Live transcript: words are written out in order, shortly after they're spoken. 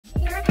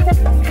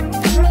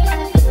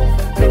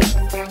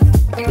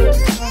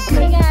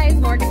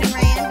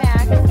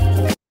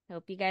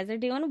you guys are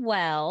doing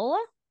well.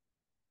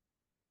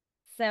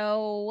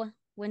 So,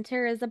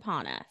 winter is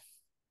upon us.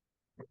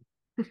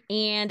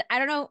 And I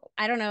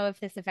don't know if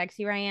this affects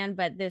you, Ryan,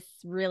 but this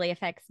really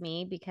affects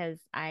me because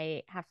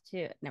I have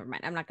to, never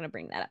mind, I'm not going to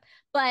bring that up.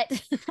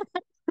 But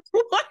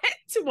What?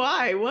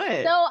 Why? so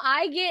What?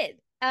 I get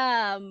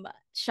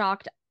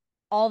shocked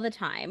all the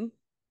time,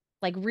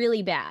 like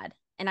really bad.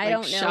 And I Like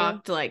don't know.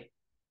 shocked, like,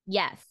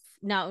 Yes.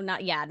 No,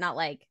 not yeah, not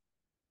like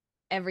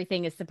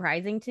everything is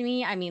surprising to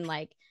me. I mean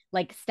like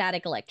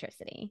static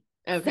electricity.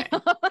 So okay.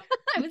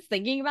 I was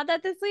thinking about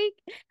that this week,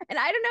 and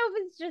I don't know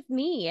if it's just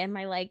me and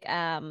my like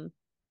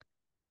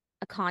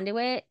a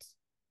conduit.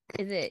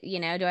 Is it,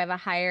 do I have a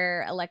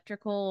higher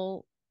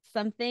electrical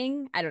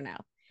something? I don't know.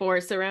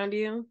 Force around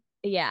you?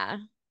 Yeah,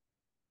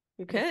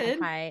 You just a could.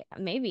 high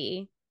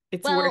maybe.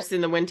 It's worse Well,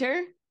 in the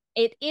winter?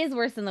 it is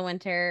worse in the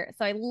winter,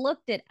 so I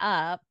looked it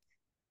up,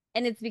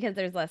 and it's because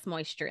there's less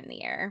moisture in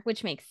the air,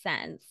 which makes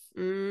sense.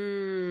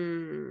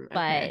 Okay.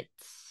 But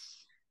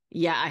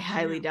Yeah, I I don't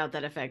highly know. doubt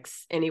that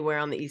affects anywhere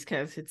on the East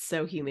Coast. It's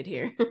so humid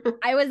here.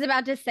 I was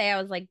about to say,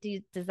 I was like,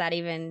 does that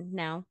even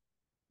no?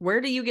 Where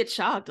do you get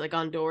shocked? Like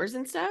on doors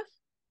and stuff?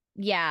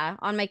 Yeah,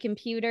 on my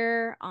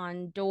computer,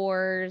 on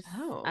doors.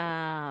 Oh,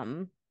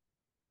 Um,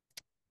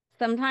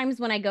 Sometimes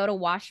when I go to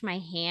wash my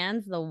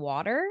hands, the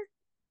water,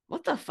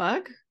 what the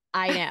fuck?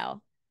 I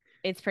know.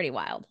 It's pretty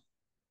wild.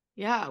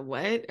 Yeah,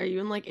 what? Are you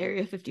in like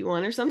Area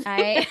 51 or something?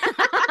 I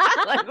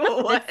Like,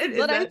 what This is is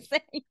what I'm that?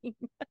 saying.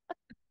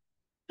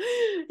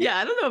 Yeah,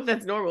 I don't know if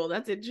that's normal.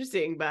 That's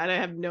interesting, but I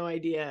have no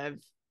idea.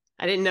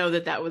 I didn't know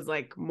that that was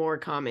like more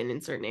common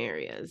in certain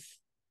areas.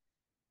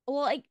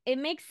 Well, like it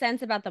makes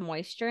sense about the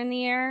moisture in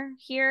the air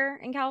here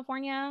in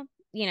California.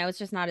 It's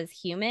just not as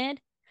humid.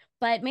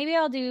 But maybe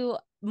I'll do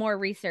more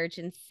research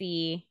and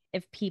see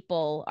if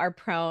people are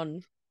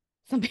prone.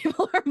 Some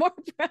people are more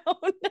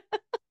prone.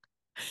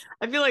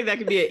 I feel like that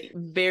could be a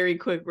very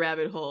quick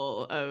rabbit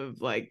hole of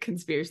like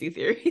conspiracy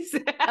theories.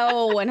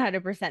 Oh,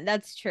 100%.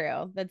 That's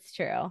true. That's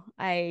true.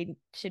 I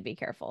should be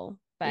careful.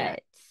 Yeah,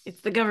 But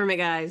it's the government,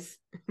 guys.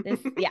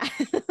 yeah.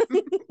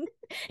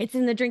 It's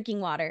in the drinking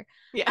water.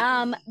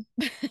 Yeah. Um,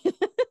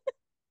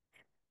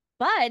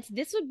 but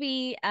this would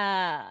be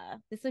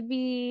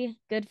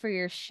good for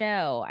your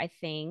show, I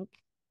think,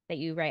 that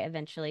you write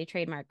eventually.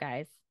 Trademark,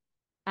 guys.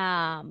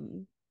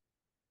 Um,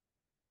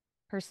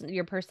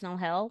 your personal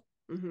hell.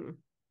 hmm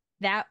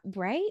That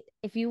right?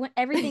 If you went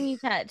everything you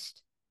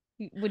touched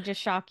would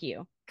just shock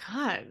you.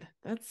 God,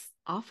 that's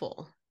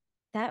awful.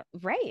 That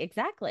right,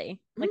 exactly.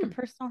 Like a Mm.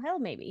 personal hell,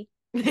 maybe.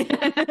 Okay,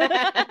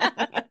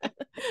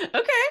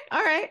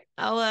 all right.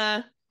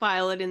 I'll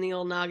file it in the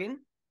old noggin.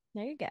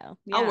 There you go.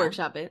 I'll Yeah.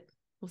 workshop it.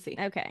 We'll see.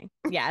 Okay.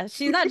 Yeah.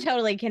 She's not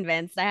totally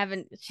convinced. I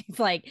haven't. She's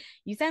like,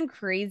 you sound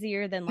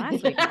crazier than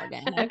last week,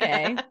 Morgan.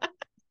 Okay.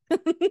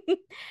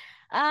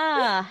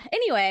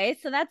 Anyway,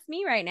 so that's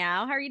me right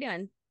now. How are you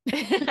doing?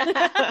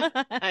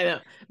 I know.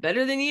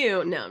 Better than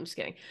you. No, I'm just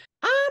kidding.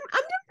 I'm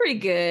doing pretty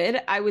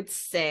good, I would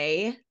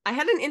say. I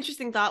had an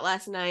interesting thought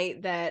last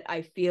night that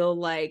I feel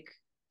like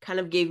kind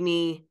of gave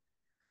me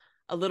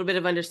a little bit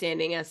of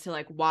understanding as to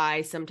like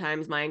why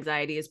sometimes my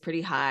anxiety is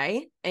pretty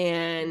high.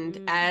 And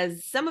Mm,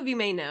 as some of you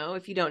may know,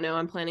 if you don't know,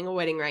 I'm planning a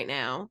wedding right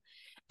now.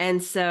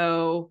 And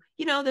so,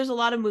 there's a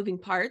lot of moving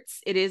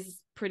parts. It is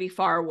pretty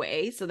far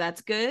away, so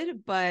that's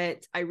good.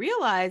 But I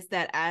realized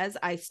that as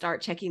I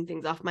start checking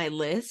things off my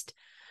list,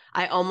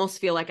 I almost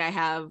feel like I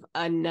have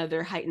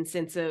another heightened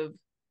sense of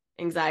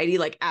anxiety,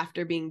 like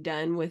after being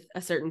done with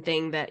a certain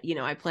thing that,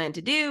 I plan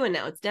to do and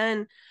now it's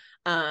done,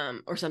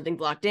 or something's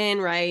locked in,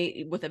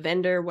 right? With a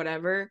vendor,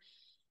 whatever.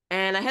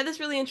 And I had this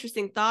really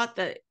interesting thought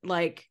that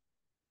like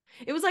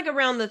it was like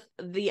around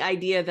the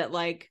idea that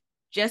like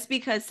just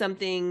because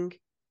something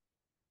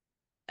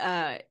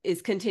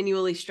is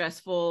continually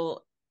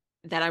stressful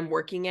that I'm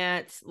working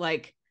at,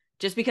 like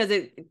just because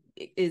it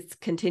is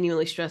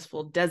continually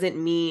stressful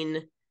doesn't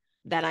mean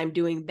that I'm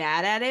doing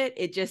bad at it.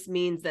 It just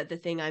means that the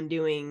thing I'm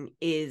doing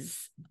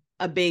is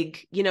a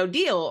big,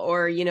 deal,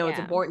 or, it's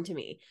yeah. important to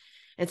me.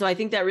 And so I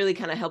think that really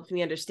kind of helped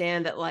me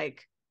understand that,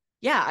 like,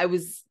 yeah, I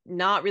was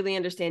not really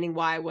understanding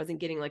why I wasn't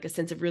getting like a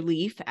sense of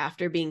relief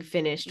after being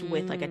finished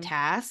with like a Mm,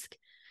 task.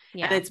 And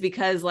yeah. it's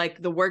because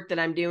like the work that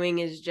I'm doing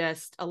is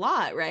just a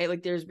lot, right?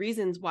 Like there's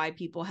reasons why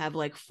people have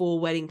like full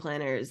wedding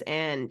planners.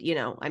 And,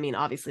 I mean,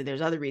 obviously there's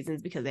other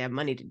reasons because they have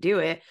money to do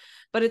it,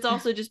 but it's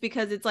also just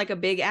because it's like a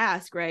big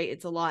ask, right?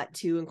 It's a lot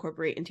to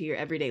incorporate into your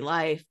everyday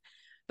life.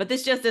 But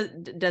this just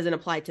doesn't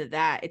apply to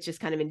that. It's just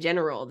kind of in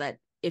general that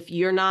if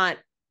you're not,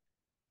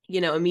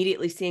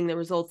 immediately seeing the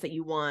results that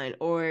you want,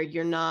 or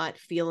you're not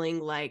feeling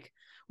like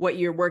what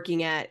you're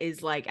working at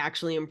is like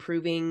actually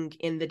improving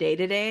in the day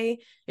to day,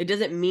 it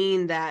doesn't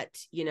mean that,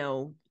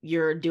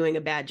 you're doing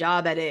a bad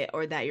job at it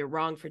or that you're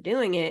wrong for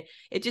doing it.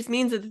 It just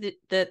means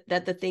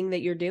that the thing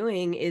that you're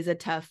doing is a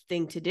tough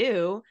thing to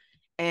do.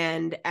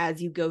 And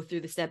as you go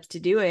through the steps to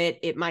do it,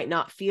 it might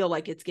not feel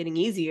like it's getting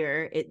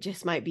easier. It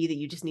just might be that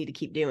you just need to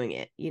keep doing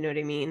it. You know what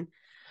I mean?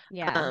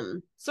 Yeah.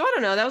 So I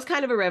don't know. That was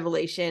kind of a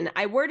revelation.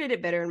 I worded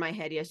it better in my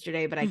head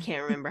yesterday, but I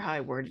can't remember how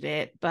I worded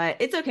it. But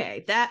it's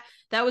okay. That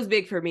was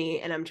big for me,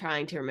 and I'm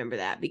trying to remember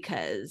that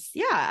because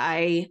yeah,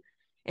 I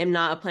am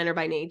not a planner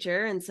by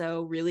nature, and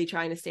so really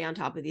trying to stay on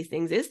top of these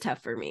things is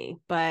tough for me.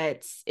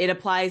 But it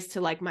applies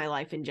to like my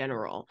life in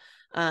general.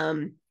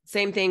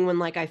 Same thing when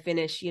like I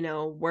finish,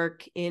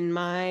 work in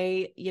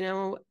my,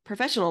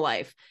 professional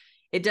life.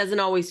 It doesn't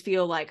always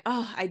feel like,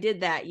 oh, I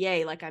did that,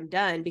 yay, like I'm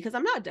done, because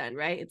I'm not done,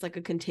 right? It's like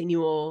a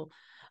continual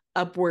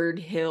upward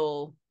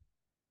hill,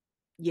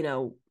 you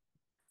know,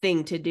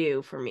 thing to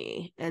do for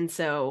me. And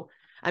so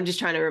I'm just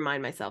trying to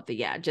remind myself that,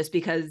 yeah, just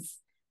because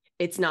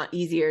it's not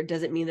easier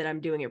doesn't mean that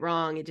I'm doing it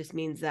wrong. It just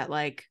means that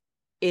like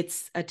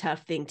it's a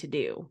tough thing to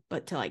do,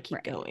 but to like keep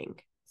Right. going.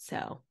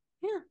 So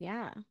yeah.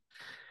 Yeah.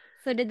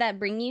 So did that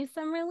bring you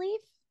some relief?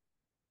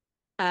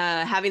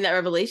 Having that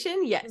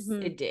revelation, yes,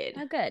 Mm-hmm. it did.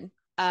 Oh, good.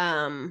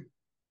 Um,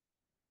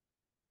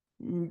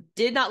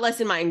 did not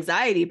lessen my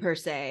anxiety per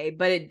se,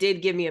 but it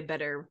did give me a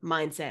better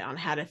mindset on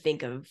how to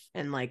think of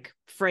and like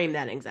frame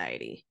that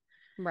anxiety.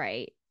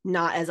 Right.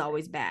 Not as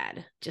always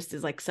bad, just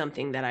as like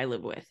something that I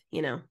live with,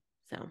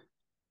 So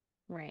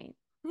Right.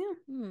 yeah.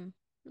 Hmm.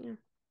 Yeah.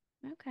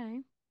 Okay.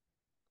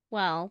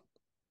 Well,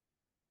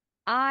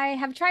 I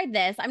have tried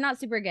this. I'm not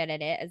super good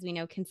at it. As we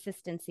know,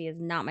 consistency is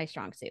not my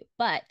strong suit.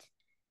 But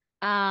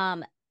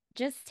um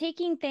just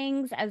taking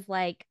things as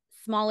like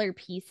smaller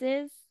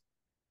pieces,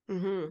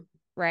 Mm-hmm.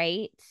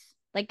 right?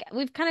 Like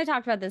we've kind of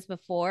talked about this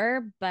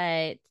before,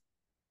 but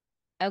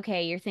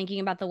okay, you're thinking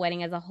about the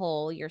wedding as a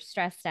whole, you're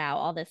stressed out,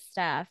 all this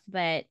stuff,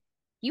 but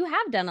you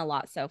have done a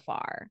lot so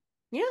far,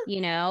 Yeah.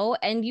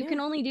 and you Yeah. can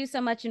only do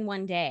so much in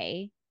one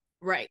day.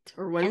 Right.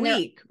 Or one And there,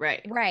 week.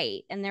 Right.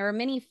 right. And there are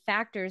many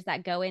factors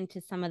that go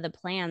into some of the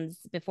plans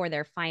before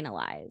they're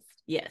finalized.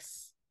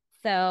 Yes.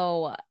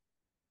 So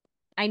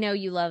I know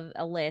you love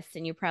a list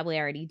and you're probably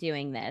already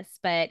doing this,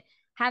 but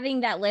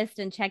having that list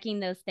and checking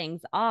those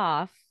things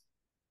off,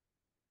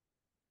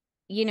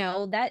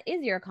 that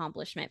is your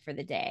accomplishment for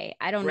the day.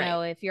 I don't Right.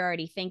 know if you're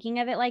already thinking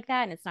of it like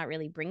that and it's not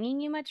really bringing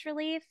you much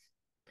relief,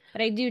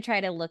 but I do try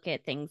to look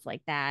at things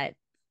like that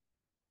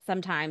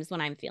sometimes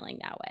when I'm feeling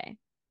that way.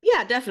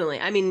 Yeah, definitely.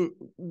 I mean,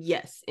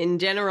 yes, in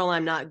general,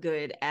 I'm not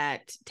good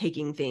at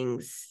taking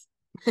things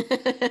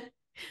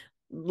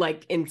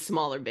like in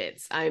smaller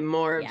bits. I'm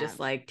more of Yeah. just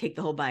like take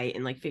the whole bite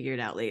and like figure it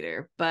out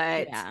later.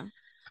 But Yeah.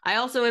 I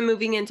also am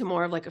moving into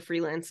more of like a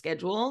freelance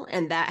schedule,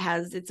 and that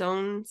has its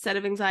own set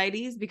of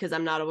anxieties because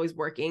I'm not always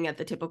working at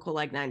the typical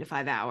like 9 to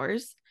 5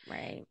 hours.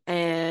 Right.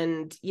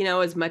 And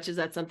as much as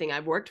that's something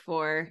I've worked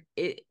for,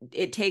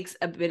 it takes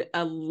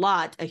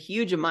a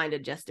huge mind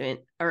adjustment,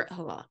 or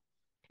hold on,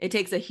 it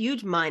takes a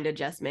huge mind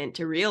adjustment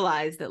to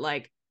realize that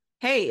like,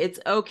 hey, it's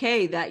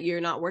okay that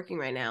you're not working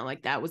right now.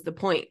 Like that was the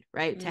point,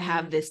 right? To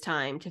have Mm, this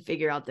time to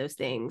figure out those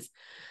things.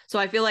 So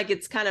I feel like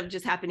it's kind of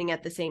just happening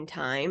at the same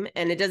time.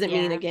 And it doesn't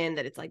mean yeah. again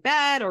that it's like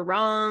bad or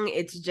wrong.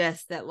 It's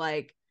just that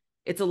like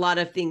it's a lot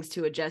of things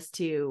to adjust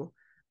to,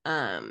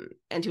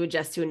 and to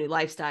adjust to a new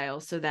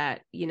lifestyle so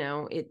that,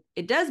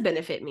 it does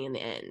benefit me in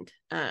the end.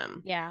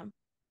 Yeah.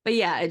 But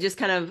yeah, it just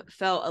kind of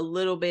felt a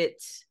little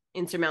bit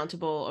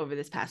insurmountable over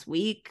this past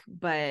week,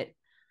 but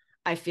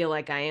I feel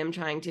like I am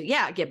trying to,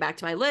 yeah, get back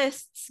to my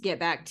lists, get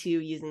back to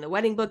using the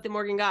wedding book that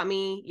Morgan got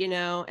me,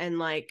 and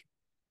like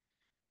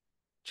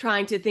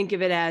trying to think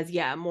of it as,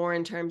 yeah, more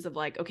in terms of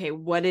like, okay,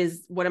 what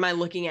am I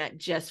looking at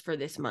just for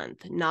this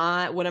month?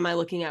 Not what am I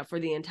looking at for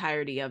the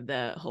entirety of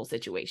the whole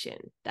situation?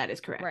 That is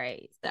correct.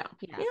 Right. So,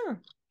 Yeah. yeah.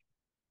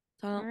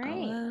 So All I'll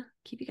right.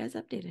 keep you guys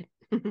updated.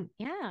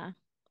 Yeah.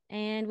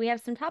 And we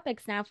have some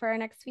topics now for our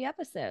next few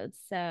episodes.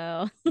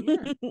 So,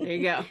 Yeah, there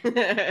you go.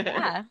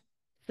 yeah,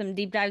 some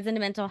deep dives into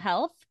mental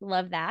health.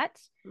 Love that.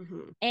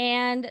 Mm-hmm.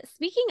 And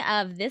speaking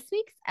of this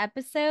week's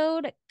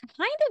episode,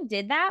 kind of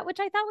did that, which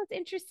I thought was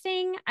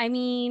interesting. I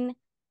mean,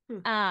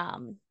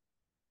 Hmm.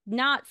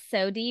 not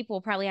so deep.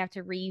 We'll probably have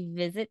to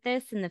revisit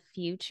this in the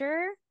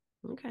future,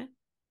 Okay.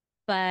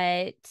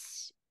 but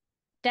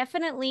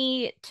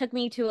definitely took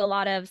me to a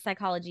lot of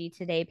Psychology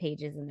Today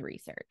pages in the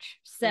research.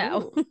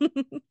 So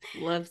Oh,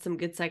 love some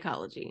good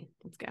psychology.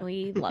 Let's go.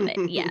 we love it.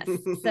 Yes.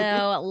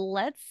 So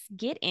let's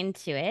get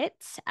into it.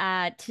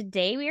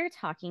 Today we are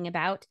talking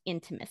about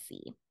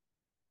intimacy.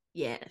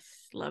 Yes,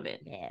 love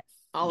it. Yes.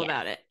 All Yes.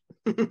 about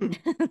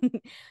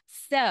it.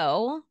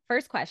 So,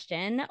 first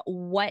question,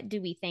 what do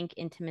we think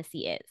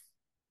intimacy is?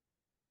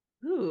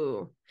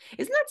 Ooh,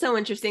 isn't that so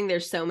interesting?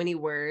 There's so many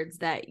words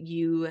that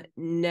in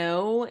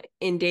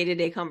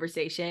day-to-day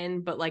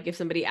conversation, but like if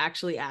somebody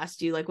actually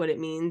asked you like what it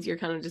means, you're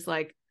kind of just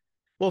like,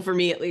 well, for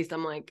me at least,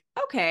 I'm like,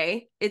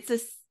 okay, it's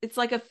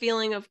like a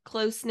feeling of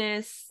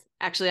closeness.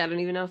 Actually, I don't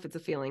even know if it's a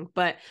feeling,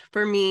 but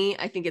for me,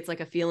 I think it's like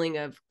a feeling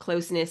of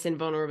closeness and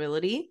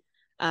vulnerability,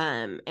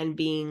 and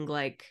being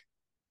like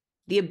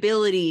the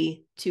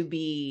ability to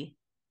be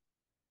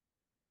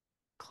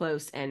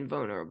close and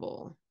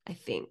vulnerable, I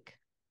think.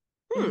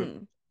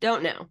 Mm-hmm.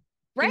 Don't know.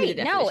 Give me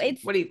the Right. No, definition.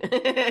 it's What do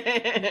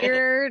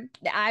you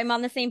I'm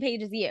on the same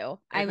page as you.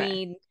 I Okay.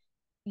 mean,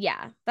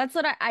 Yeah, that's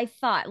what I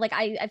thought. Like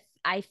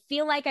I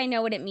feel like I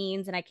know what it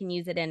means and I can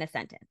use it in a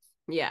sentence.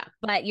 Yeah.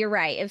 But you're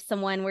right. If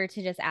someone were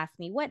to just ask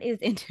me what is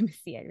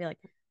intimacy, I'd be like,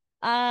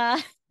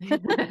 uh,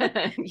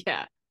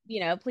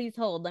 Yeah. please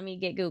hold. Let me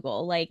get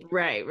Google. Like,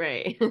 Right,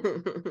 right.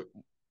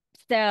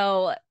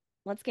 so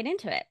let's get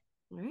into it.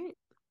 Right.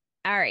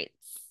 All right.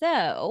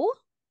 So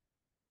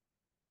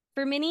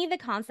for many, the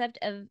concept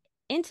of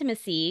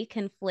intimacy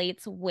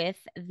conflates with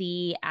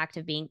the act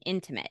of being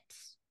intimate.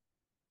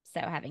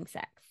 So having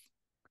sex.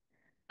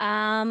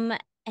 Um,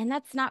 and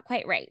that's not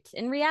quite right.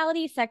 In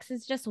reality, sex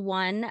is just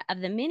one of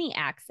the many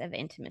acts of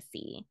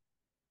intimacy.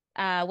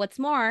 What's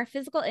more,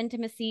 physical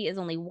intimacy is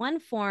only one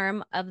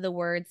form of the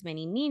word's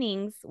many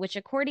meanings, which,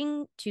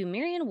 according to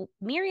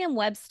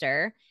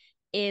Merriam-Webster,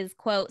 is,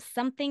 quote,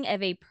 something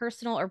of a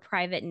personal or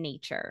private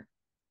nature,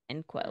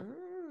 end quote.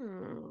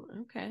 Oh,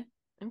 okay.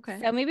 Okay.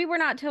 So maybe we're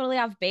not totally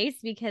off base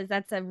because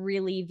that's a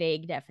really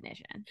vague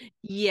definition.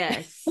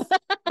 Yes.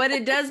 But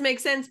it does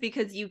make sense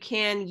because you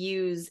can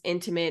use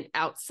intimate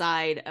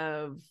outside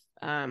of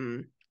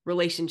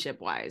relationship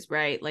wise,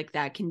 right? Like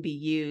that can be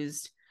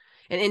used.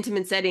 An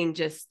intimate setting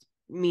just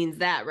means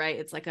that, right?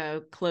 It's like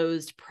a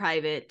closed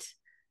private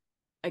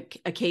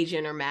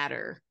occasion or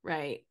matter,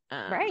 right?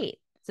 Right.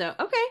 So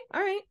okay,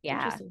 all right.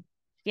 Yeah. Interesting.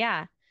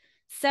 Yeah.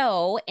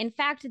 So, in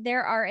fact,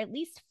 there are at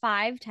least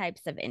five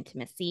types of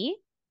intimacy,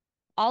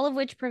 all of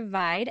which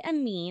provide a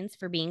means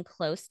for being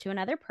close to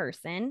another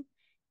person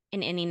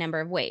in any number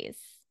of ways.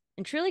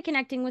 And truly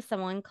connecting with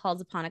someone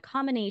calls upon a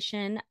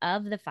combination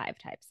of the five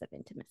types of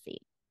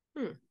intimacy.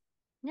 Hmm.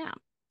 Yeah.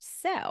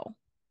 So,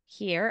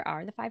 here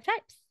are the five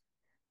types.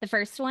 The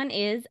first one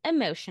is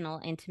emotional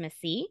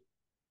intimacy.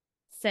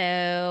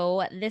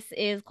 So, this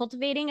is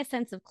cultivating a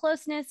sense of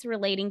closeness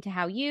relating to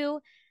how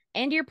you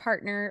and your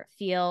partner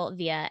feel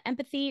via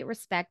empathy,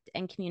 respect,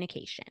 and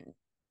communication.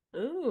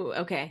 Ooh,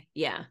 okay.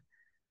 Yeah.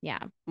 Yeah.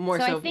 More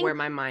So, I so of where think,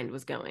 my mind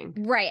was going.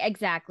 right,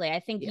 exactly. I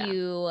think Yeah.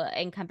 you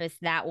encompass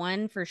that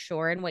one for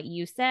sure in what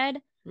you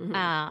said.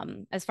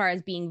 Hmm. As far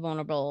as being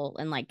vulnerable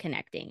and like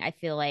connecting, I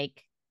feel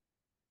like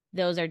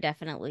those are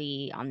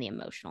definitely on the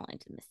emotional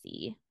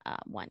intimacy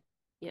one.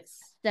 Yes.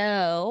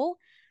 So,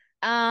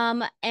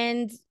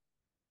 and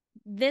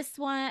this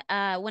one,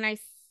 when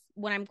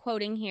I'm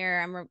quoting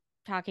here,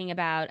 talking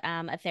about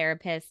a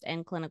therapist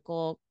and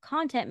clinical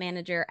content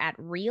manager at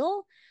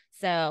Real.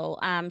 So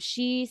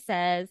she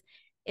says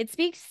it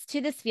speaks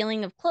to this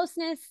feeling of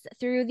closeness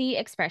through the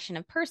expression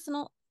of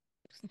personal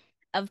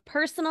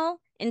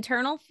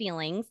internal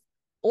feelings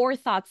or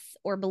thoughts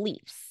or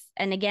beliefs.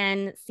 And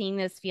again, seeing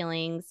those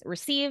feelings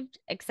received,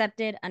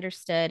 accepted,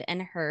 understood,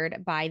 and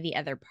heard by the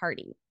other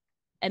party.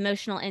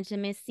 Emotional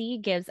intimacy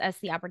gives us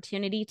the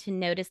opportunity to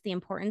notice the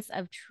importance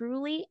of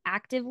truly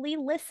actively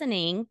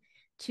listening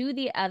to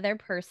the other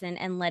person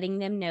and letting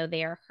them know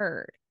they are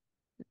heard.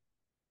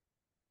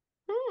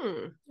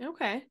 Hmm.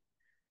 Okay.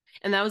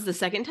 And that was the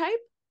second type?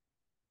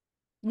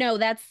 No,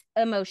 that's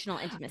emotional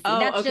intimacy. Oh,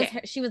 That's just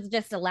okay. she was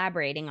just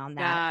elaborating on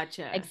that,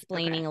 Gotcha. Okay.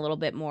 explaining a little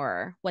bit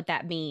more what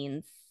that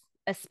means,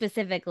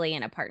 specifically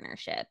in a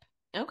partnership.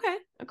 Okay.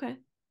 Okay.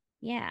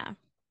 Yeah.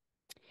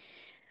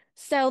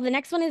 So the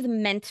next one is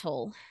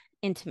mental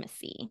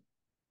intimacy.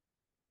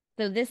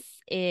 So this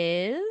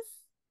is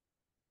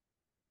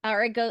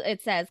or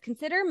it says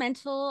consider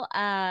mental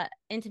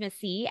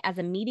intimacy as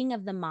a meeting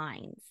of the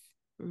minds.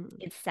 Mm.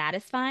 It's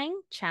satisfying,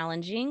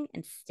 challenging,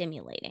 and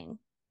stimulating.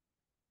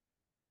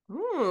 I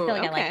Ooh, feel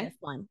like I like okay. this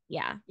one.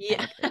 Yeah, I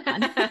Yeah. like this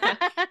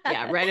one.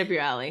 Yeah, right up your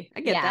alley.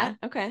 I get Yeah,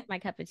 that. Okay. my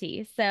cup of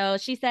tea. So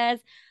she says,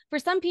 for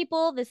some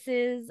people, this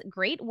is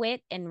great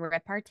wit and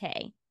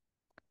repartee.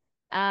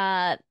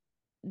 Uh,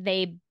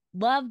 they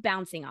love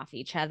bouncing off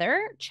each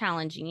other,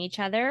 challenging each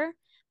other.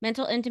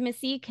 Mental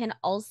intimacy can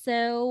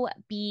also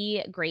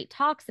be great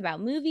talks about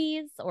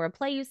movies or a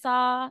play you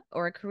saw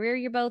or a career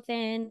you're both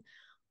in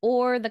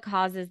or the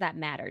causes that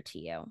matter to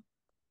you.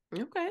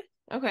 Okay.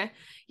 Okay.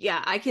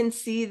 Yeah, I can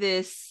see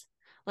this.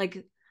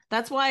 Like,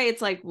 that's why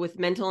it's like with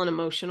mental and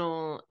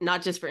emotional,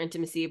 not just for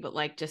intimacy, but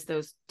like just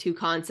those two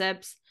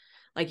concepts.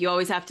 Like, you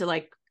always have to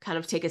like kind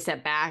of take a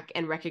step back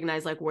and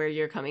recognize like where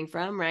you're coming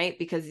from, right?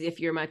 Because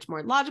if you're a much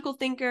more logical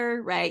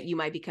thinker, right, you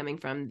might be coming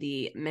from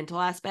the mental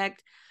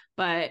aspect.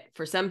 But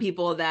for some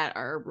people that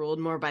are ruled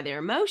more by their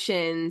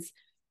emotions,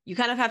 you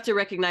kind of have to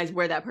recognize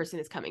where that person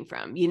is coming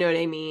from. You know what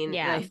I mean?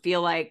 And I Yeah.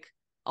 feel like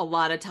a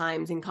lot of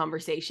times in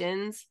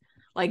conversations,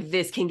 like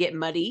this can get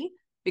muddy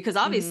because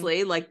Mm-hmm.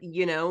 obviously like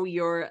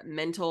your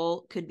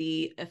mental could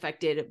be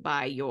affected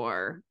by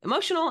your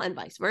emotional and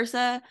vice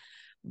versa,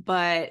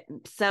 but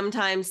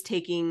sometimes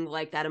taking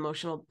like that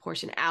emotional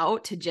portion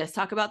out to just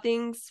talk about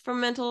things from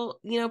a mental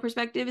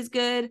perspective is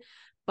good,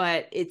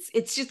 but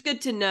it's just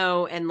good to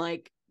know and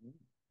like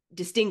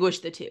distinguish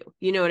the two,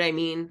 you know what I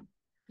mean?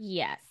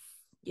 Yes.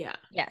 Yeah.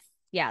 Yes.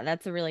 Yeah,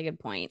 that's a really good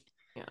point.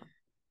 Yeah.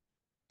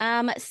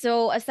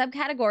 So a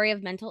subcategory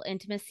of mental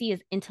intimacy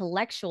is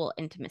intellectual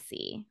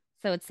intimacy.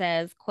 So it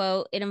says,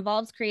 quote, it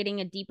involves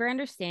creating a deeper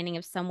understanding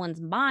of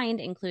someone's mind,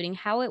 including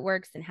how it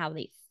works and how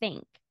they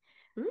think.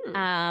 Hmm.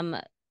 Um,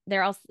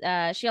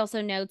 She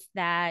also notes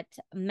that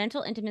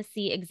mental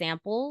intimacy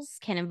examples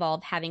can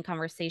involve having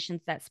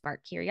conversations that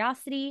spark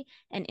curiosity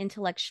and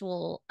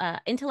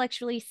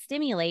intellectually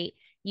stimulate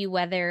you,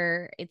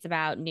 whether it's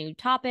about new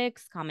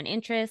topics, common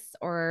interests,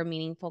 or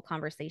meaningful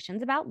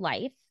conversations about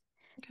life.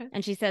 Okay.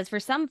 And she says, for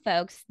some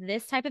folks,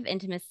 this type of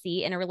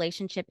intimacy in a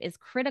relationship is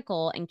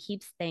critical and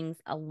keeps things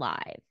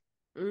alive.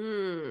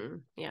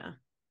 Yeah.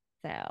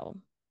 So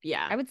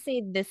Yeah. I would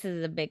say this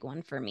is a big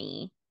one for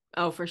me.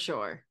 Oh, for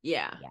sure.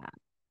 Yeah. Yeah.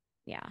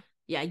 Yeah.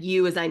 Yeah.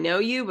 You as I know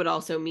you, but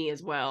also me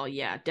as well.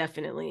 Yeah,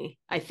 definitely.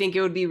 I think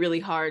it would be really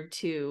hard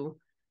to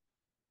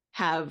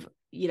have,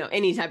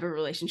 any type of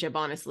relationship,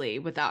 honestly,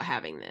 without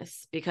having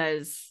this,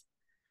 because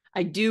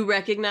I do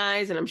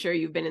recognize, and I'm sure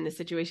you've been in this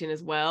situation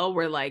as well,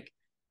 where like,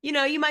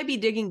 you might be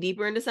digging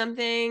deeper into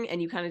something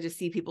and you kind of just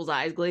see people's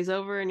eyes glaze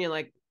over and you're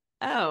like,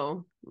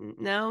 oh,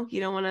 no, you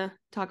don't want to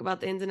talk about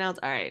the ins and outs.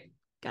 All right.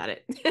 Got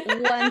it.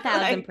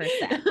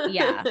 1000%.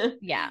 Yeah.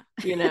 Yeah.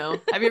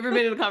 Have you ever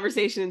been in a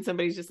conversation and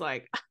somebody's just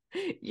like,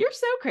 you're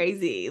so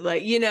crazy,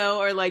 like,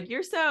 or like,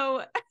 you're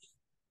so,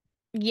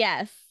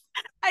 Yes.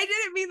 I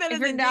didn't mean that If as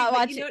you're a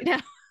not dig, but watching,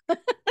 no.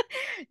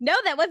 No,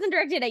 that wasn't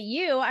directed at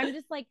you. I'm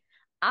just like,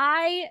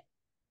 I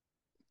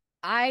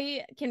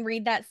can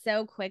read that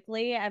so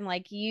quickly. I'm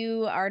like,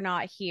 you are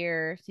not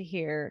here to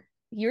hear.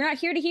 You're not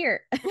here to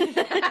hear.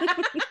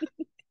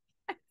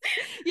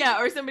 Yeah,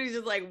 or somebody's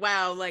just like,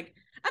 wow, like,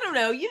 I don't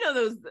know,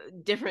 those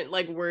different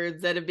like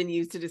words that have been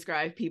used to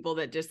describe people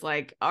that just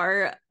like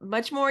are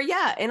much more,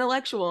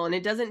 intellectual. And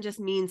it doesn't just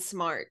mean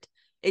smart.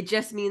 It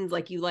just means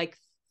like you like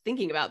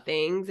thinking about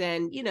things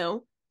and,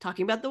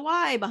 talking about the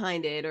why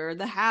behind it or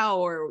the how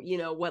or,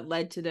 what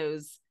led to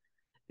those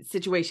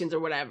situations or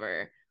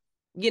whatever.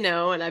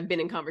 And I've been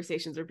in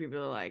conversations where people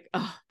are like,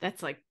 oh,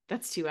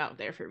 that's too out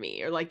there for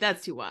me, or like,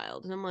 that's too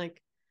wild. And I'm like,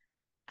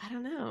 I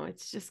don't know.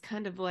 It's just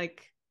kind of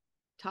like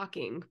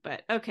talking,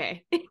 but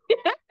okay.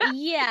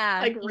 Yeah.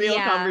 Like real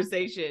Yeah.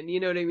 conversation. You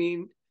know what I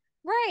mean?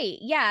 Right.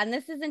 Yeah. And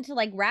this isn't to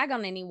like rag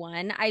on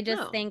anyone. I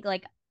just No. think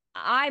like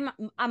I'm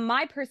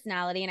my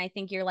personality, and I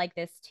think you're like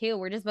this too.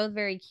 We're just both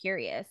very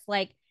curious.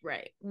 Like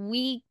Right.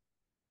 we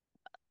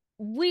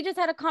we just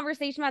had a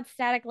conversation about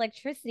static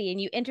electricity and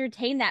you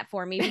entertained that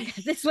for me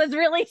because this was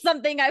really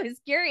something I was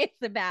curious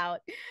about.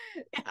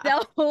 Yeah,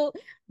 So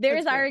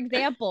there's that's our fair.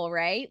 example,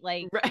 right?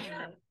 Like Right.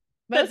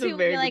 most That's a people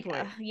would be very good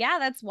like, point. yeah,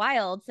 that's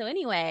wild. So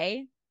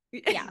anyway,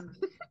 yeah,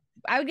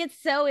 I would get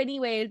so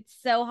anyway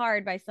so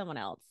hard by someone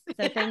else.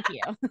 So thank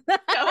you. So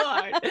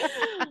hard.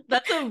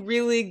 That's a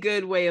really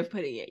good way of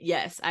putting it.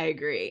 Yes, I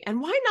agree.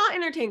 And why not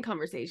entertain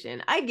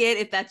conversation? I get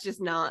if that's just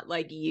not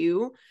like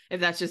you, if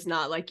that's just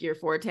not like your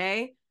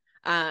forte.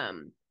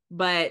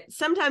 But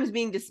sometimes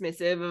being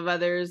dismissive of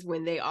others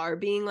when they are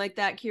being like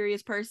that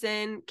curious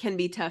person can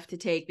be tough to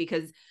take,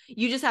 because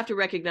you just have to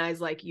recognize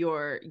like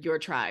your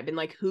tribe and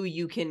like who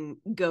you can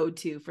go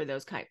to for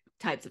those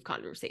types of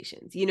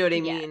conversations. You know what I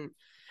Yes. mean?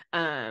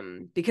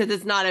 Because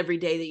it's not every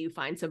day that you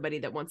find somebody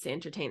that wants to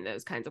entertain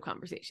those kinds of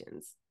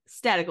conversations,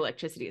 static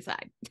electricity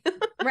aside.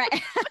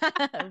 Right.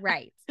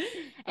 Right. And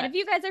if But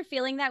you guys are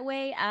feeling that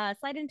way,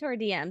 slide into our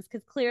DMs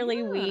because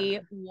clearly we yeah,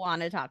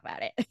 want to talk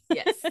about it.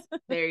 yes,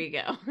 there you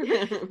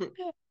go.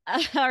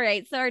 All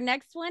right. So our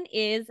next one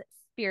is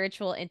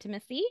spiritual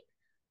intimacy.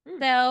 Hmm.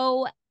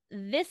 So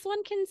this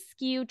one can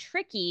skew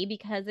tricky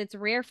because it's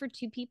rare for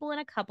two people in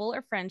a couple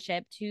or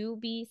friendship to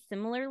be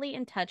similarly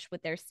in touch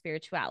with their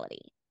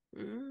spirituality.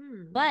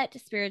 Mm. But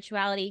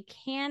spirituality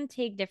can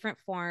take different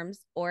forms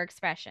or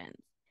expressions.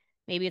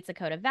 Maybe it's a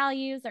code of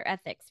values or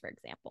ethics, for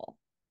example.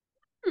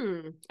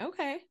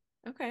 Okay.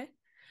 Okay.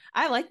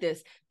 I like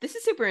this. This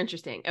is super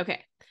interesting.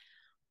 Okay.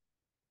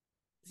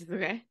 Is this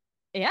okay?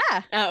 Yeah.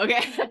 Oh,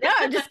 okay. No,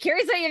 I'm just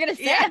curious what you're going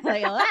to say. Yeah.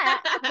 Like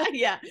that.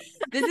 Yeah.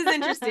 This is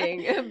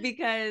interesting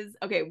because,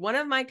 okay, one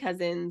of my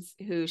cousins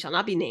who shall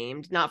not be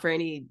named, not for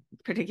any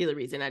particular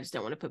reason, I just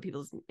don't want to put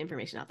people's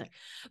information out there.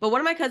 But one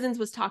of my cousins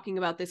was talking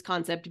about this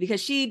concept because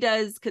she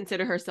does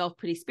consider herself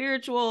pretty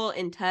spiritual,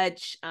 in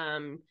touch.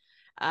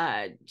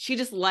 She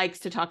just likes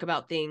to talk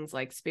about things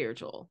like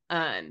spiritual,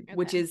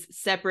 which Okay. is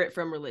separate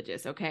from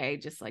religious. Okay.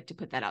 Just like to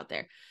put that out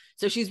there.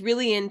 So she's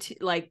really into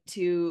like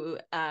to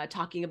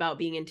talking about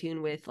being in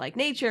tune with like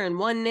nature and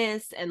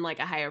oneness and like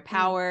a higher Mm,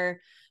 power,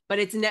 but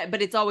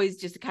it's always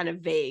just kind of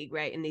vague,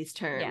 right, in these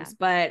yeah. terms.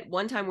 But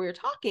one time we were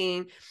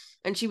talking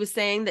and she was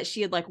saying that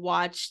she had like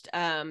watched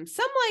some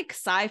like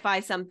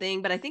sci-fi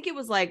something, but I don't think it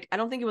was like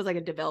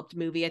a developed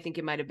movie. I think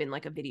it might have been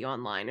like a video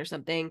online or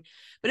something.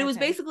 But it was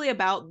Okay. basically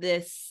about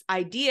this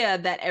idea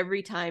that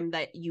every time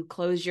that you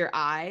close your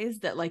eyes,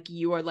 that like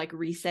you are like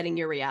resetting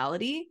your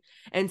reality.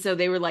 And so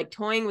they were like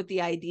toying with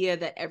the idea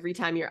that every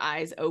time your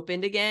eyes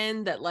opened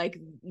again, that like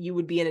you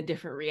would be in a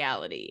different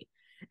reality.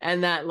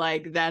 And that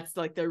like that's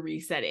like the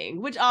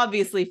resetting, which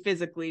obviously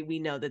physically we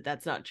know that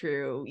that's not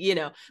true,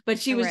 but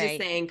she was just Right.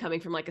 saying, coming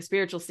from like a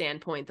spiritual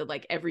standpoint, that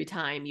like every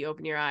time you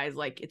open your eyes,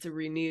 like it's a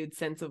renewed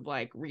sense of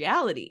like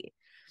reality.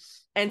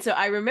 And so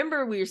I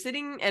remember we were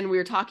sitting and we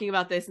were talking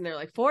about this, and there were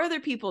like four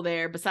other people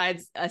there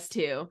besides us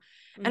two.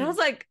 And I Mm, was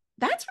like,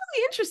 That's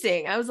really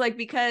interesting. I was like,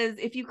 because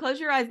if you close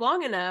your eyes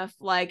long enough,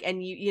 like,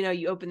 and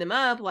you open them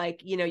up,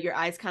 like, your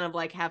eyes kind of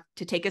like have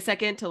to take a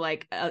second to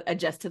like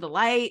adjust to the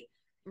light,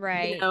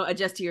 Right.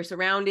 adjust to your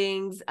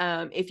surroundings.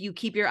 If you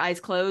keep your eyes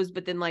closed,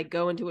 but then like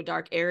go into a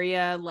dark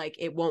area, like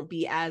it won't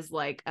be as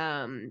like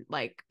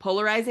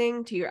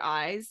polarizing to your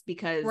eyes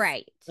because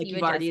Right. like You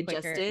you've already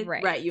adjust quicker. adjusted,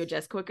 Right. right? You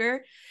adjust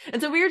quicker.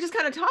 And so we were just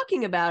kind of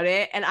talking about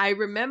it. And I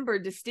remember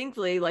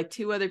distinctly like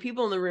two other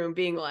people in the room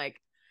being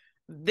like,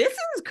 this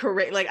is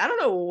correct. Like, I don't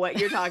know what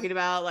you're talking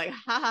about. Like, ha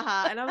ha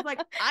ha. And I was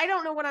like, I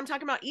don't know what I'm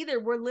talking about either.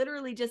 We're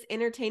literally just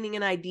entertaining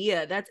an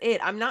idea. That's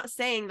it. I'm not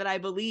saying that I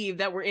believe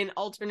that we're in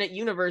alternate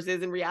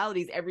universes and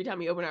realities every time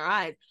we open our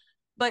eyes.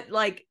 But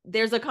like,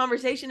 there's a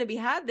conversation to be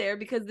had there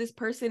because this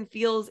person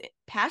feels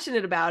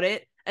passionate about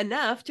it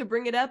enough to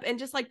bring it up and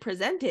just like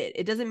present it.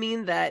 It doesn't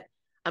mean that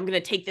I'm going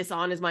to take this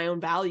on as my own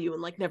value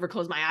and like never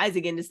close my eyes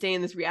again to stay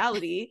in this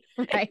reality.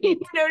 Right. You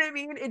know what I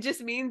mean? It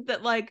just means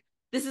that like,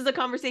 this is a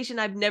conversation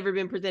I've never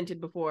been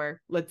presented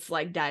before. Let's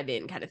like dive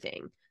in kind of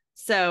thing.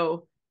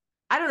 So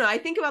I don't know. I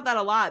think about that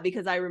a lot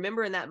because I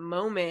remember in that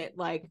moment,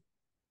 like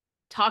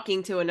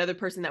talking to another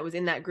person that was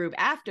in that group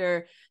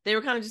after, they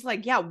were kind of just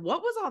like, yeah,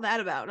 what was all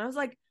that about? And I was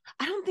like,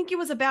 I don't think it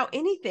was about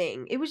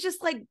anything. It was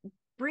just like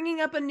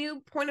bringing up a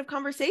new point of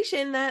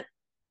conversation that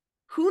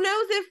who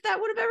knows if that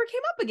would have ever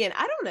came up again.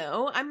 I don't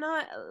know. I'm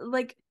not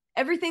like,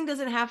 everything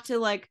doesn't have to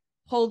like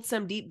hold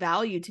some deep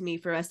value to me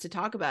for us to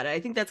talk about it. I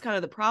think that's kind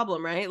of the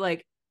problem, right?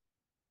 Like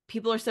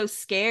people are so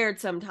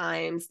scared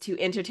sometimes to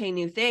entertain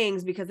new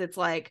things because it's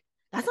like,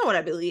 that's not what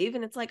I believe.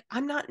 And it's like,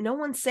 no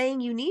one's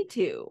saying you need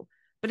to,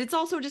 but it's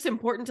also just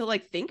important to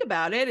like think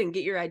about it and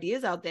get your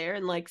ideas out there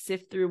and like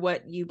sift through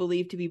what you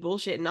believe to be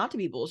bullshit and not to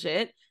be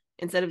bullshit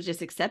instead of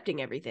just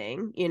accepting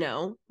everything,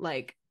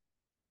 like.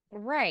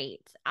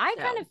 Right. I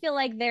kind So. of feel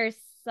like there's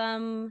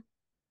some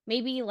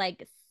maybe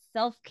like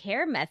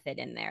self-care method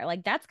in there.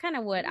 Like that's kind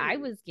of what I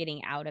was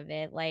getting out of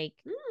it. Like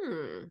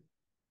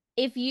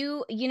if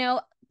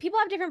people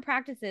have different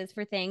practices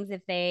for things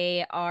if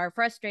they are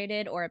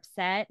frustrated or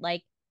upset.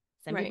 Like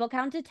some Right. people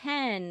count to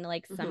 10,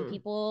 like some Mm-hmm.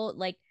 people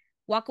like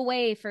walk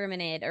away for a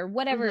minute or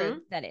whatever Mm-hmm.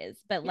 that is.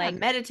 But Yeah, like,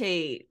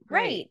 meditate.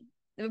 right,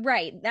 Right.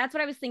 right. That's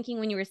what I was thinking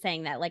when you were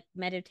saying that, like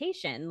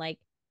meditation, like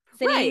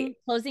Right. sitting,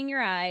 closing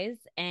your eyes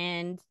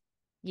and,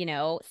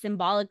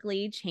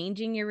 symbolically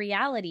changing your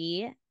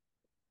reality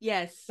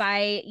Yes.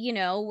 by,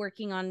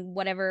 working on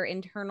whatever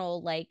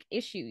internal like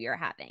issue you're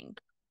having.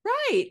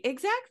 Right.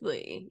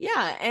 Exactly.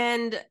 Yeah.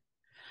 And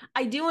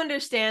I do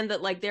understand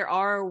that like there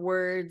are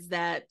words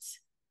that,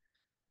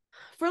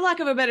 for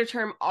lack of a better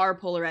term, are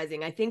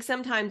polarizing. I think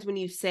sometimes when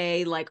you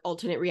say like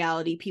alternate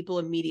reality, people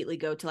immediately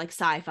go to like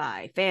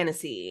sci-fi,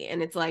 fantasy,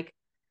 and it's like,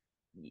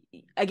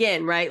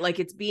 again, right? Like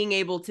it's being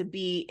able to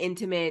be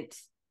intimate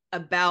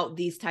about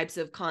these types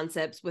of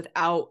concepts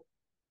without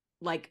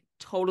like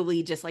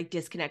totally just like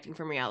disconnecting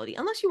from reality,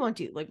 unless you want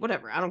to, like,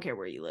 whatever. I don't care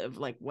where you live,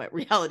 like what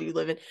reality you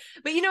live in,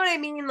 but you know what I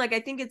mean? Like I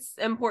think it's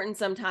important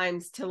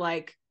sometimes to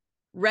like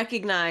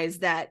recognize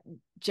that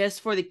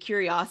just for the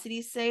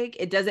curiosity's sake,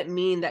 it doesn't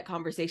mean that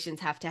conversations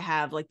have to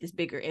have like this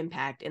bigger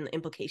impact and the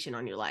implication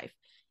on your life.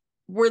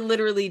 We're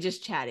literally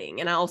just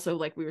chatting, and I also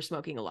like we were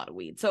smoking a lot of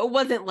weed, so it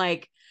wasn't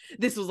like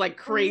this was like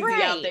crazy out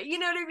Right. there, you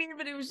know what I mean?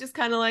 But it was just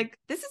kind of like,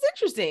 this is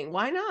interesting,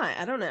 why not?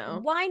 I don't know.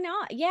 Why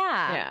not?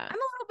 Yeah. Yeah.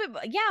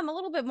 I'm a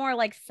little bit more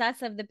like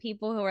sus of the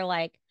people who are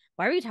like,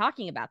 why are you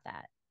talking about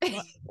that?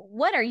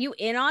 What are you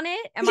in on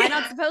it? Am I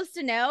not Yeah. supposed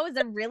to know? Is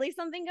there really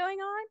something going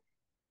on?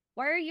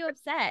 Why are you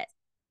upset?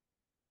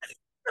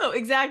 No,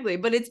 exactly.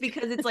 But it's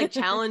because it's like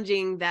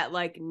challenging that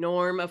like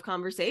norm of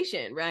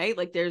conversation, right?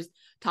 Like there's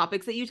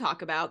topics that you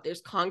talk about,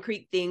 there's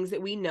concrete things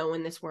that we know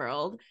in this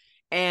world.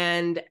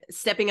 And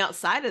stepping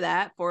outside of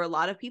that for a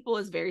lot of people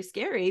is very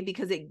scary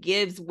because it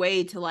gives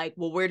way to like,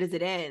 well, where does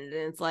it end?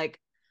 And it's like,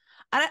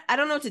 I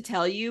don't know what to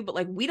tell you, but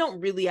like we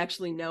don't really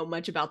actually know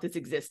much about this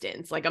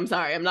existence. Like, I'm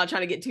sorry, I'm not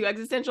trying to get too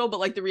existential,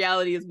 but like the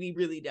reality is we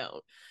really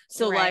don't.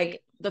 So like Right.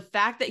 the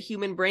fact that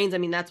human brains, I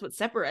mean, that's what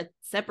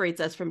separates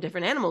us from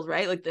different animals,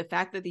 right? Like the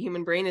fact that the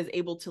human brain is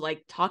able to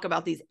like talk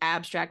about these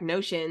abstract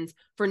notions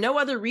for no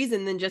other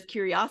reason than just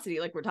curiosity,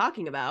 like we're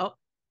talking about.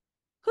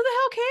 Who the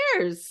hell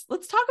cares?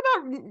 Let's talk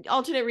about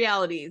alternate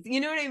realities. You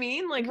know what I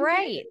mean? Like, who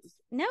Right. cares?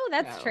 No,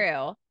 that's So.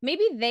 true.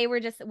 Maybe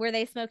were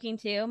they smoking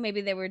too?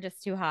 Maybe they were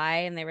just too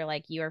high and they were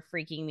like, you are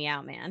freaking me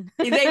out, man.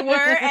 They were,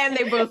 and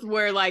they both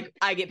were like,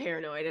 I get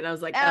paranoid. And I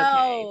was like, okay,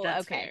 Oh,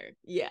 that's okay. fair.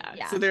 Yeah.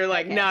 So Yeah. they're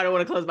like, no, Okay. I don't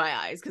want to close my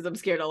eyes because I'm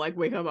scared I'll like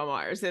wake up on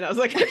Mars. And I was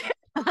like,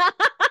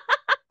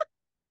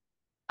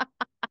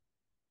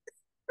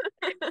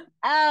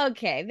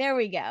 Okay, there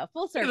we go.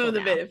 Full give circle them the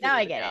now. benefit Now of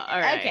I the get doubt. it. All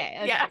right.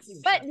 Okay, Yeah. okay.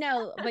 But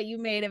no, but you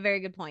made a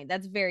very good point.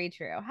 That's very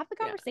true. Have the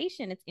Yeah.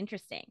 conversation. It's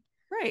interesting.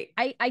 Right.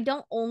 I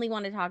don't only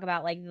want to talk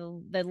about like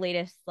the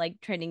latest like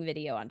trending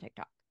video on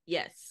TikTok.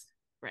 Yes.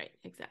 Right.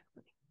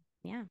 Exactly.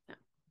 Yeah. Yeah.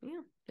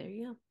 Yeah. There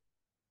you go.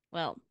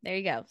 Well, there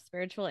you go.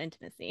 Spiritual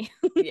intimacy.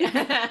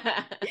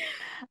 Yeah.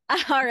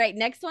 All right,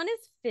 next one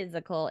is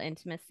physical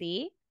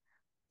intimacy.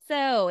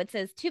 So it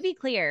says, to be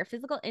clear,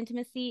 physical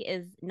intimacy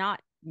is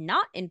not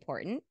not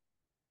important,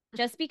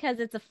 just because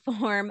it's a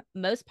form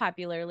most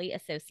popularly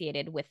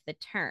associated with the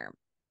term.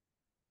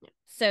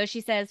 So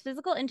she says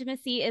physical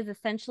intimacy is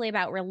essentially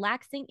about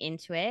relaxing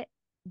into it,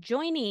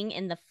 joining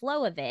in the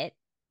flow of it,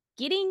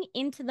 getting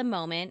into the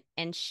moment,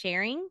 and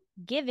sharing,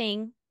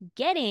 giving,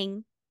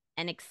 getting,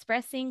 and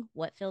expressing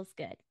what feels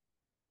good.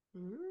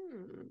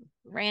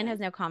 Ryann has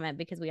no comment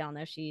because we all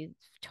know she's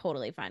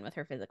totally fine with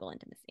her physical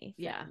intimacy.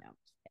 So Yeah.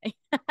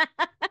 No.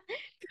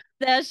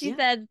 So she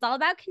says it's all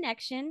about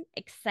connection,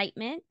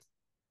 excitement,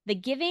 the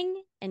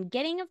giving and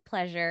getting of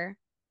pleasure,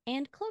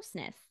 and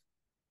closeness.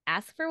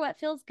 Ask for what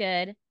feels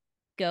good.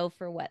 Go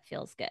for what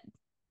feels good.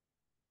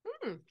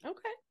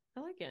 Okay. I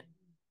like it.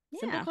 Yeah.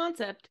 Simple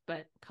concept,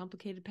 but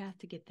complicated path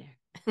to get there.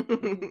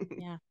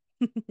 Yeah.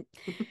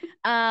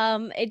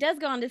 It does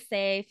go on to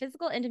say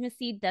physical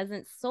intimacy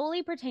doesn't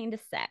solely pertain to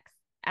sex,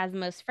 as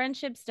most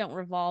friendships don't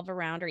revolve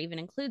around or even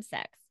include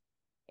sex.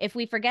 If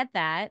we forget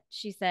that,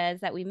 she says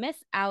that we miss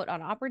out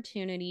on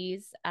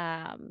opportunities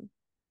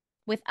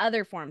with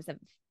other forms of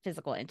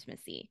physical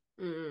intimacy.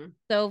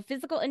 So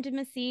physical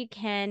intimacy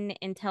can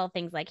entail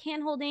things like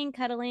hand-holding,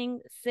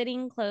 cuddling,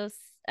 sitting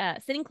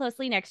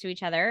closely next to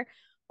each other,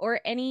 or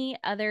any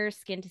other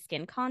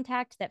skin-to-skin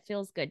contact that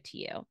feels good to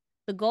you.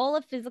 The goal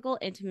of physical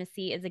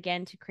intimacy is,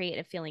 again, to create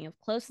a feeling of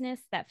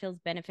closeness that feels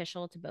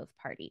beneficial to both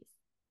parties.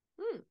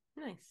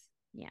 Nice.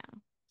 Yeah.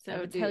 So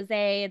if it's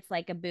Jose, it's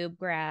like a boob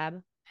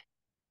grab.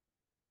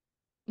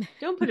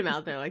 Don't put him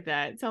out there like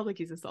that. It sounds like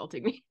he's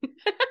assaulting me.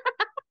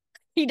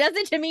 He does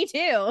it to me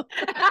too.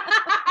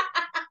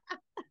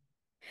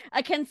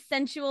 A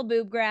consensual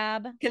boob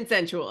grab.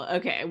 Consensual.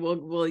 Okay.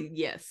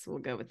 Yes, we'll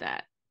go with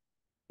that.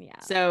 Yeah.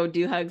 So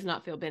do hugs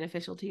not feel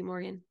beneficial to you,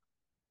 Morgan?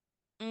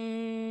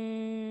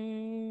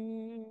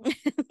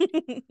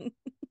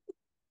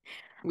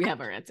 We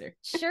have our answer.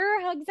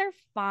 Sure, hugs are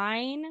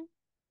fine.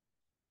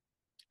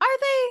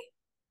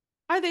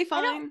 Are they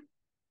fine?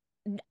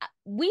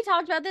 We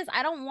talked about this.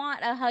 I don't want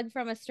a hug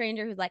from a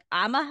stranger who's like,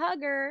 I'm a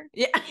hugger.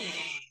 Yeah.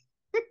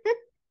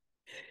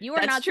 You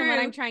are not someone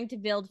I'm trying to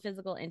build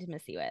physical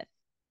intimacy with.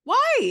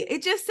 Why?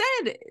 It just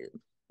said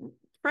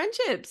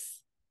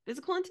friendships,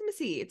 physical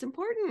intimacy. It's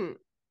important.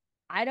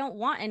 I don't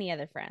want any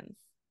other friends.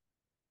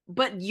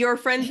 But your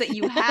friends that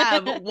you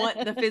have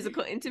want the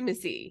physical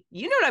intimacy.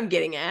 You know what I'm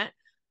getting at.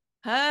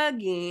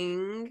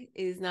 Hugging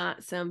is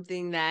not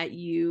something that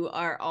you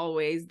are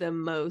always the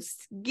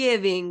most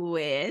giving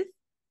with.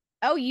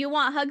 Oh, you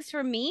want hugs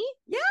from me?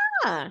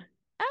 Yeah.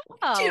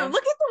 Oh. Dude,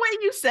 look at the way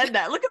you said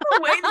that. Look at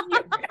the way that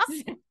you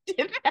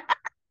presented that.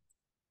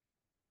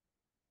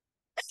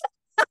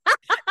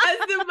 As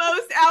the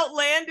most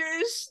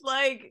outlandish,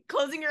 like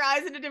closing your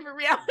eyes in a different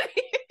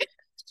reality.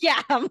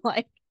 Yeah, I'm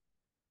like,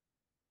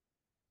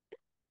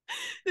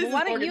 well,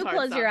 why don't you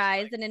close your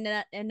eyes and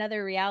in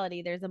another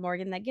reality there's a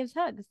Morgan that gives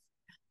hugs?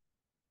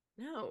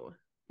 No.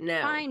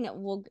 Fine,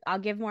 I'll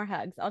give more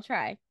hugs. I'll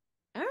try.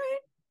 All right.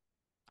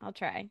 I'll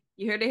try.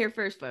 You heard it here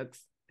first, folks.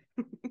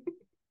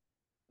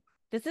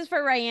 This is for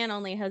Ryann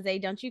only, Jose.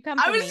 Don't you come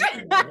for me.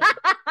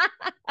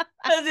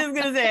 I was just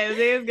gonna say,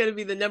 Jose is gonna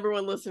be the number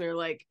one listener.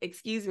 Like,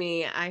 excuse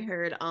me, I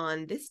heard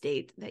on this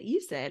date that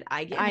you said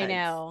I get hugs. I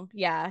know.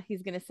 Yeah,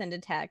 he's gonna send a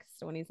text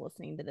when he's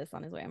listening to this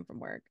on his way home from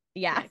work.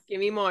 Yeah. Give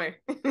me more.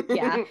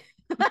 Yeah.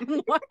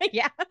 More,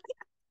 yeah.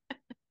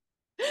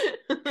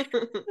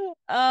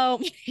 Oh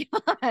my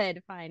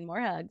God. Fine,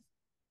 more hugs.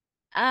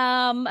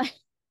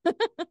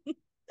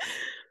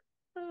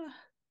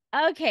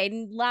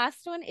 Okay,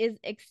 last one is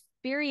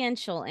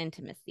experiential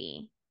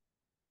intimacy.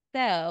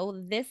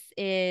 So this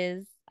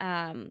is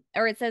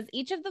or it says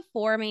each of the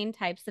four main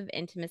types of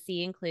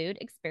intimacy include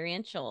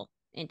experiential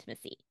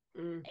intimacy.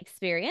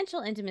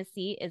 Experiential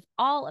intimacy is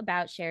all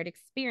about shared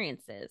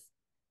experiences.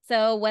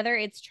 So whether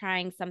it's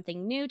trying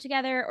something new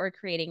together or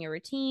creating a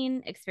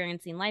routine,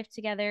 experiencing life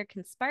together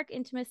can spark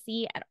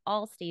intimacy at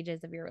all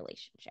stages of your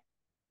relationship.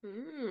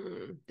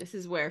 This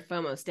is where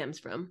FOMO stems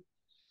from.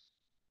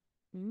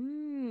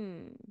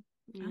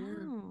 Yeah.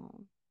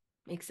 Oh.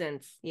 Makes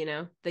sense, you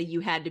know, the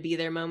you had to be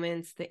there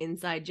moments, the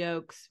inside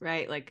jokes,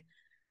 right? Like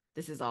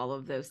this is all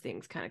of those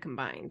things kind of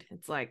combined.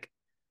 It's like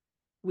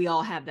we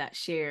all have that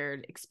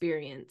shared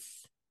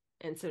experience.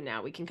 And so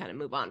now we can kind of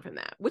move on from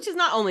that, which is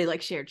not only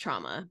like shared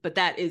trauma, but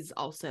that is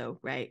also,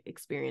 right,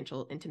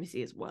 experiential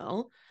intimacy as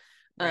well.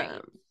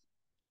 Right.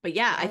 But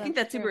yeah, I think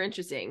that's super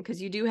interesting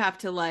because you do have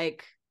to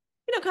like,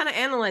 you know, kind of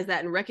analyze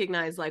that and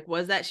recognize like,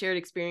 was that shared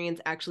experience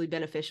actually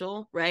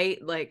beneficial,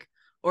 right? Like,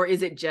 or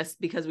is it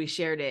just because we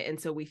shared it and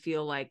so we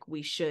feel like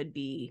we should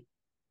be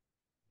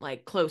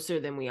like closer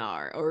than we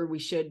are, or we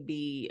should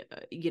be,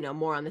 you know,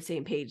 more on the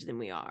same page than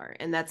we are.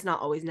 And that's not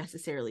always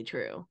necessarily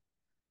true.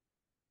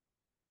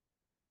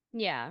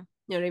 Yeah.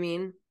 You know what I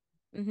mean?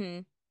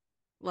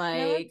 Like,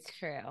 no, that's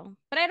true.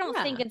 But I don't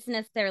think it's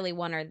necessarily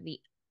one or the,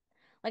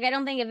 like, I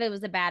don't think if it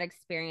was a bad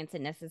experience,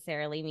 it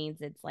necessarily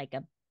means it's like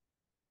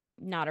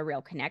not a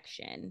real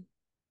connection.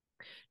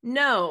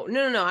 No.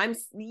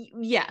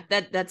 Yeah,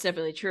 that's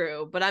definitely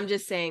true. But I'm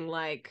just saying,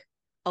 like,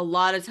 a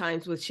lot of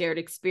times with shared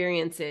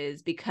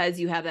experiences, because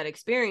you have that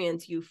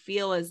experience, you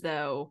feel as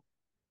though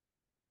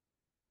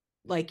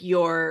like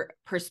your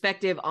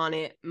perspective on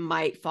it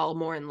might fall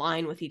more in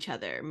line with each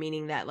other,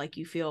 meaning that like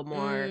you feel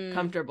more Mm,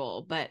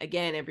 comfortable. But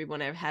again,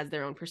 everyone has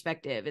their own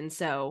perspective. And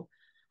so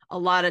a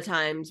lot of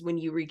times when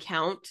you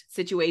recount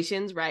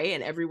situations, right,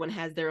 and everyone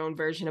has their own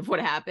version of what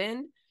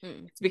happened,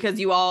 mm. it's because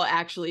you all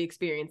actually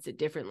experienced it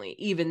differently,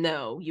 even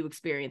though you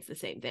experienced the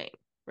same thing,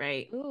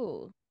 right?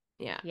 Ooh,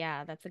 Yeah.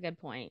 yeah, that's a good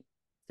point.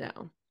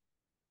 So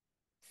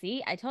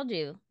See, I told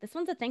you, this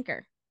one's a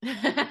thinker.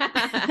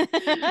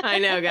 I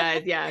know,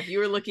 guys. Yeah, if you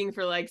were looking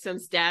for like some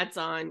stats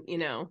on,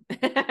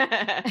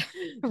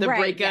 the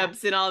Right, yeah.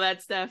 breakups and all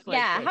that stuff, like,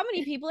 Yeah, how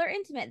many people are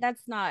intimate?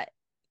 That's not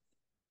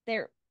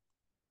their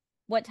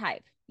what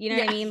type? You know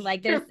what I yeah, mean?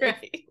 Like there's you're it's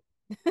right.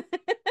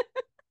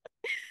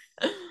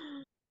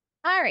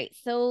 all right,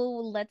 so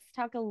let's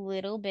talk a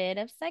little bit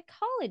of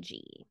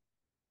psychology.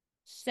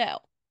 So,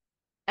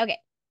 okay,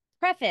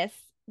 preface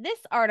this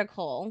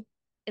article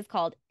is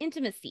called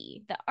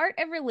Intimacy, the Art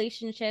of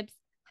Relationships,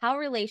 How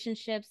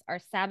Relationships Are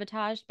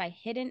Sabotaged by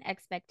Hidden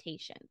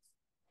Expectations.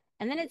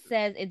 And then it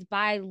says it's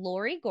by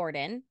Lori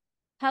Gordon,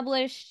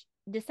 published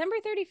December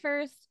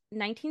 31st,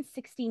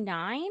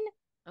 1969,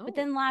 but Oh,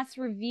 then last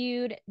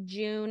reviewed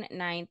June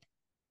 9th,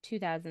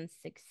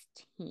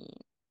 2016.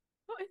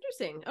 oh,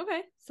 interesting.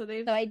 Okay, so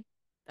they've So I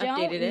updated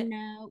don't it.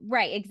 know.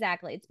 Right,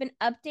 exactly. It's been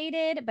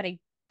updated, but I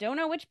don't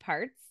know which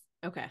parts.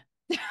 Okay,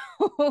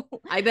 But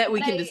I bet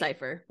we can I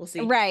decipher. We'll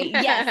see. right,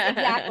 yes,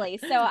 exactly.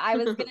 So I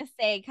was gonna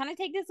say, kind of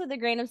take this with a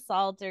grain of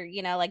salt, or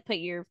like put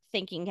your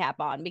thinking cap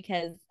on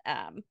because,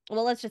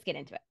 well, let's just get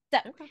into it. So,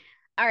 Okay.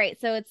 all right,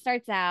 so it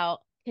starts out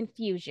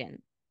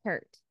confusion,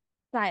 hurt,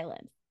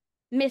 silence,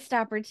 missed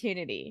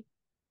opportunity.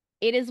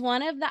 It is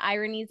one of the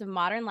ironies of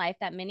modern life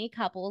that many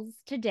couples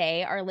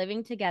today are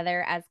living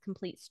together as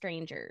complete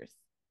strangers,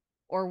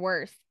 or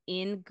worse,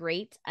 in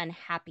great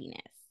unhappiness.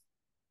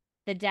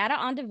 The data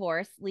on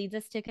divorce leads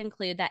us to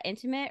conclude that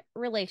intimate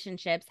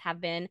relationships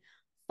have been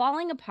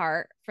falling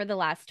apart for the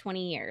last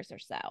 20 years or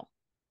so.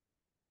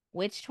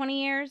 Which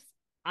 20 years?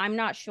 I'm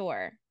not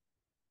sure.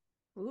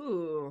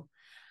 Ooh.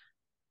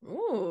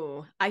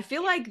 Ooh. I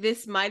feel like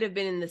this might have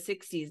been in the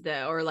 60s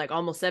though, or like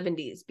almost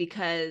 70s,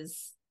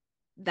 because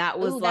that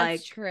was Ooh,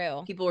 that's like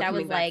true. people were That was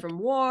coming back like, from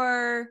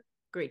war,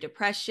 Great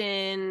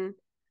Depression,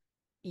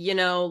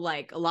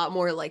 like a lot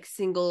more like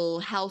single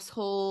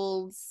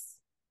households.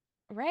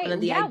 Kind right.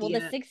 of the Yeah. Well, the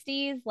idea.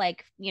 60s,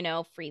 like,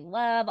 free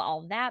love,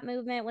 all that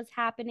movement was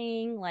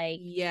happening. Like,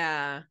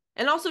 Yeah.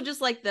 And also just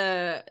like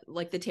the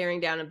tearing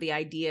down of the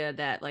idea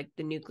that like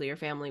the nuclear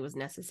family was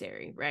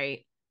necessary,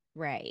 right?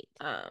 right.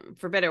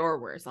 For better or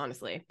worse,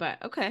 honestly.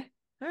 But okay.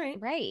 All right.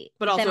 Right.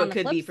 But But then also on it the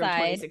could flip be from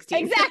side,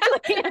 2016.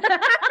 exactly.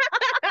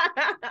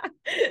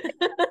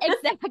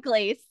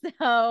 Exactly.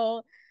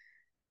 So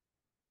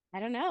I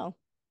don't know.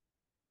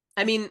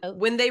 I I mean, suppose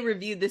when they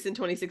reviewed this in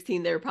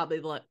 2016, they were probably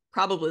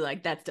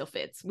like that still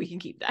fits. We can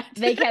keep that.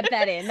 they kept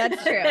that in.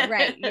 That's true.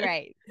 Right. You're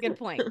right. Good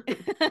point.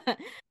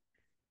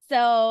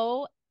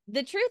 So,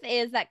 the truth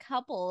is that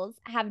couples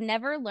have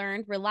never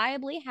learned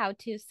reliably how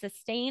to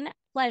sustain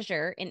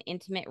pleasure in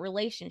intimate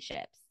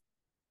relationships.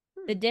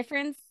 The Hmm.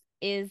 difference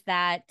is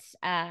that,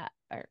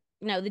 or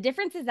no, the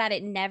difference is that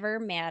it never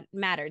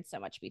mattered so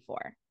much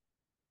before.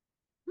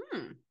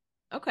 Hmm.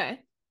 Okay.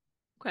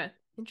 Okay.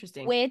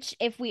 Interesting. Which,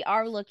 if we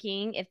are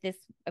looking, if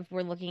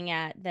we're looking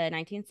at the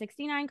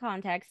 1969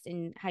 context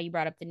and how you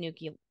brought up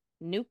the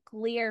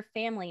nuclear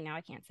family, now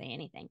I can't say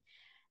anything.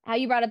 How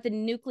you brought up the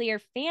nuclear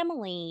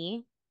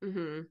family,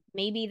 Hmm.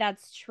 maybe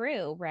that's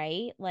true,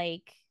 right?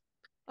 Like,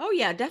 Oh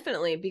yeah,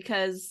 definitely.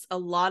 Because a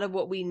lot of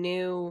what we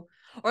knew,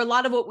 or a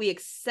lot of what we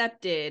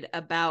accepted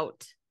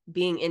about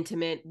being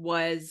intimate,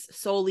 was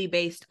solely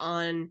based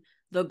on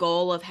the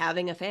goal of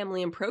having a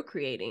family and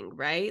procreating,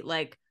 right?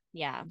 Like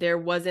yeah, there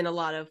wasn't a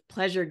lot of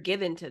pleasure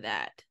given to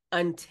that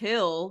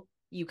until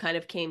you kind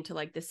of came to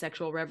like the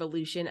sexual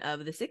revolution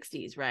of the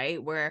 60s,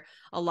 right? Where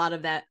a lot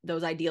of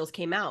those ideals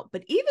came out.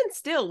 But even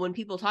still, when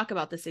people talk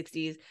about the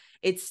 60s,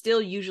 it's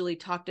still usually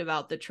talked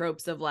about the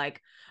tropes of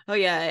like, oh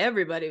yeah,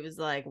 everybody was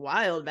like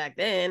wild back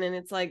then. And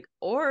it's like,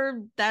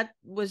 or that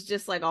was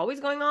just like always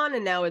going on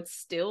and now it's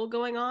still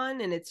going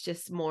on and it's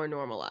just more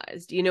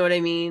normalized. You know what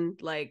I mean?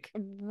 Like,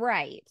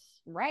 right,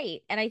 right.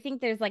 And I think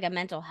there's like a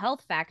mental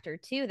health factor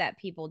too that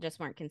people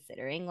just weren't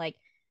considering. Like,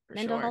 for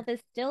mental sure. health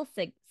is still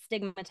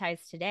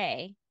stigmatized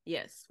today.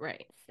 Yes,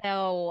 right.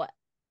 So,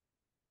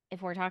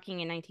 if we're talking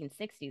in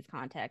 1960s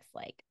context,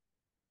 like,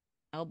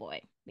 oh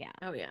boy, yeah.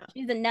 Oh yeah.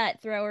 She's a nut,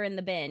 throw her in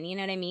the bin. You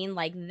know what I mean?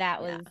 Like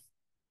that Yeah. was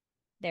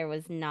there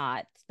was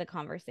not the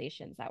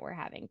conversations that we're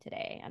having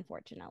today,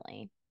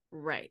 unfortunately.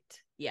 Right.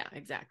 Yeah,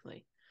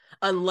 exactly.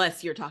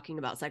 Unless you're talking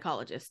about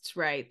psychologists,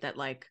 right? That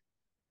like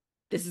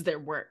this is their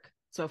work.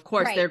 So of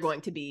course they're Right.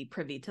 going to be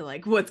privy to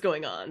like what's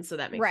going on. So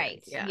that makes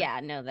Right. sense. Yeah. Yeah,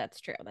 no, that's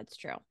true. That's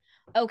true.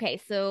 Okay,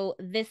 so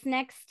this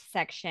next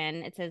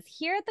section, it says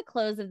here at the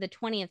close of the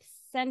 20th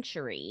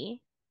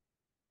century.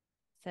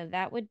 So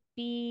that would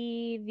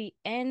be the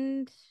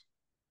end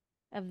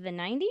of the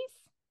 90s,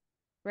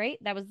 right?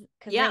 That was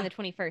because we're in Yeah. the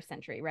 21st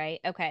century, right?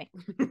 Okay.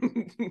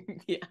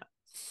 Yeah.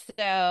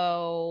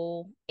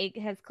 So it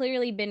has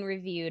clearly been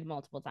reviewed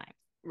multiple times.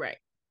 Right.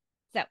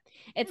 So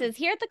it says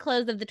here at the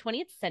close of the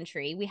 20th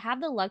century, we have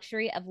the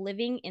luxury of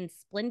living in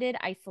splendid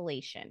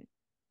isolation.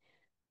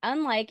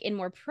 Unlike in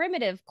more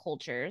primitive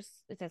cultures,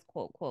 it says,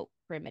 quote, quote,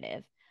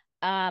 primitive,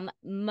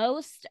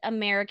 most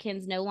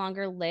Americans no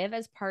longer live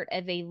as part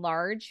of a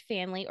large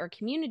family or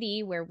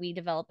community where we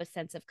develop a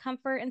sense of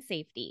comfort and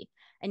safety,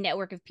 a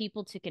network of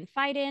people to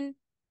confide in,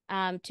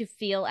 to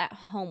feel at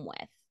home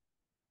with.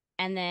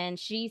 And then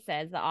she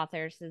says, the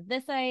author says,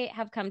 this I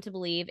have come to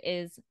believe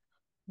is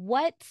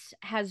what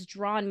has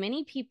drawn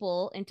many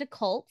people into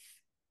cults,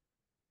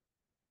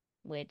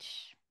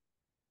 which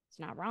is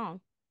not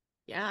wrong.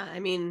 Yeah, I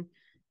mean,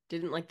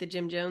 didn't like the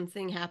Jim Jones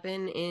thing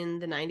happen in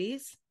the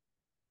 90s?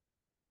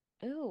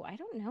 Oh, I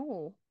don't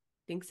know.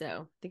 Think so.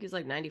 I think it was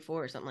like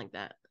 94 or something like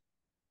that.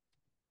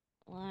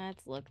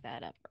 Let's look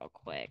that up real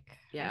quick. I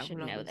Yeah, should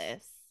when I know was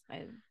this.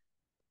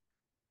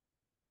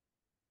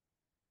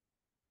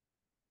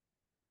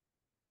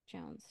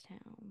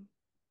 Jonestown.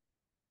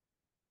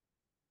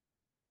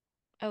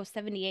 Oh,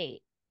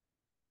 78.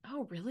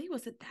 Oh, really?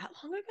 Was it that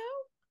long ago?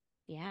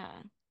 Yeah.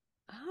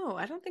 Oh,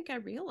 I don't think I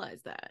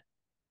realized that.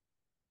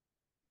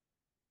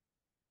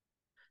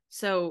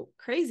 So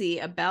crazy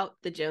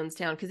about the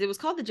Jonestown, because it was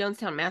called the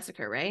Jonestown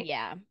Massacre, right?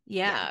 Yeah.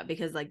 Yeah,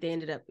 because like they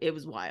ended up, it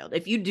was wild.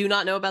 If you do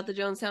not know about the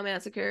Jonestown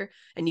Massacre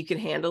and you can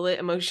handle it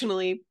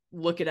emotionally,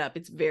 look it up.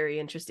 It's very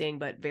interesting,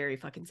 but very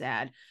fucking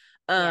sad.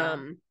 Yeah.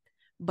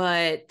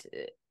 But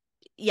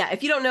yeah,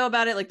 if you don't know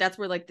about it, like that's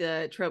where like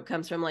the trope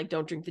comes from, like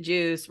don't drink the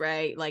juice,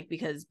 right? Like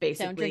because Don't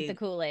drink the basically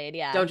Kool-Aid.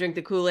 Yeah. don't drink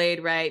the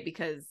Kool-Aid, right?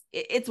 Because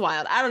it's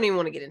wild. I don't even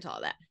want to get into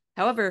all that.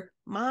 However,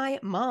 my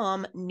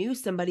mom knew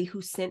somebody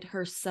who sent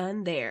her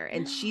son there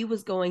and she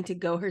was going to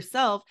go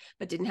herself,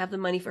 but didn't have the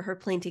money for her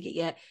plane ticket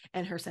yet.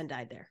 And her son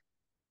died there.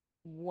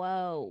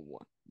 Whoa.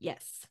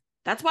 Yes.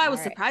 That's why I All was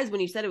right. surprised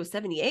when you said it was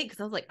 78 because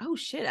I was like, oh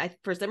shit.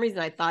 For some reason,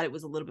 I thought it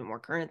was a little bit more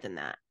current than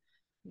that.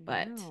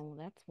 But No,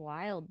 that's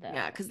wild yeah,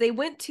 though. because they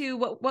went to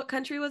what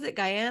country was it?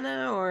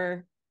 Guyana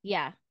or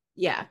Yeah.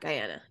 yeah,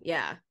 Guyana.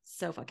 Yeah.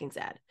 So fucking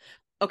sad.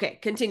 Okay,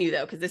 continue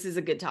though, because this is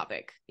a good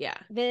topic. Yeah.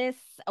 This,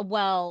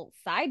 well,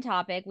 side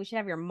topic, we should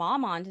have your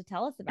mom on to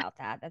tell us about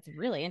that. That's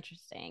really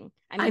interesting.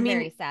 I I mean, mean,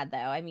 very sad though.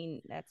 I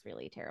mean, that's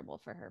really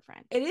terrible for her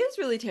friend. it is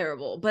really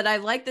terrible, but I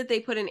like that they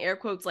put in air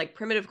quotes like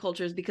primitive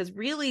cultures because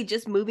really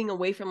just moving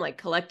away from like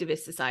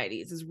collectivist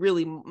societies is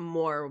really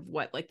more of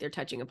what like they're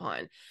touching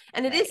upon.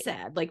 And it is Right.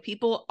 sad. Like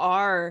people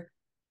are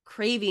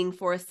craving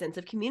for a sense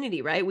of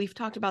community, right? We've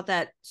talked about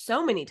that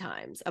so many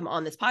times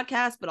on this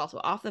podcast, but also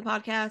off the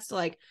podcast.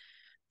 Like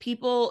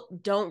people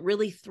don't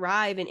really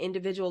thrive in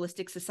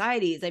individualistic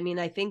societies. I mean,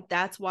 I think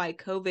that's why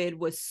COVID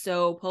was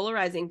so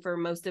polarizing for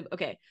most of,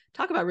 okay,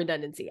 talk about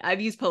redundancy.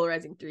 I've used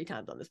polarizing 3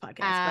 times on this podcast,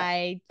 but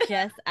I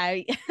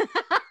I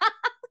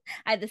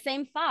had the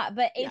same thought,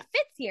 but yeah. it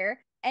fits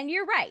here and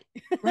you're right.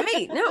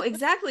 Right. No,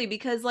 exactly.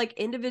 Because like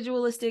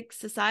individualistic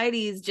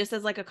societies, just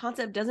as like a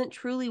concept, doesn't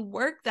truly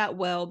work that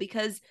well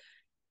because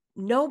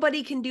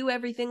nobody can do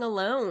everything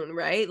alone,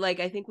 right? Like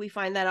I think we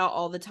find that out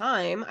all the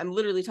time. I'm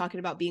literally talking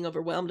about being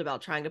overwhelmed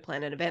about trying to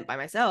plan an event by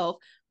myself,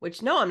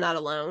 which no, I'm not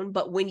alone.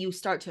 But when you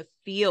start to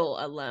feel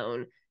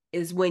alone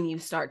is when you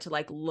start to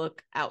like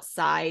look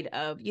outside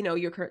of,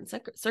 your current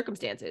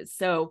circumstances.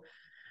 So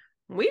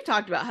we've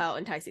talked about how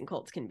enticing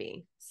cults can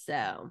be. So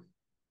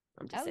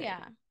I'm just Oh saying.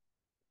 yeah.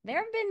 There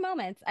have been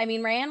moments. I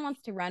mean, Ryann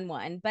wants to run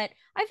one, but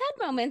I've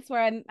had moments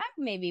where I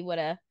maybe would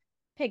have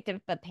picked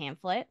up a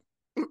pamphlet.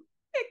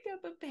 Picked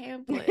up a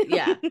pamphlet.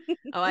 Yeah.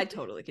 Oh, I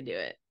totally could do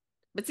it.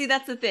 But see,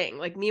 that's the thing.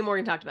 Like me and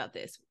Morgan talked about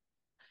this.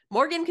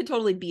 Morgan could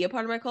totally be a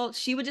part of my cult.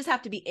 She would just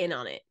have to be in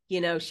on it.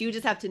 She would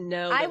just have to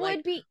know I that like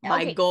would be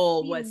my okay.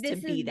 goal See, was to this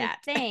is be the that.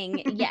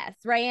 thing. Yes,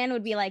 Ryann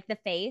would be like the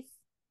face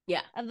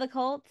Yeah. of the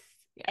cults,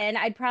 Yeah. and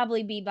I'd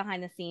probably be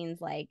behind the scenes,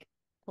 like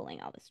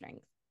pulling all the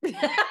strings.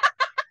 Yeah.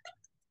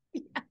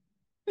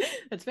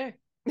 That's fair.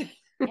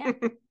 Yeah,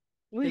 There's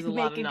we'd a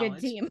lot make of a good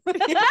knowledge. team.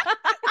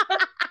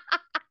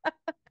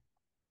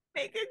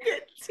 Make a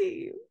good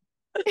team.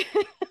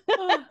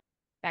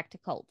 Back to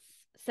cults.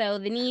 So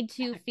the need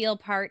to feel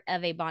part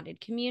of a bonded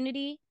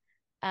community.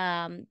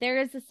 There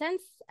is a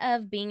sense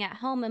of being at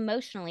home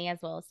emotionally as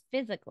well as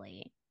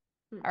physically.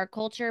 Our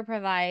culture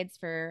provides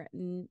for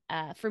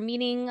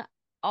meeting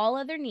all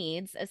other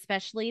needs,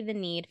 especially the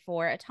need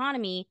for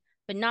autonomy,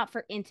 but not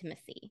for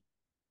intimacy.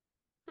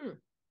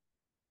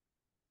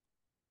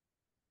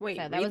 Wait,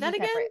 So read that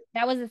again?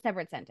 that was a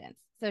separate sentence.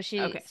 So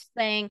she's Okay.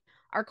 saying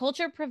our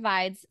culture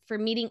provides for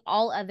meeting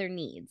all other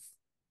needs.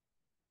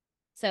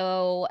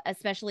 So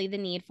especially the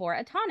need for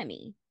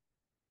autonomy,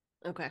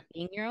 Okay.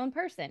 being your own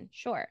person,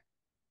 sure,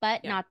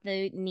 but Yeah. not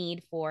the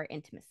need for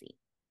intimacy.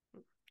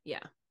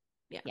 Yeah.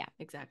 Yeah. Yeah.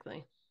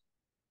 Exactly.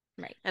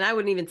 Right. And I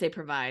wouldn't even say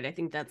provide. I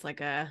think that's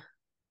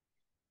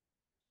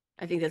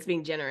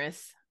being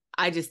generous.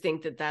 I just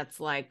think that that's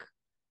like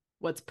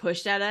what's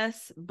pushed at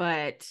us,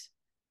 but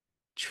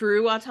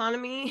true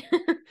autonomy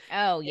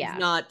Oh is yeah.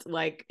 not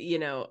like,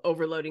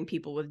 overloading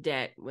people with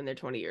debt when they're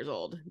 20 years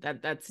old.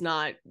 That's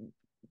not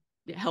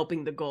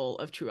helping the goal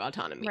of true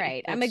autonomy.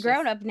 Right. That's I'm a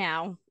grown up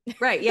now.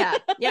 right. Yeah.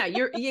 Yeah.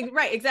 You're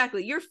right.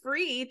 Exactly. You're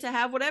free to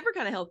have whatever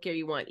kind of healthcare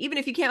you want, even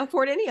if you can't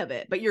afford any of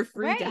it, but you're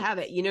free to Right. have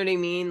it. You know what I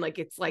mean? Like,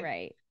 it's like,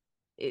 Right.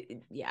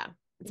 yeah,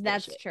 it's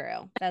That's bullshit.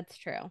 true. That's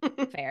true.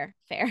 Fair.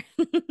 Fair.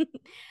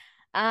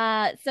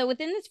 So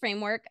within this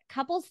framework,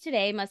 couples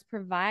today must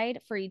provide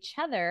for each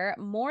other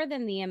more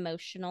than the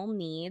emotional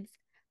needs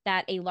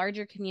that a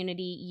larger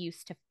community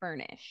used to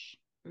furnish.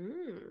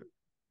 Mm,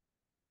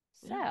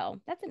 yeah.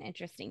 So that's an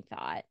interesting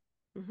thought,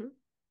 Mm-hmm.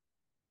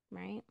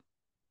 right?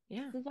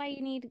 Yeah. This is why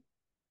you need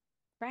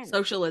friends.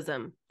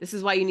 Socialism. This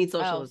is why you need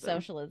Oh,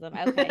 socialism. socialism.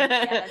 Okay. Yeah,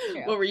 that's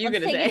true. What were you Let's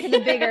going to take it say? to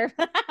the bigger.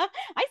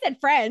 I said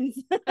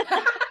friends.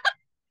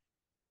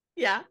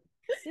 Yeah.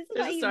 This is There's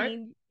why a you start.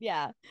 need,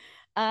 yeah.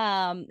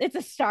 It's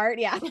a start,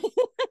 yeah.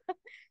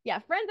 Yeah,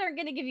 friends aren't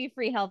going to give you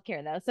free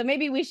healthcare though. So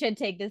maybe we should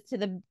take this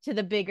to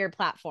the bigger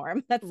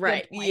platform. That's a good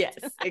Right. point. Yes,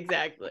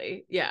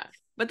 exactly. Yeah.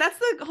 But that's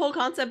the whole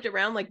concept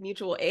around like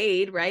mutual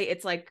aid, right?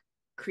 It's like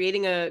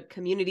creating a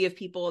community of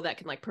people that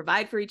can like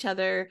provide for each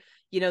other,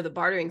 the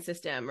bartering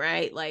system,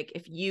 right? Like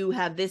if you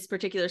have this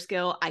particular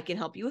skill, I can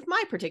help you with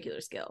my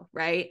particular skill,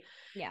 right?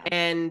 Yeah.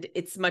 And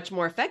it's much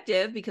more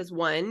effective because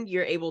one,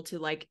 you're able to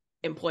like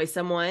employ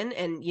someone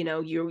and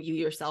you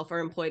yourself are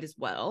employed as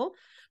well,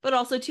 but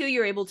also two,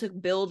 you're able to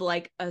build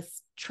like a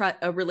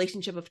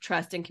relationship of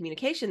trust and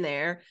communication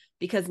there,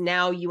 because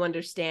now you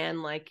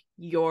understand like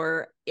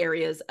your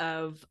areas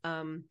of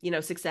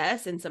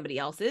success and somebody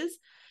else's,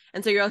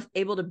 and so you're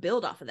able to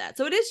build off of that.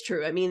 So it is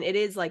true. I mean, it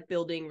is like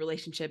building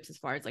relationships as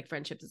far as like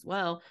friendships as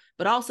well,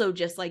 but also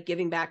just like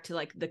giving back to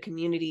like the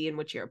community in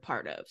which you're a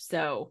part of.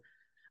 So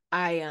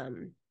I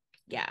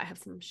yeah, I have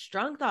some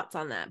strong thoughts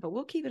on that, but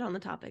we'll keep it on the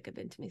topic of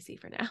intimacy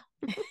for now.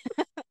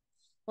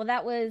 Well,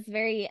 that was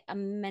very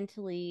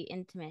mentally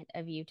intimate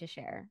of you to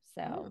share.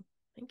 Oh, So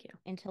thank you.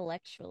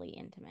 intellectually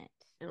intimate.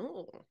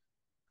 Oh,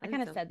 I that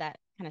kind is of said that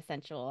kind of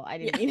sensual. I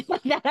didn't yeah. mean it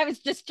like that. I was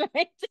just trying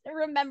to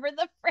remember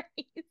the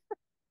phrase.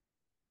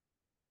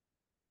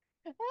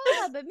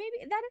 But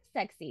maybe that is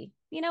sexy.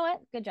 You know what?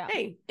 Good job.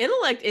 Hey,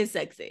 intellect is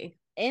sexy.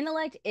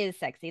 Intellect is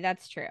sexy.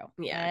 That's true.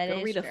 Yeah, That go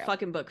is read a true.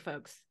 fucking book,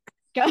 folks.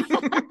 Go.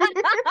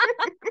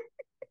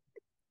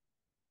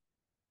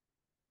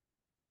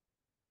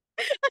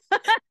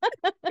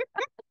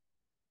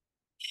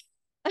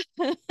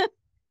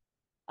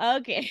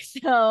 Okay,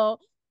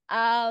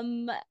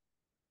 um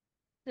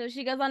so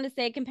she goes on to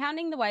say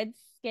compounding the wide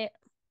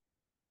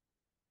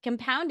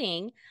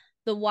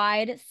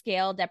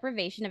scale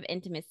deprivation of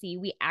intimacy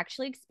we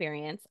actually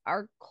experience,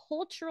 our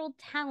cultural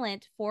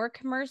talent for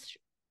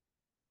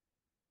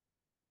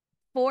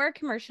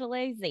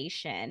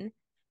commercialization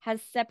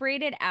has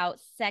separated out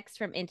sex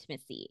from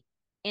intimacy.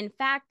 In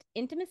fact,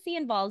 intimacy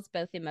involves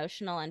both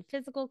emotional and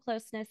physical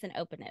closeness and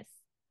openness.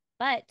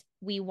 But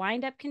we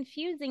wind up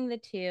confusing the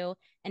two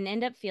and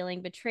end up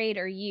feeling betrayed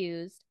or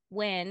used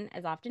when,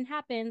 as often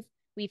happens,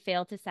 we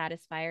fail to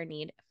satisfy our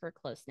need for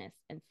closeness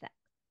and sex.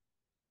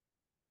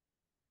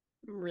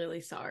 I'm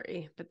really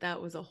sorry, but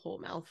that was a whole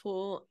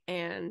mouthful,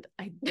 and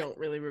I don't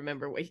really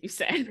remember what you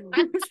said. So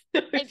I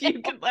if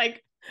you could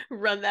like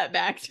run that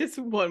back just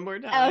one more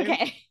know. time.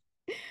 Okay.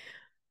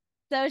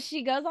 So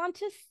she goes on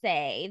to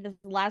say, this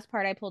last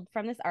part I pulled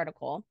from this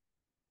article.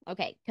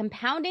 Okay,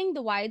 compounding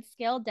the wide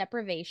scale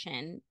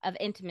deprivation of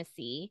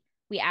intimacy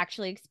we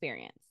actually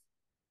experience.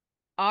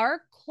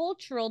 Our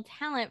cultural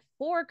talent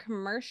for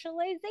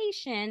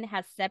commercialization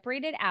has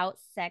separated out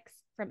sex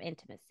from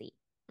intimacy.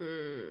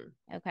 Mm.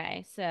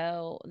 Okay,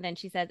 so then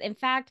she says, in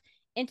fact,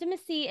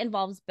 intimacy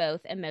involves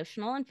both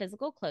emotional and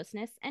physical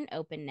closeness and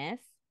openness,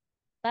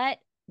 but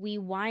we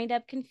wind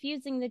up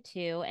confusing the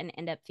two and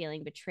end up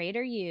feeling betrayed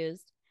or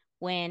used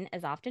when,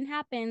 as often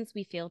happens,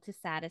 we fail to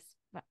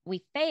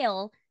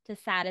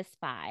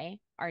satisfy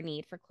our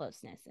need for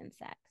closeness and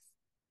sex.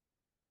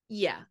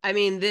 Yeah, I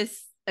mean,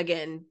 this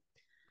again,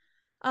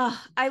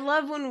 I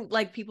love when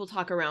like people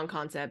talk around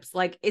concepts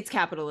like it's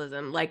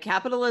capitalism. Like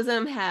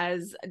capitalism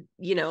has,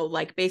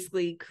 like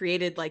basically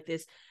created like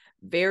this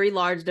very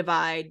large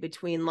divide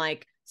between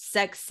like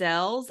sex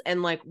sells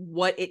and like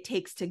what it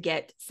takes to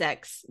get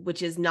sex,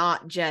 which is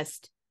not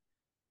just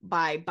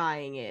by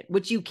buying it,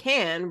 which you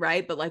can,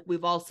 right? But like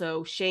we've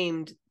also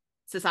shamed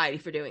society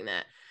for doing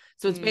that.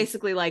 So it's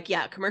basically like,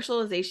 yeah,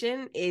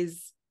 commercialization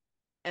is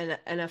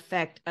an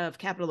effect of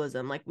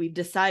capitalism. Like we've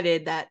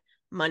decided that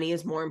money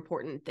is more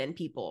important than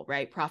people,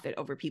 right? Profit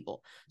over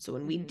people. So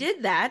when we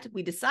did that,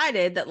 we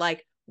decided that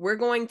like we're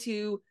going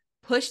to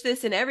push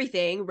this in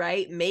everything,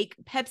 right? Make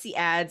Pepsi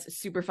ads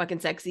super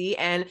fucking sexy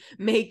and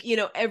make,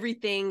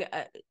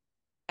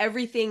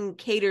 everything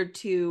catered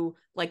to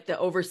like the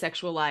over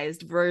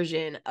sexualized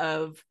version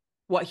of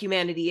what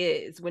humanity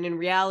is, when in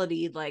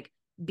reality, like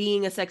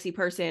being a sexy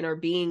person or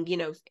being,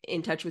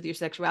 in touch with your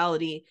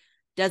sexuality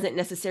doesn't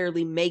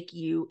necessarily make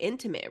you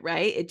intimate,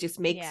 right? It just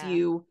makes Yeah.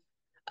 you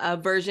a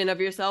version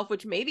of yourself,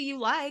 which maybe you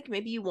like,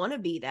 maybe you want to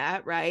be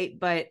that, right?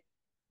 But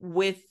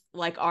with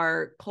like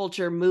our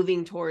culture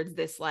moving towards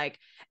this, like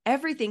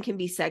everything can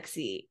be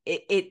sexy,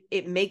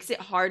 it makes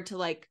it hard to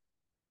like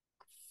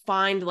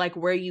find like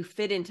where you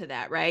fit into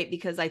that, right?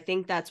 Because I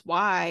think that's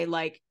why,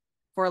 like,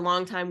 for a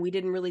long time we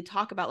didn't really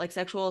talk about like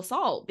sexual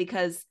assault,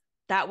 because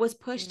that was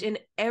pushed in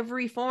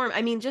every form.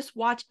 I mean, just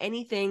watch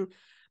anything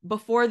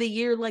before the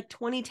year like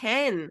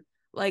 2010.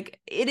 Like,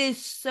 it is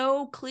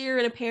so clear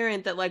and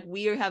apparent that like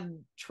we have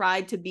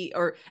tried to be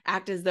or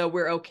act as though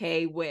we're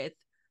okay with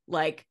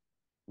like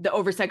the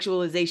over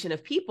sexualization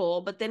of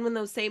people, but then when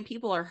those same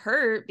people are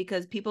hurt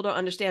because people don't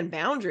understand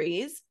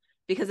boundaries,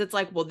 because it's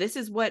like, well, this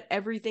is what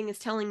everything is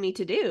telling me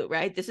to do,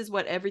 right? This is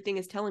what everything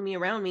is telling me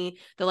around me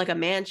that like a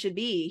man should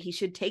be. He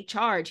should take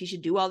charge. He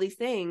should do all these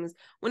things.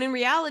 When in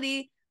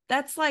reality,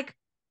 that's like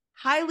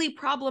highly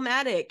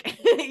problematic,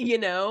 you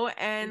know,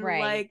 and Right.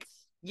 like,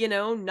 you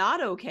know,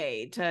 not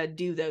okay to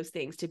do those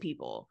things to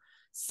people.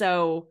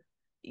 So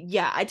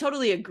yeah, I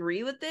totally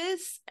agree with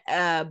this,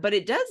 but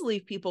it does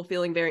leave people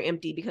feeling very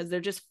empty because they're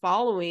just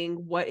following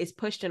what is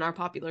pushed in our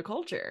popular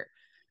culture.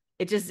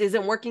 It just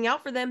isn't working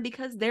out for them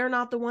because they're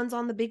not the ones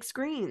on the big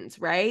screens,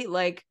 right?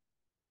 Like,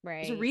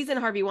 there's a Right. reason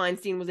Harvey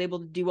Weinstein was able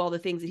to do all the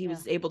things that he Yeah.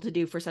 was able to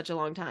do for such a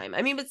long time.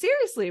 I mean, but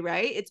seriously,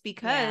 right? It's Yeah.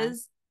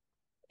 because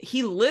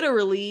he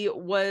literally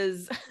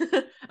was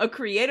a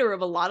creator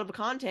of a lot of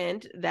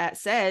content that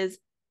says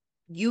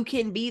you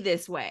can be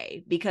this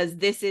way because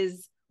this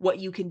is what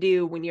you can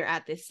do when you're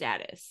at this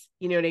status.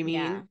 You know what I Yeah.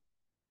 mean?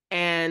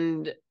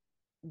 And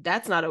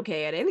that's not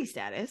okay at any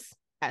status,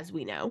 as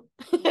we know.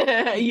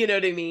 You know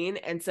what I mean?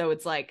 And so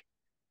it's like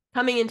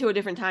coming into a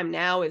different time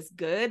now is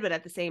good, but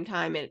at the same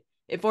time, it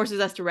forces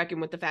us to reckon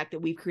with the fact that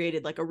we've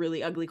created like a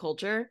really ugly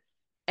culture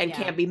and Yeah.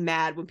 can't be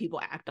mad when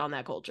people act on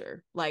that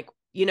culture. Like,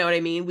 you know what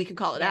I mean? We can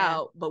call it Yeah.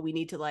 out, but we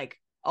need to like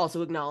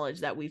also acknowledge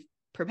that we've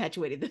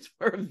perpetuated this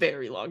for a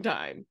very long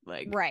time.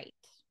 Like, Right.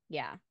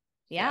 Yeah. so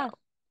Yeah.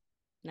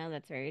 No,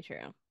 that's very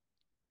true.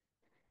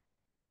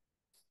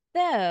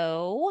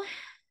 So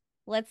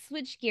let's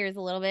switch gears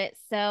a little bit.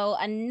 So,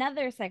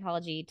 another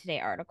Psychology Today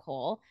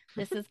article.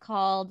 This is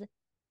called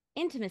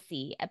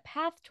Intimacy, a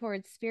Path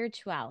Towards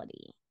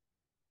Spirituality.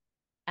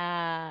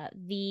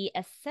 The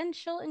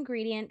essential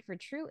ingredient for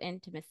true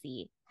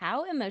intimacy,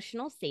 how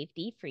emotional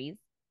safety frees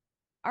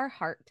our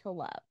heart to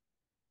love.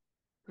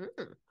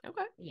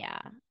 okay. Yeah.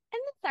 And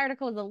this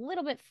article is a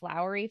little bit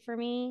flowery for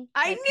me,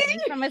 I like coming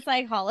knew from a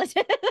psychologist.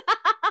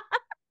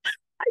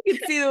 I could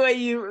see the way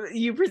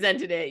you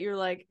presented it. You're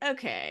like,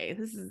 okay,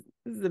 this is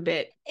a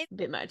it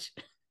bit much.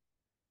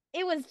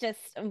 it was just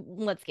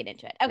let's get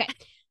into it. Okay.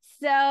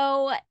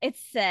 So it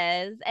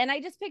says, and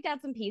I just picked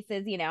out some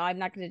pieces, I'm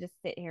not going to just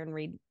sit here and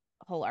read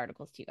whole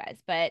articles to you guys,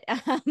 but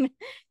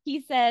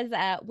he says,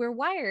 we're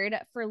wired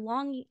for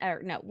long,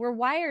 or no, we're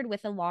wired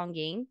with a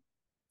longing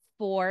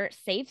for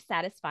safe,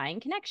 satisfying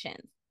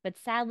connections. But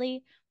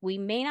sadly, we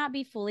may not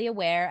be fully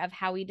aware of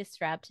how we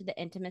disrupt the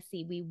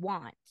intimacy we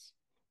want.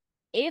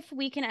 If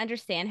we can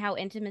understand how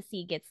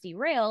intimacy gets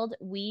derailed,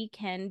 we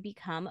can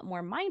become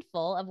more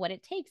mindful of what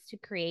it takes to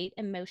create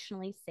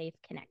emotionally safe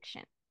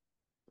connection.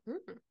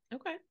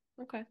 Okay.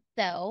 Okay.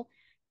 So,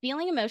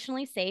 feeling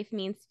emotionally safe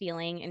means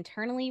feeling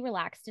internally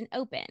relaxed and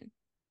open.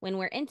 When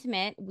we're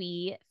intimate,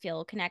 we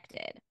feel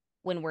connected.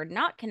 When we're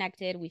not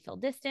connected, we feel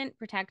distant,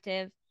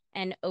 protective,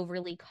 and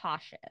overly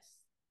cautious.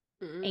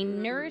 A Mm.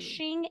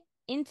 nourishing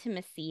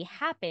intimacy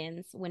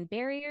happens when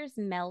barriers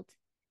melt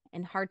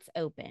and hearts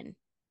open.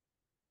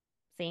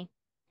 See?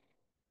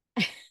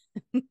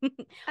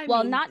 I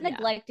While mean, not yeah.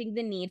 neglecting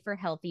the need for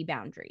healthy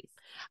boundaries.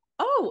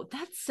 Oh,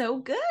 that's so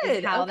Is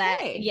good. how that,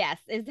 Okay. yes,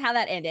 is how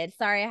that ended.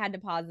 Sorry, I had to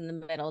pause in the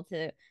middle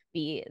to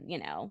be,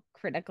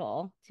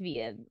 critical, to be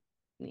a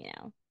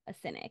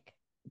cynic.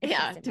 It's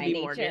Yeah, just in to my be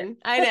nature. Morgan.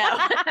 I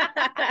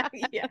know.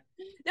 Yeah.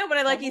 No, but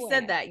I like you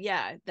said Self-aware. that.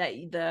 Yeah, that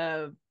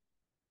the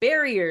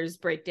barriers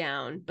break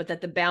down, but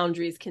that the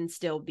boundaries can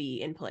still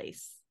be in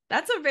place.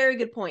 That's a very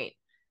good point.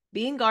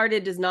 Being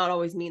guarded does not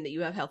always mean that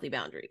you have healthy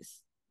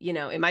boundaries. You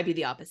know, it might be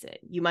the opposite.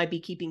 You might be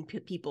keeping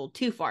people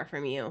too far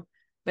from you,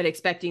 but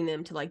expecting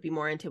them to like be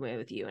more intimate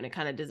with you. And it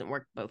kind of doesn't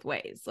work both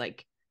ways.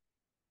 Like,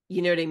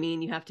 you know what I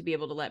mean? You have to be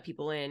able to let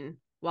people in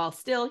while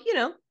still,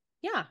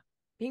 yeah,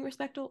 being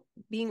respectful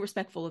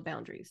of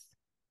boundaries.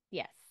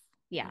 Yes.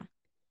 Yeah. Yeah.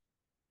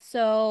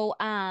 So,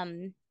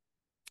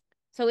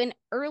 so in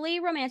early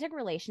romantic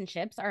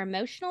relationships, our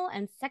emotional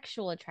and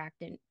sexual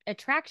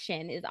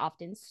attraction is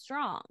often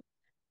strong.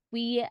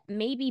 We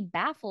may be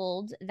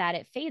baffled that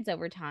it fades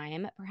over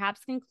time,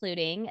 perhaps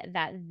concluding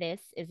that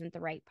this isn't the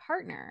right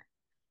partner.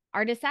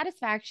 Our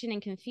dissatisfaction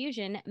and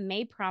confusion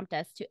may prompt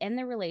us to end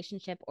the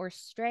relationship or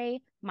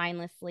stray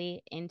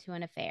mindlessly into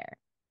an affair.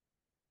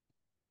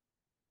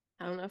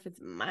 I don't know if it's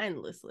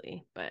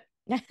mindlessly, but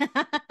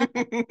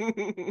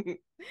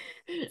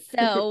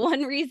So,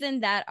 one reason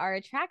that our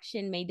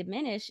attraction may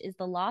diminish is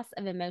the loss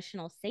of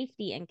emotional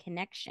safety and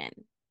connection.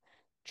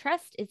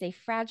 Trust is a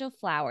fragile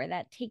flower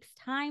that takes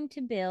time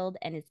to build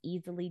and is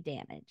easily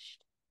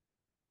damaged.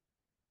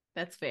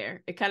 that's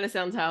fair. It kind of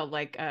sounds how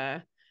like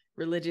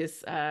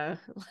religious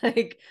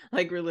like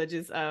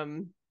religious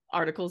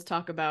articles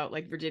talk about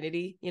like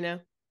virginity,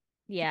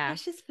 a Yeah.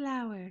 precious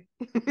flower.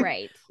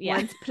 Right. Yeah.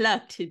 Once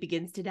plucked, it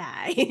begins to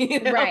die.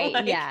 Right.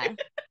 Like, Yeah.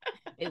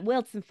 It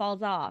wilts and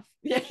falls off.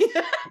 yeah.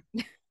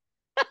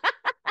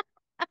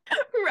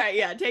 Right.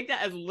 Yeah. Take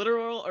that as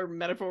literal or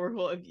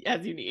metaphorical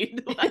as you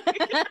need. Like,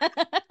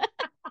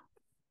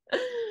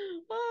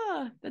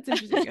 that's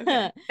interesting.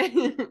 Okay.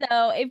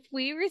 So, if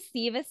we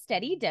receive a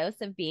steady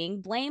dose of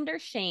being blamed or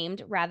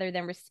shamed rather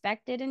than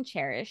respected and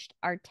cherished,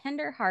 our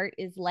tender heart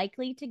is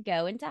likely to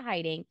go into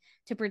hiding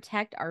to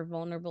protect our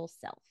vulnerable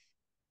self.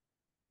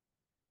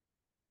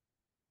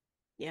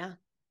 Yeah.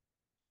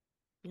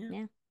 Yeah.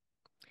 Yeah.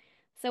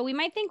 So, we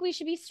might think we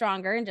should be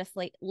stronger and just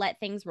like let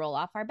things roll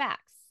off our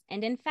backs.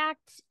 And in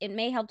fact, it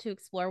may help to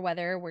explore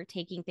whether we're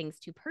taking things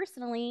too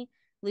personally,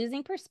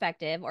 losing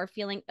perspective, or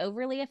feeling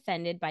overly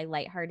offended by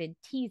lighthearted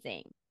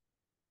teasing.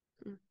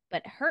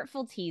 But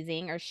hurtful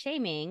teasing or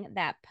shaming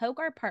that poke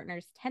our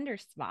partner's tender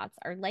spots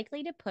are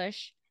likely to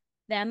push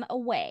them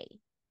away,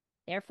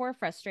 therefore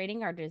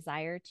frustrating our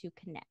desire to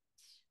connect.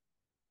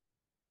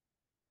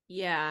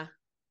 Yeah.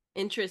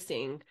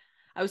 Interesting.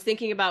 I was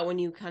thinking about when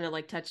you kind of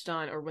like touched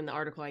on, or when the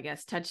article, I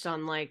guess, touched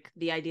on like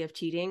the idea of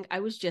cheating. I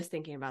was just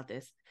thinking about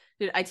this.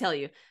 Dude, I tell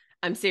you,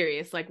 I'm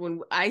serious. Like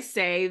when I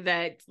say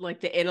that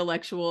like the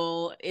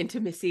intellectual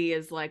intimacy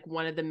is like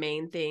one of the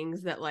main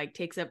things that like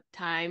takes up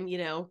time,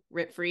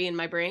 rent free in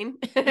my brain.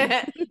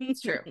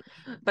 It's true.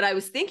 But I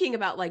was thinking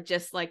about like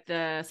just like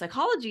the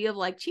psychology of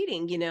like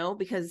cheating,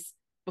 because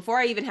before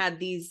I even had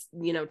these,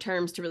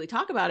 terms to really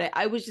talk about it,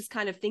 I was just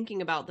kind of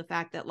thinking about the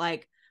fact that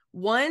like,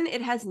 one,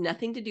 it has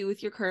nothing to do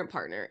with your current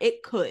partner.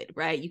 It could,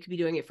 right? You could be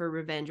doing it for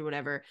revenge or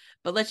whatever.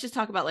 But let's just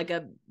talk about like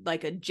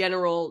a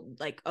general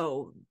like,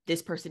 oh,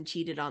 this person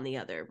cheated on the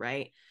other,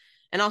 right?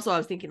 And also I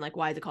was thinking like,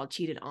 why is it called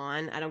cheated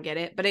on? I don't get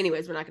it. But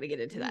anyways, we're not going to get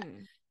into that.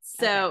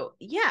 So,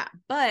 Okay. yeah,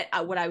 but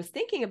what I was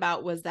thinking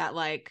about was that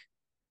like,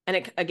 and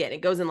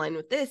it goes in line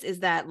with this,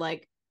 is that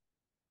like,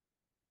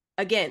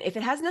 again, if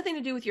it has nothing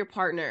to do with your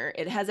partner,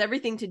 it has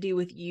everything to do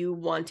with you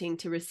wanting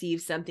to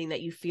receive something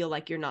that you feel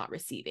like you're not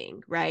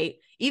receiving, right?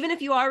 Even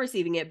if you are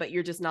receiving it, but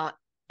you're just not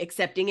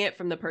accepting it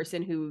from the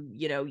person who,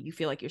 you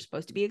feel like you're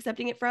supposed to be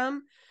accepting it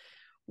from.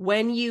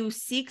 When you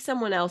seek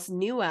someone else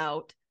new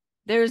out,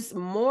 there's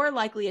more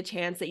likely a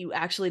chance that you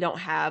actually don't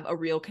have a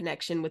real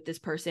connection with this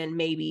person.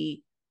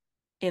 Maybe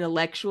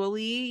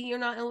intellectually you're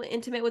not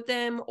intimate with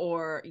them,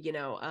 or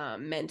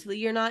mentally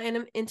you're not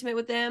intimate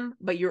with them,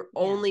 but you're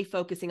Yeah. only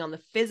focusing on the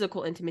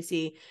physical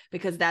intimacy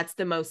because that's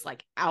the most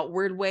like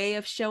outward way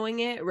of showing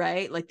it,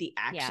 right? Like the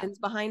actions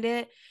behind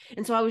it.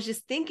 And so I was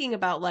just thinking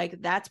about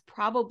like, that's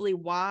probably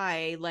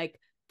why like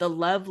the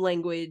love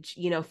language,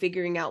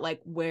 figuring out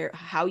like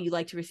how you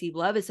like to receive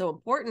love is so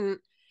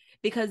important,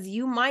 because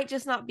you might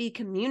just not be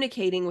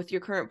communicating with your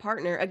current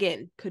partner.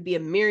 Again, could be a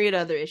myriad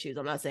other issues.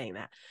 I'm not saying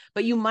that,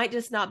 but you might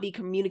just not be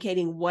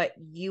communicating what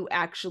you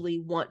actually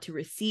want to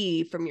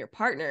receive from your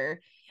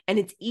partner. And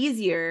it's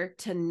easier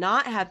to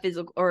not have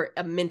physical or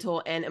a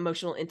mental and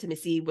emotional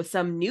intimacy with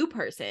some new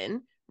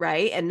person,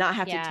 right? And not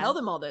have to tell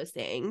them all those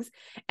things,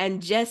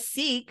 and just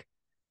seek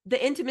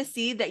the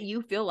intimacy that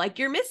you feel like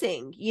you're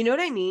missing. You know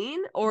what I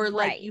mean? Or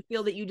like you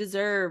feel that you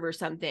deserve or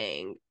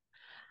something,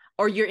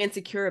 or you're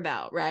insecure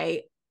about,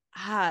 right?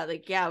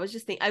 Like, yeah,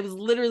 I was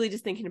literally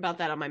just thinking about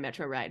that on my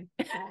metro ride.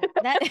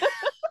 That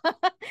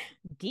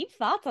deep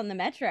thoughts on the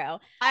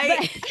metro.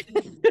 I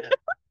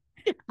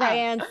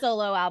Ryan's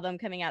solo album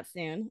coming out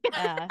soon.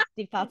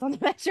 Deep thoughts on the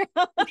metro.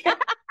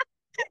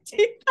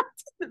 Deep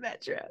thoughts on the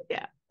metro.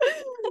 Yeah.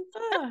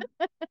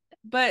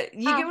 But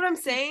you get what I'm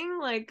saying?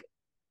 Like,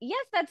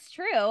 yes, that's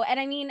true. And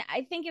I mean,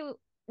 I think it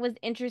was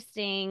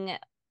interesting.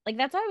 Like,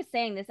 that's what I was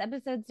saying. This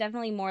episode's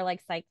definitely more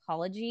like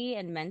psychology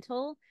and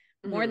mental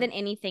more than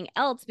anything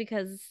else,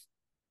 because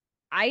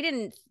I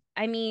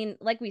mean,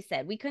 like we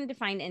said, we couldn't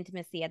define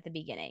intimacy at the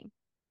beginning.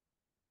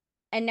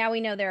 And now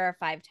we know there are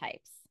 5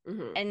 types.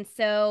 And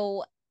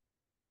so,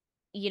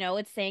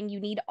 it's saying you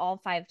need all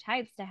 5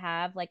 types to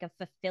have like a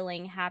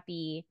fulfilling,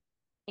 happy,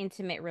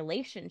 intimate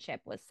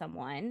relationship with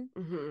someone,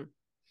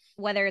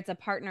 whether it's a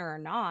partner or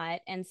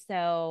not. And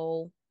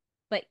so,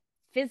 but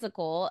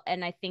physical,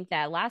 and I think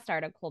that last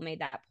article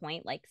made that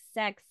point, like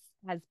sex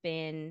has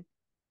been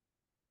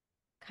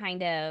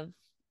kind of,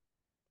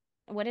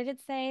 what did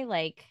it say?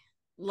 Like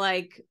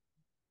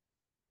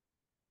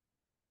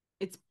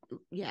it's,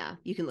 yeah,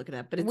 you can look it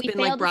up, but it's we been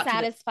fail like to brought to the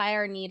satisfy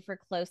our need for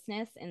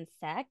closeness in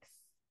sex.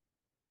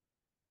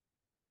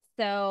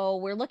 So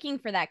we're looking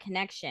for that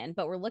connection,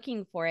 but we're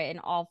looking for it in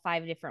all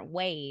 5 different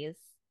ways.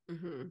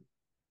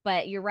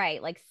 But you're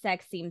right, like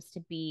sex seems to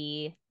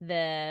be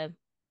the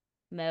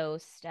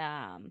most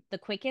the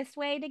quickest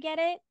way to get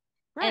it.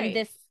 And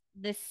right.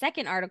 this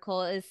second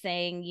article is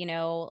saying,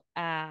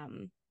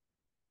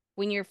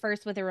 when you're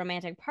first with a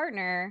romantic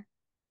partner,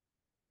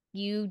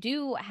 you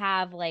do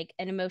have like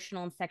an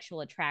emotional and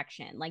sexual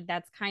attraction. Like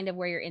that's kind of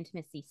where your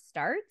intimacy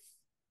starts.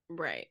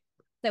 Right.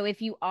 So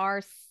if you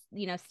are,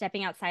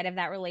 stepping outside of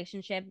that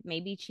relationship,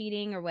 maybe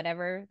cheating or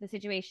whatever the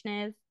situation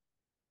is,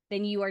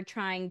 then you are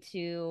trying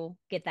to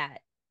get that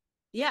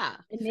Yeah.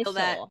 Feel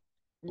that initial.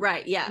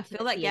 Right. Yeah.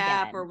 Fill that intimacy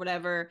gap or again.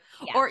 whatever.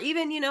 Yeah. Or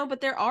even, but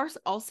there are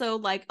also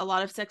like a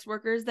lot of sex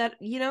workers that,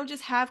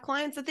 just have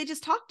clients that they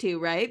just talk to,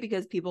 right?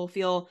 Because people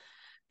feel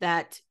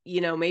that,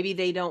 maybe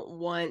they don't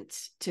want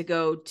to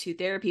go to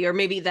therapy, or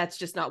maybe that's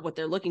just not what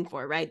they're looking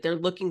for, right? They're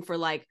looking for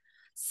like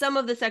some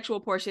of the sexual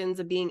portions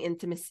of being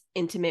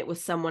intimate with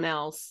someone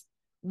else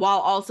while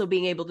also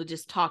being able to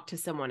just talk to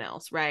someone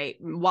else, right?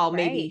 While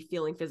maybe Right.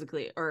 feeling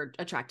physically or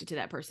attracted to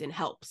that person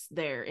helps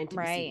their Right.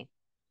 intimacy,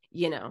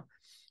 you know.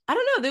 I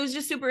don't know. That was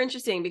just super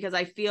interesting because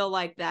I feel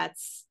like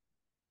that's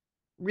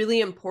really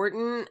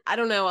important. I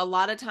don't know. A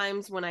lot of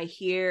times when I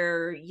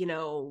hear,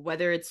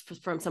 whether it's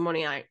from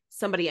somebody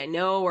I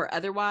know or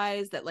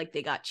otherwise that like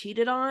they got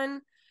cheated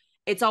on,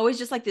 it's always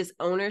just like this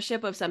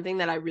ownership of something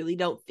that I really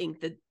don't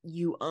think that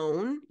you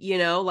own,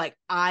 like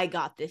I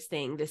got this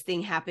thing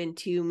happened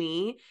to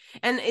me.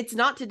 And it's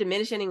not to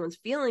diminish anyone's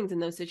feelings in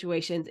those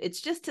situations. It's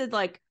just to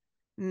like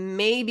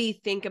maybe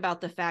think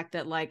about the fact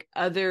that like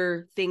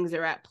other things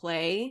are at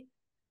play.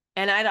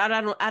 And I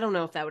don't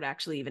know if that would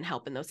actually even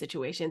help in those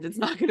situations. It's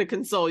not going to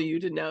console you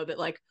to know that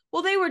like,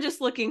 well, they were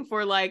just looking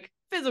for like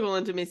physical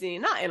intimacy,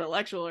 not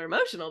intellectual or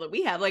emotional that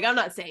we have. Like, I'm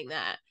not saying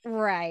that.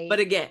 Right. But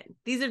again,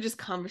 these are just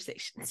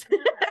conversations.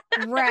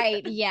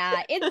 Right.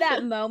 Yeah. In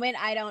that moment,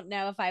 I don't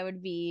know if I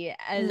would be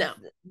as No,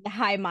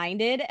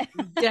 high-minded.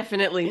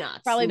 definitely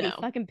not. Probably be No.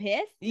 fucking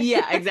pissed.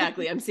 Yeah,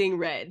 exactly. I'm seeing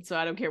red, so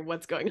I don't care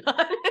what's going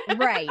on.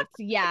 Right.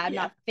 Yeah. I'm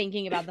Yeah. not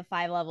thinking about the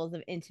 5 levels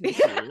of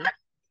intimacy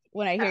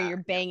when I hear Yeah. you're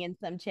banging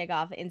some chick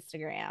off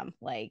Instagram.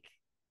 Like,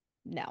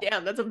 no,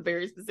 Damn, that's a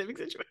very specific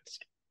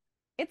situation.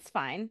 it's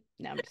fine.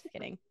 No, I'm just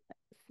kidding.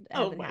 It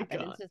Oh hasn't my happened.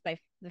 God. It's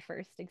just the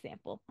first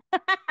example.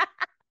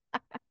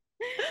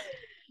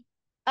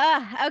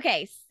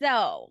 Okay,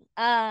 so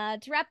to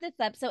wrap this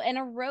up, so an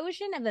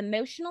erosion of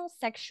emotional,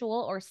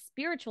 sexual, or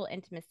spiritual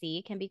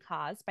intimacy can be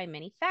caused by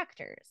many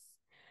factors.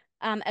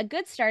 A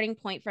good starting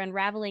point for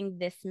unraveling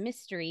this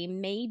mystery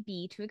may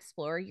be to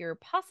explore your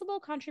possible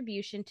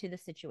contribution to the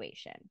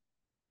situation.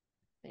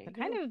 There So, you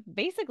kind go. of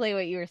basically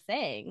what you were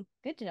saying.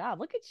 Good job.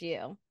 Look at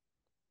you.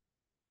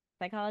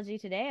 Psychology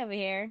Today over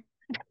here.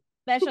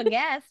 Special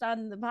guest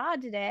on the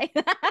pod today.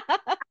 Thoughts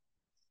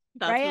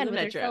from Ryann the with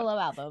her Metro. solo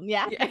album.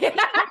 Yeah. Yeah.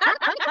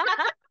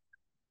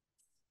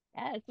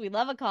 Yes, we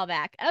love a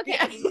callback. Yeah.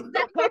 Okay. So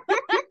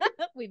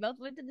we both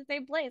went to the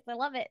same place. I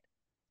love it.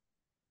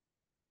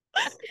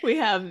 We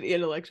have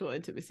intellectual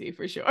intimacy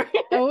for sure.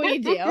 Oh, we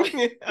do. Oh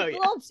It's a yeah.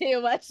 little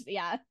too much.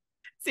 Yeah.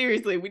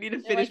 Seriously, we need to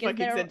You're finish like,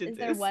 fucking is there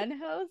sentences. one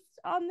host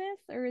on this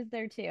or is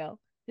there two?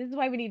 This is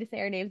why we need to say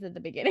our names at the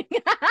beginning.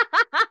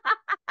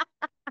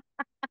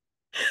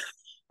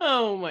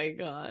 Oh my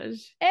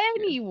gosh. Yeah.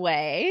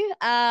 Anyway,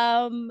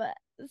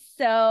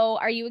 so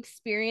are you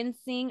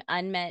experiencing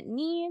unmet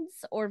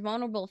needs or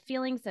vulnerable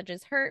feelings such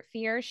as hurt,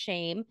 fear,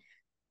 shame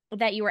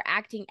that you are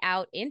acting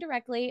out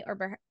indirectly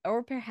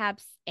or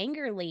perhaps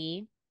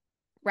angrily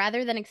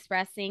rather than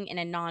expressing in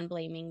a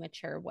non-blaming,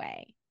 mature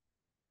way?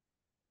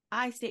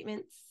 I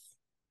statements.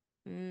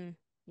 Yeah.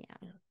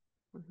 Yeah.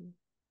 Mm-hmm.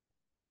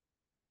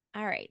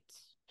 All right.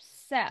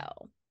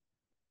 So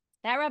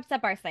that wraps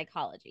up our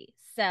psychology.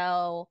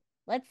 So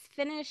let's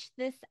finish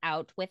this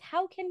out with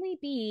how can we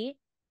be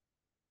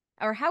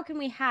or how can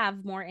we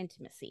have more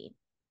intimacy?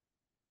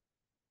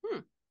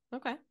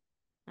 Okay.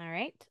 All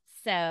right.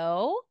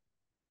 So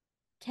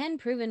 10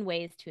 proven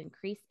ways to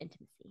increase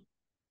intimacy.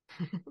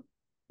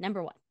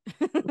 Number one,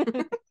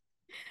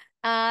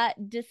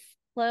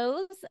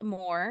 disclose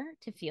more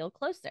to feel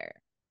closer.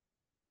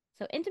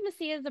 So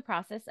intimacy is the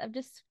process of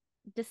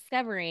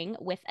discovering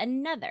with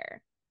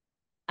another.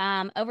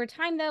 Over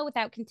time, though,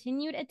 without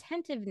continued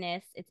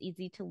attentiveness, it's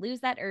easy to lose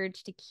that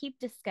urge to keep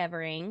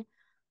discovering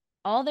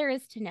all there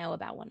is to know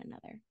about one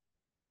another.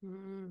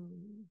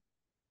 Mm.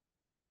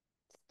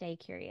 Stay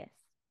curious.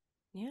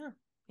 Yeah.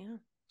 Yeah.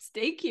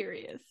 Stay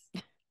curious.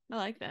 I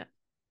like that.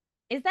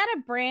 Is that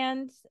a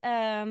brand? Is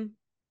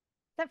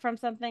that from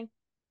something?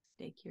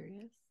 Stay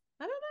curious.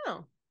 I don't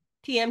know.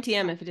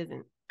 TM Huh. if it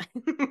isn't.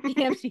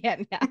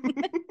 TM,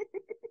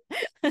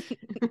 yeah.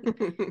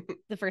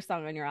 The first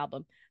song on your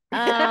album.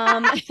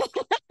 Um,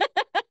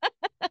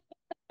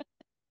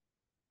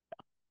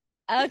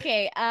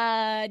 okay.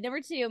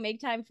 Number two, make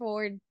time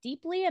for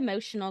deeply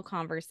emotional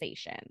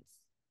conversations.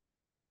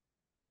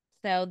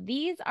 So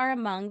these are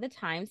among the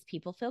times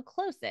people feel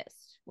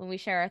closest when we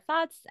share our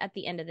thoughts at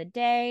the end of the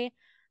day.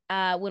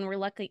 When we're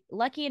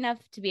lucky enough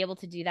to be able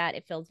to do that,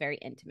 it feels very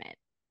intimate.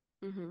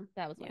 Mm-hmm.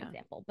 That was one Yeah.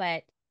 example,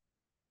 but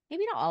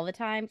maybe not all the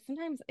time.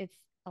 Sometimes it's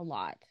a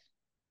lot.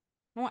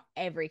 I want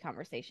every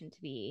conversation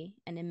to be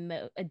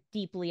a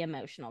deeply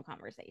emotional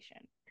conversation.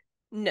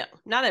 No,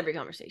 not every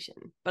conversation.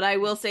 But I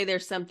will say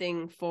there's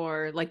something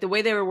for like the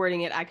way they were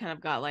wording it, I kind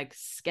of got like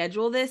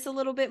schedule this a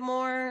little bit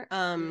more.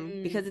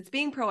 Mm. Because it's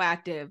being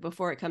proactive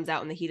before it comes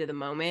out in the heat of the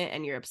moment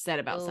and you're upset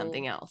about Oh,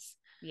 something else.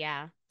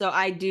 yeah. So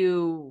I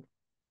do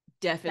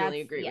definitely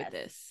That's agree with yes.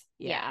 this.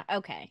 Yeah. Yeah.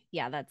 Okay.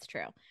 Yeah, that's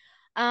true.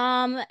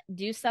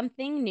 Do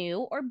something new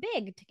or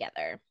big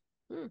together.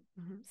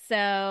 Mm-hmm.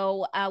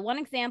 So, one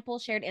example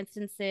shared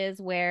instances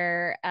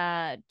where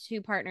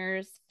two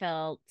partners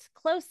felt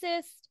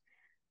closest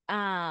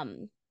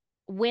um,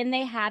 when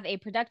they have a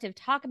productive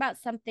talk about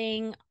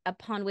something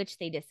upon which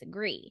they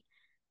disagree.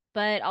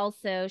 But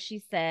also,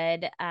 she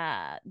said,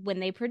 when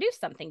they produce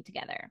something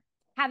together,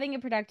 having a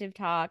productive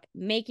talk,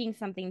 making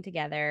something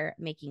together,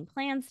 making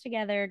plans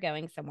together,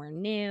 going somewhere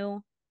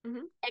new,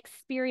 Mm-hmm.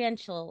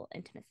 experiential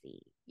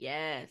intimacy.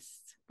 Yes.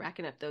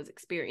 Racking up those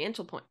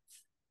experiential points.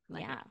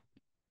 Like Yeah.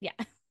 Yeah.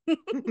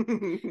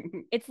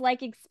 it. It's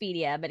like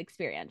Expedia, but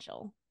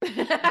experiential.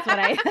 That's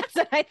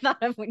what I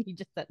thought of when you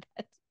just said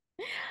that.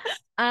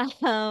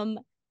 Um,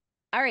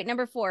 all right,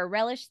 number 4,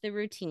 relish the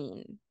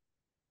routine.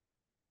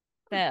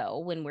 So,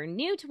 when we're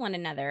new to one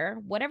another,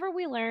 whatever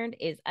we learned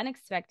is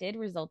unexpected,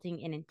 resulting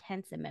in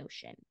intense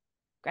emotion.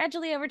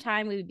 Gradually, over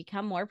time, we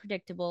become more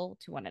predictable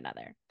to one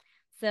another.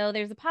 So,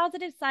 there's a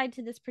positive side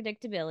to this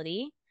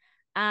predictability.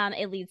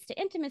 It leads to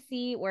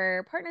intimacy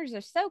where partners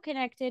are so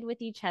connected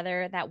with each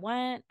other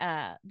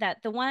that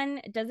the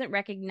one doesn't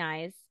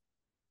recognize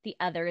the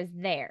other is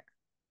there.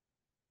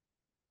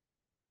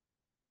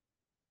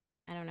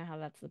 I don't know how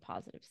that's the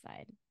positive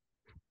side.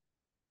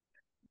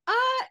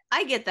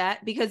 I get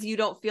that because you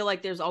don't feel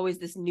like there's always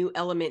this new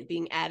element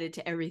being added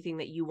to everything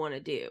that you want to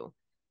do.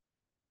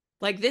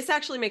 Like this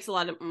actually makes a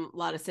lot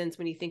of sense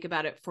when you think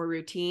about it for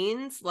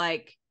routines.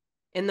 Like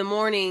in the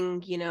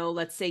morning,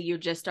 let's say you're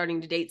just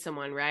starting to date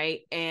someone,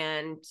 right?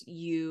 And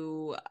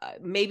you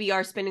maybe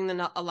are spending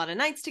a lot of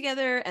nights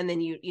together, and then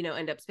you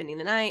end up spending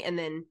the night, and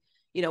then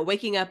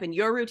waking up, and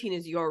your routine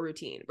is your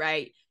routine,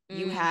 right?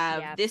 You have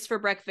Yeah. this for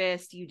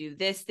breakfast, you do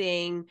this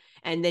thing,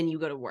 and then you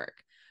go to work.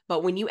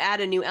 But when you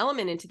add a new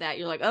element into that,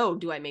 you're like, oh,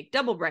 do I make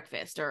double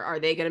breakfast? Or are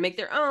they going to make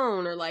their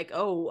own? Or like,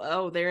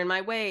 oh, they're in my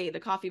way. The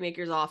coffee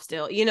maker's off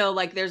still.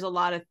 Like there's a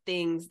lot of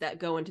things that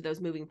go into those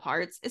moving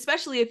parts,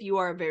 especially if you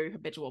are a very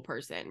habitual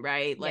person,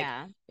 right? Like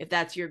Yeah. if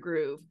that's your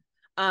groove.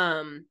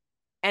 And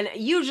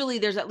usually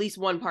there's at least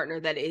one partner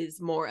that is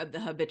more of the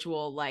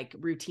habitual, like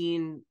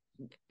routine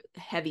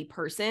heavy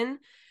person.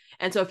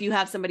 And so if you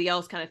have somebody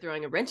else kind of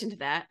throwing a wrench into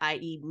that,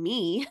 i.e.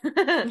 me,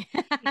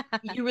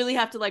 you really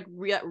have to like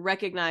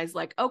recognize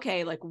like,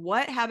 okay, like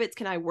what habits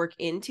can I work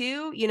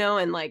into,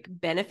 and like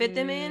benefit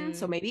them in.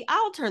 So Mm, maybe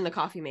I'll turn the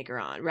coffee maker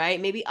on, right?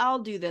 Maybe I'll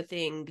do the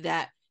thing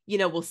that,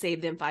 will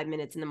save them 5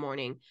 minutes in the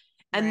morning.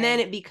 And then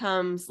right. it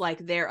becomes like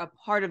they're a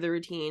part of the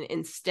routine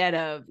instead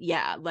of,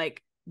 yeah,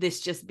 like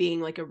this just being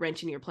like a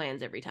wrench in your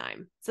plans every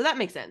time. So that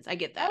makes sense. I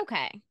get that.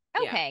 Okay.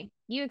 Yeah. Okay.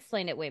 You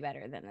explained it way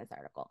better than this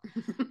article.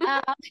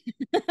 Uh,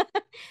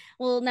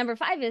 well, number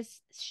 5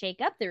 is shake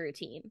up the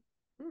routine.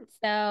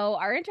 So,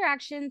 our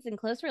interactions and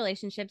close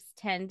relationships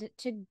tend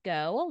to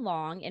go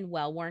along in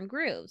well worn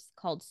grooves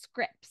called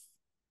scripts.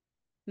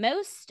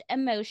 Most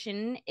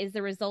emotion is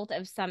the result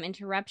of some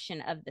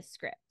interruption of the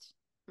script.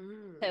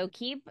 So,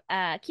 keep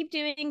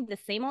doing the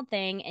same old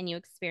thing and you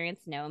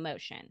experience no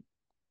emotion.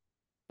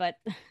 But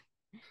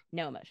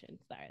no emotion.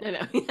 Sorry. I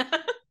know.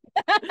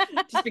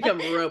 Just become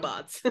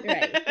robots.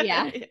 Right.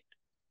 Yeah.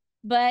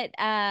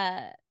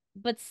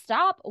 But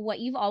stop what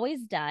you've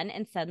always done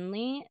and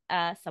suddenly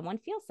someone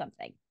feels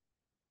something.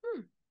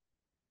 Hmm.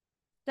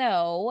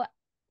 So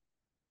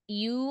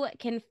you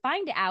can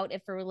find out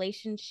if a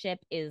relationship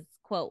is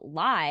quote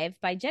live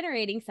by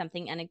generating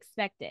something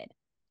unexpected.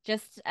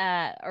 Just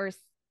or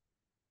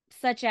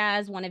such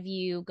as one of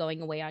you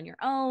going away on your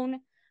own,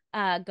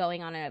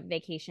 going on a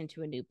vacation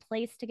to a new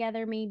place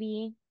together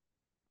maybe.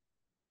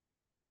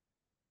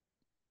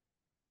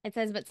 It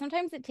says, but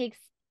sometimes it takes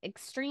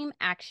extreme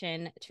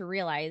action to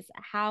realize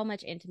how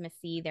much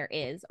intimacy there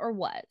is or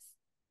was.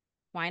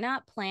 Why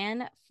not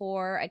plan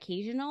for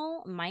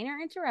occasional minor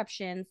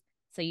interruptions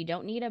so you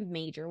don't need a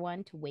major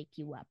one to wake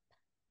you up?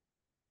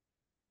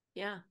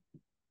 Yeah,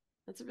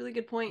 that's a really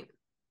good point.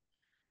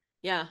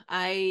 Yeah,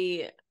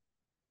 I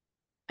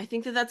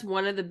think that that's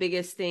one of the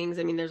biggest things.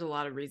 I mean, there's a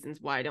lot of reasons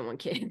why I don't want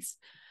kids,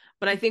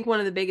 but I think one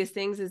of the biggest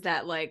things is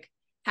that like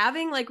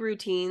having like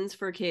routines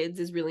for kids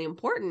is really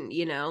important,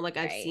 like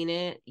I've Right. seen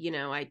it,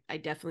 I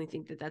definitely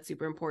think that that's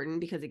super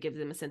important because it gives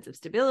them a sense of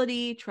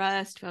stability,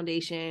 trust,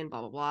 foundation, blah,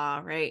 blah,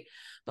 blah. Right.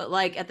 But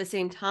like at the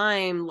same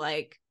time,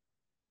 like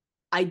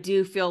I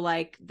do feel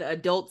like the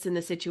adults in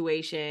the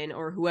situation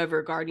or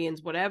whoever,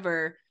 guardians,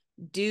 whatever,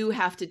 do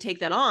have to take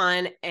that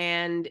on.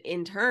 And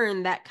in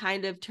turn, that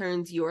kind of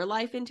turns your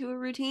life into a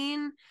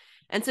routine.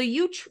 And so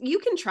you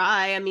can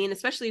try. I mean,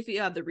 especially if you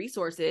have the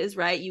resources,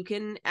 right? You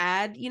can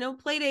add,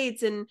 play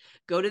dates and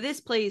go to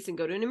this place and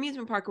go to an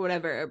amusement park or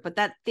whatever. But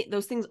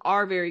those things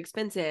are very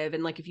expensive.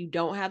 And like if you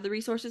don't have the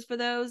resources for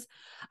those,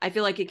 I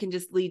feel like it can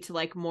just lead to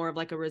like more of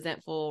like a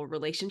resentful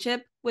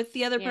relationship with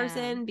the other Yeah.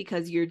 person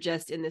because you're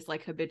just in this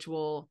like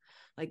habitual,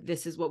 like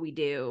this is what we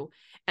do.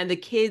 And the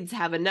kids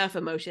have enough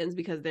emotions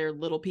because they're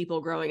little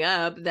people growing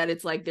up that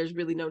it's like there's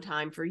really no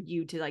time for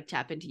you to like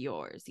tap into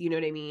yours. You know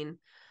what I mean?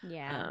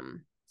 Yeah.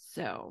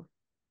 So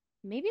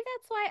Maybe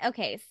that's why.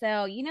 Okay.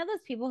 So, you know,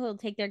 those people who'll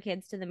take their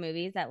kids to the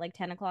movies at like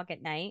 10 o'clock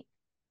at night?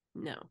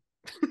 no.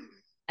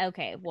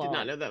 Okay. I did not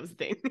Well, know that was a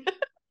thing.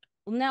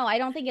 No, I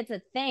don't think it's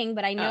a thing,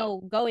 but I Oh.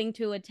 know going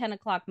to a 10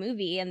 o'clock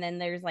movie and then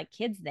there's like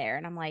kids there,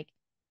 and I'm like,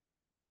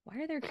 why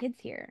are there kids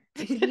here?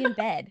 They should be in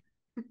bed.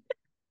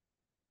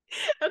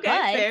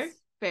 Okay, But fair,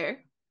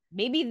 fair.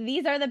 maybe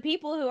these are the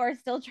people who are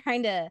still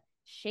trying to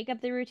shake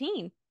up the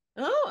routine.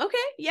 Oh, okay.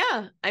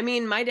 Yeah. I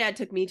mean, my dad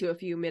took me to a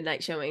few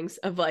midnight showings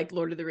of like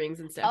Lord of the Rings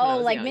and stuff when I Oh,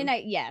 was like young.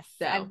 midnight. Yes,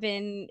 So,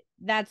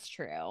 that's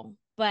true. yeah.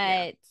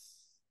 But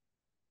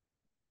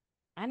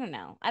I don't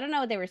know. I don't know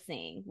what they were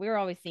seeing. We were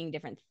always seeing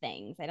different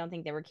things. I don't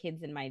think there were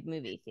kids in my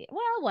movie theater.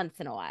 Well, once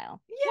in a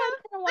while. Yeah.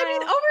 Once in a I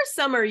mean, while. over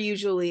summer,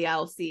 usually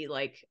I'll see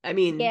like, I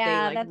mean, they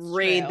Yeah, like that's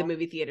raid the true.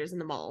 movie theaters and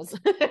the malls.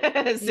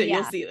 So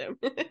you'll Yeah, see them.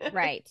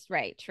 right,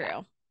 Yeah.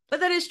 true. But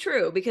that is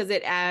true because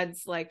it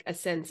adds like a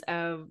sense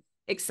of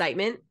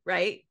excitement,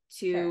 right,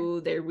 Sure.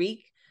 to their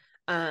week.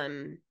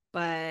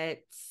 But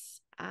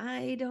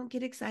I don't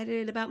get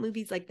excited about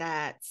movies like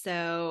that.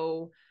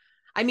 So,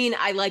 I mean,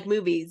 I like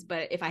movies,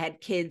 but if I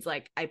had kids,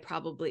 like I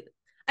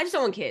just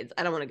don't want kids.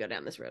 I don't want to go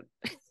down this road.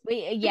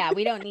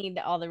 We don't need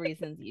all the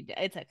reasons you do.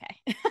 It's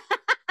okay.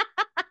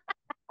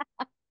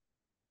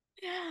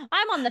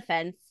 I'm on the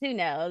fence. Who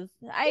knows?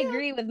 I Yeah,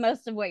 agree with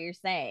most of what you're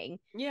saying.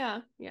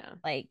 yeah, yeah.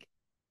 Like,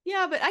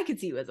 Yeah, but I could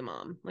see you as a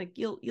mom. Like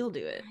you'll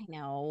do it. I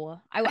know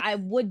I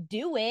would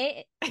do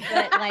it,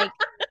 but like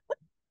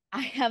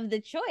I have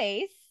the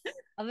choice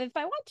of if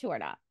I want to or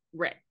not.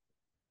 Right.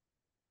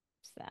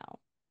 So,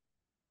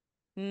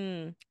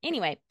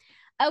 anyway,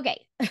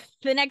 okay.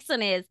 The next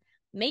one is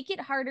make it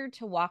harder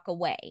to walk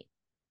away.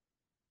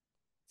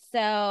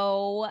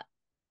 So,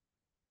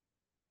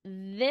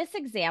 this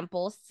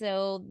example,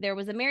 so there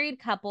was a married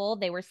couple,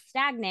 they were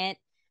stagnant.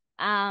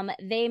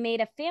 They made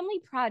a family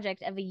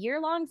project of a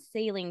year-long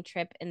sailing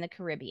trip in the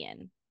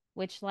Caribbean,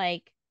 which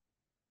like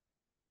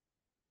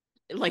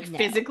Like no.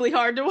 physically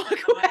hard to walk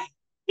away.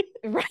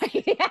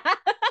 Right.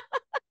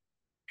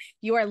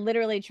 You are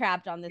literally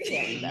trapped on the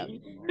sailing boat.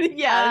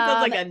 Yeah, it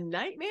sounds like Um, a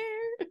nightmare.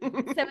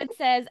 so it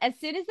says, as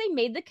soon as they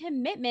made the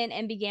commitment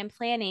and began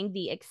planning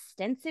the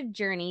extensive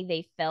journey,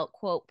 they felt,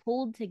 quote,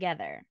 pulled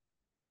together.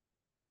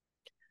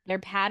 Their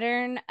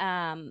pattern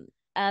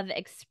of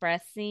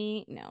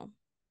expressing, no,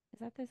 is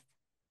that this?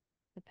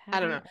 The I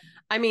don't pattern know. of,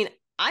 I mean,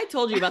 I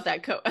told you about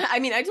that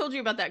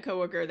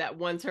coworker that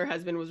once her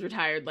husband was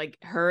retired, like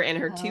her and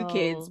her two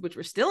kids, oh, which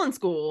were still in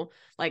school,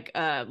 like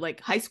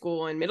high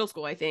school and middle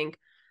school, I think,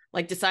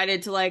 like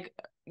decided to like,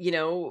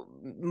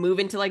 move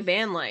into like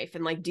van life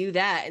and like do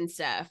that and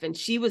stuff. And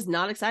she was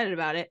not excited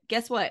about it.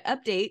 Guess what?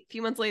 Update, a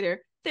few months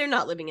later, they're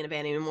not living in a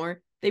van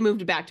anymore. They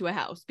moved back to a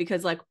house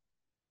because like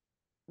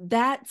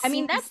that I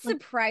mean, seems that's like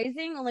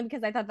surprising only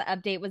because I thought the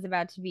update was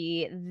about to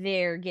be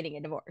they're getting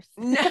a divorce.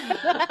 no.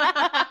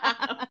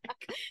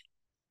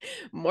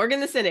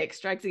 Morgan the Cynic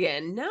strikes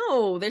again.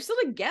 No, they're still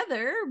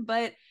together,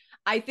 but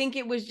I think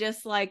it was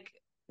just like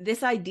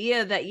this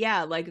idea that,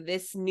 yeah, like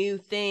this new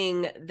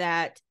thing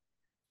that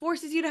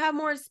forces you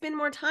to spend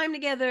more time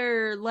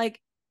together.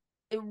 Like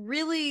it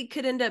really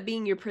could end up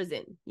being your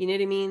prison. You know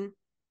what I mean?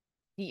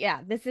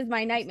 Yeah, this is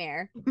my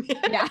nightmare.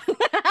 Yeah.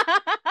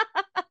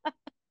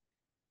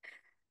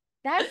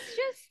 That's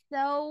just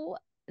so,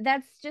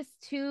 that's just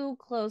too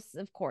close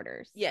of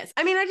quarters. Yes.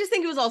 I mean, I just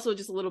think it was also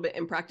just a little bit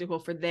impractical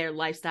for their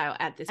lifestyle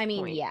at this I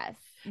mean, point. yes.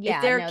 If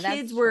Yeah, their no, kids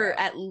that's were true.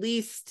 at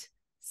least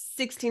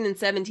 16 and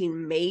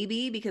 17,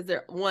 maybe, because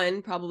they're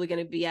one, probably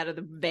going to be out of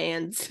the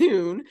van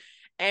soon.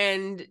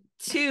 And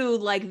two,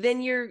 like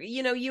then you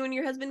and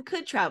your husband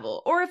could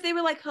travel. Or if they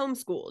were like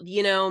homeschooled,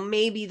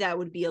 maybe that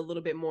would be a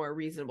little bit more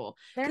reasonable.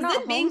 They're Because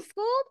then not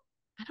homeschooled?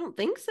 I don't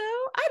think so.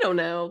 I don't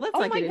know. Let's Oh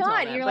not my get into all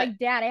God. that. You're But like,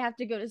 Dad, I have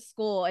to go to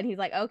school. And he's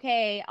like,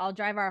 okay, I'll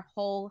drive our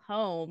whole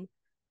home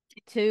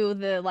to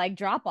the like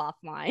drop off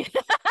line.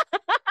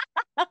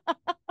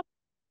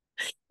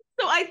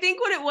 so I think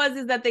what it was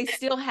is that they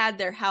still had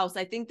their house.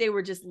 I think they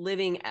were just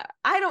living.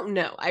 I don't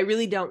know. I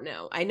really don't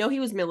know. I know he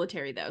was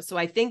military though. So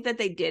I think that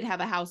they did have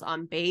a house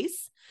on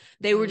base.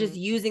 They were just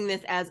Mm, using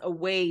this as a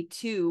way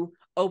to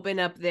open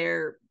up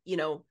their,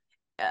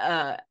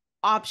 uh,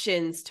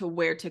 options to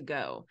where to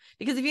go.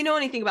 Because if you know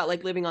anything about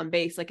like living on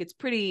base, like it's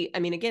pretty, I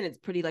mean, again, it's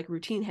pretty like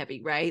routine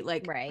heavy, right?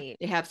 Like right.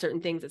 they have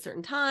certain things at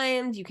certain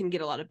times. You can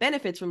get a lot of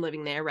benefits from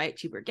living there, right?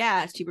 Cheaper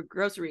gas, cheaper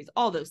groceries,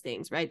 all those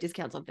things, right?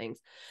 Discounts on things.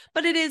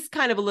 But it is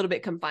kind of a little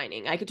bit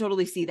confining. I could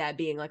totally see that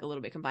being like a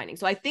little bit confining.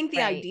 So I think the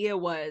Right. idea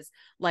was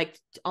like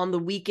on the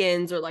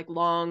weekends or like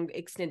long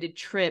extended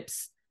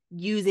trips,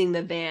 using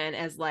the van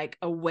as like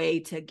a way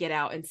to get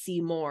out and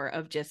see more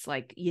of just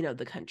like,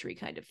 the country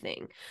kind of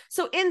thing.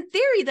 So in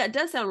theory, that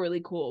does sound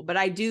really cool. But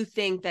I do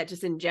think that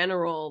just in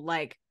general,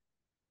 like,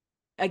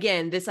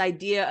 again, this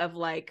idea of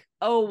like,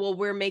 oh, well,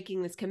 we're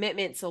making this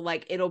commitment. So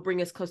like it'll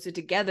bring us closer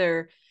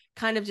together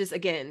kind of just,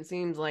 again,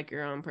 seems like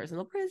your own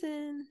personal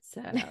prison.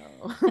 So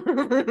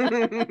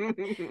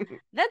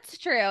That's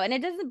true. And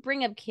it doesn't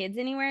bring up kids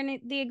anywhere in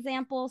the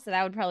example. So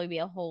that would probably be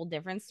a whole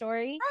different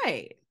story.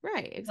 right,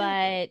 exactly.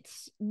 But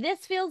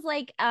this feels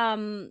like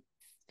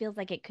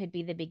it could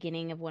be the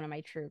beginning of one of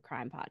my true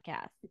crime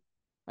podcasts.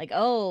 like,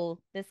 oh,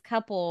 this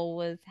couple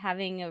was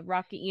having a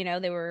rocky,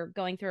 they were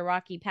going through a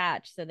rocky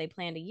patch, so they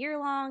planned a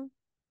year-long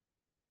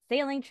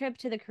sailing trip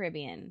to the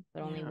Caribbean,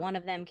 but only Yeah. one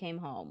of them came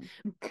home.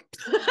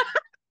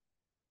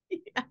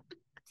 Yeah.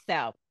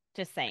 So,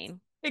 just saying.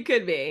 It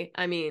could be.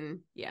 I mean,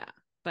 yeah,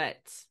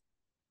 but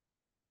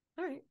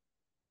all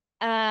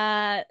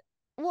right.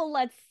 Well,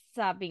 let's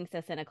stop being so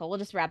cynical. We'll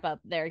just wrap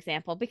up their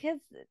example because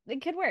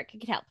it could work. It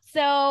could help.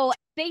 So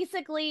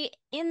basically,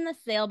 in the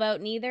sailboat,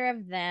 neither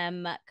of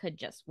them could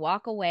just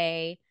walk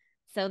away.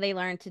 So they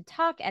learned to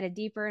talk at a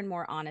deeper and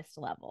more honest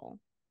level.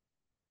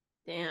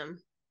 Damn.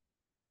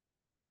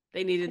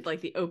 They needed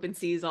like the open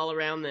seas all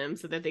around them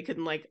so that they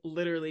couldn't like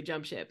literally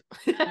jump ship.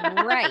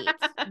 Right.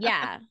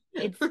 Yeah.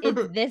 It's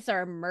this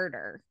or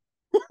murder.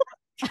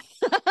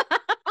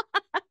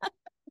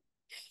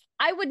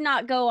 I would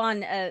not go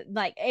on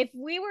like if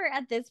we were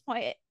at this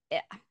point,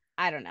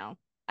 I don't know.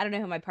 I don't know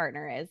who my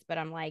partner is, but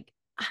I'm like,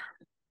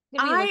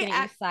 gonna be looking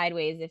at you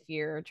sideways if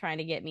you're trying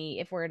to get me,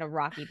 if we're in a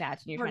rocky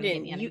patch and you're trying to get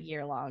Morgan, me on a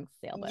year-long you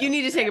sailboat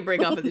need to take a trip.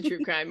 break off of the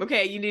true crime.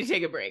 Okay, you need to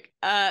take a break.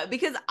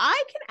 Because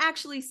I can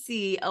actually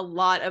see a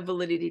lot of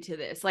validity to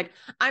this. Like,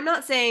 I'm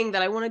not saying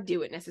that I want to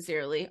do it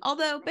necessarily,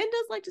 although Ben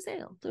does like to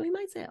sail, so he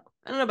might sail.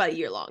 I don't know about a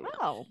year long though.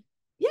 Oh,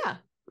 Yeah.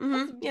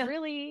 that's Yeah.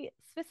 really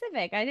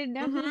specific. I didn't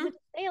know he was into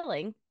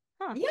sailing.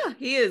 Huh. Yeah,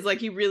 he is. Like,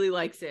 he really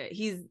likes it.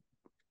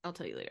 I'll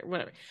tell you later.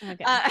 Whatever.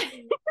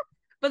 Okay.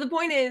 But the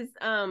point is,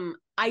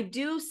 I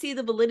do see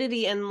the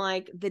validity in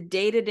like the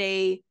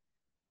day-to-day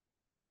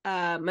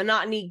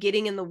monotony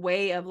getting in the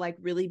way of like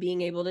really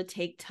being able to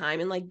take time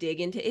and like dig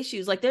into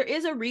issues. Like, there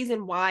is a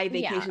reason why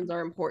Yeah. vacations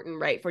are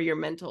important, right? For your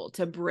mental,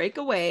 to break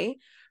away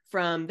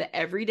from the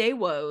everyday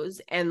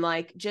woes and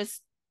like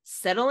just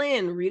settle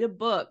in, read a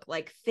book,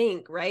 like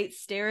think, right?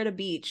 Stare at a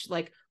beach,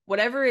 like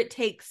whatever it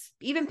takes,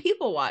 even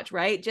people watch,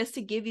 right? Just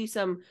to give you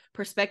some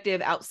perspective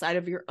outside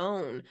of your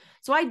own.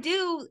 So I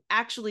do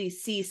actually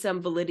see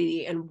some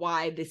validity in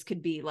why this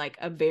could be like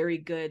a very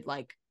good,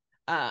 like,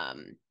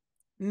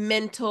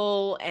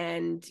 mental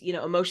and,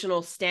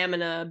 emotional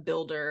stamina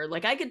builder.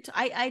 Like,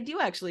 I do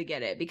actually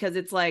get it, because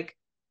it's like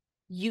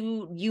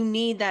you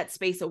need that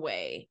space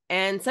away.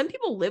 And some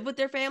people live with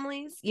their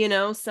families,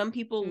 some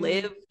people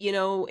live,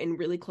 in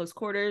really close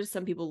quarters.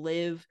 Some people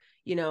live,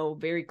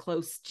 very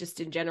close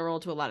just in general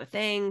to a lot of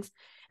things.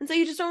 And so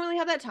you just don't really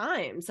have that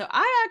time. So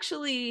I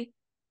actually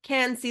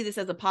can see this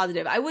as a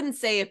positive. I wouldn't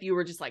say if you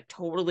were just like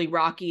totally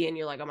rocky and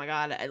you're like, oh my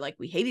God,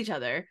 we hate each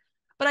other.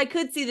 But I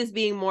could see this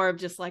being more of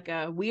just like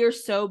we are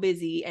so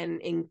busy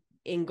and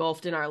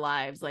engulfed in our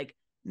lives, like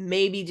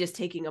maybe just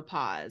taking a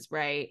pause,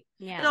 right?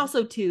 Yeah. And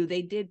also too,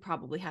 they did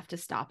probably have to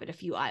stop at a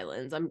few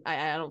islands.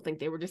 I don't think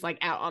they were just like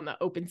out on the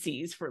open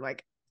seas for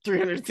like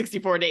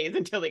 364 days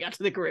until they got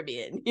to the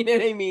Caribbean. You know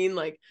what I mean?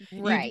 Like,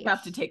 right. You do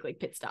have to take like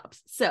pit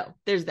stops. So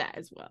there's that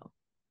as well.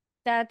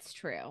 That's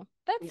true.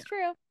 That's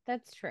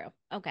true.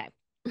 Okay.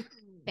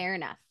 Fair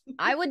enough.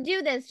 I would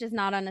do this, just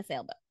not on a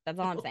sailboat. That's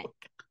all I'm saying.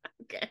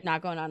 Okay.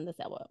 Not going on the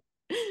sailboat.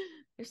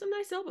 There's some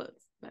nice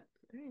sailboats, but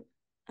all right.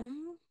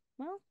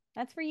 Well,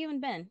 that's for you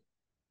and Ben.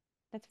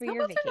 That's for your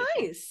Sailboats vacation.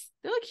 are nice.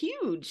 They're like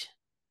huge.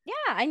 Yeah,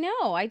 I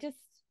know. I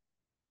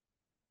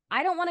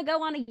don't want to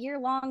go on a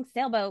year-long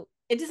sailboat.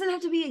 It doesn't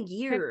have to be a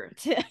year.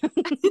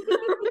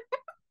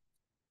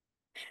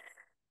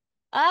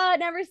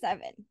 Number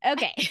 7.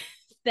 Okay.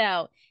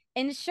 So,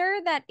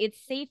 ensure that it's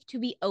safe to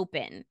be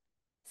open.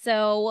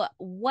 So,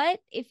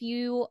 what if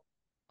you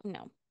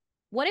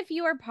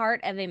are part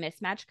of a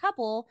mismatched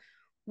couple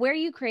where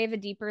you crave a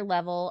deeper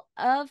level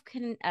of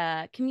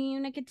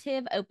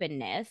communicative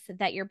openness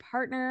that your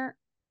partner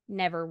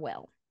never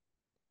will?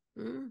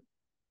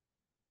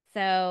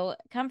 So,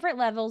 comfort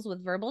levels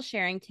with verbal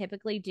sharing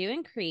typically do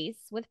increase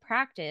with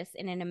practice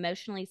in an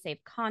emotionally safe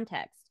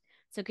context.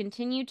 So,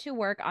 continue to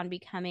work on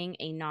becoming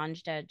a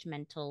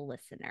non-judgmental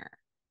listener.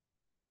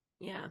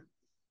 Yeah.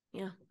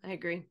 Yeah, I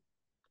agree.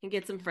 And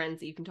get some friends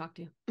that you can talk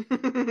to.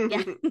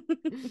 Yeah.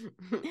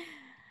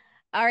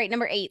 All right,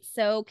 number 8.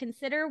 So,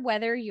 consider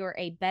whether you're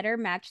a better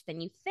match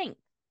than you think.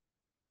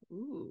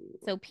 Ooh.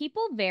 So,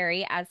 people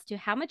vary as to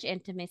how much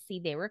intimacy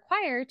they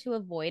require to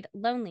avoid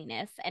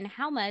loneliness and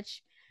how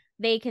much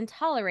they can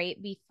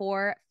tolerate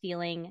before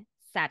feeling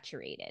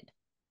saturated.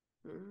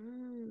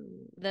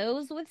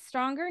 Those with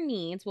stronger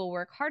needs will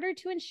work harder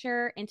to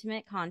ensure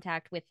intimate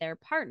contact with their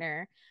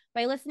partner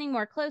by listening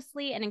more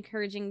closely and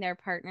encouraging their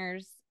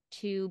partners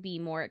to be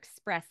more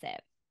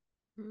expressive.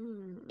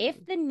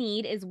 If the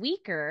need is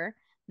weaker,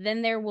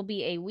 then there will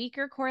be a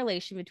weaker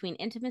correlation between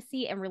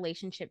intimacy and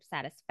relationship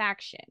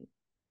satisfaction.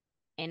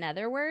 In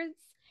other words,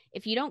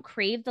 if you don't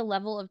crave the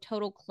level of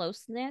total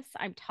closeness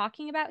I'm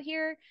talking about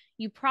here,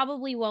 you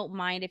probably won't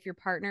mind if your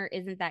partner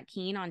isn't that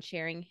keen on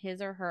sharing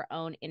his or her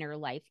own inner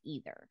life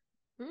either.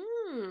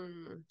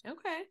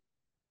 Okay.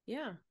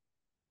 Yeah.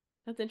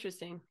 That's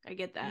interesting. I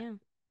get that.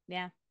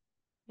 Yeah.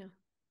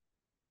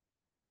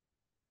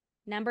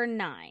 Number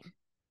 9.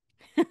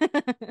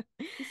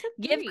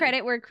 Give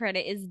credit where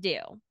credit is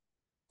due.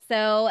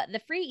 So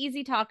the free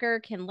easy talker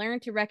can learn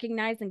to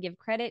recognize and give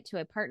credit to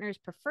a partner's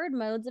preferred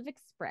modes of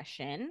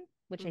expression,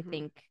 which I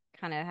think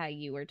kind of how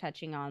you were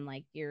touching on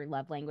like your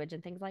love language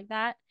and things like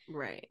that.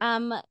 Right.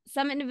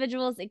 Some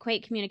individuals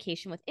equate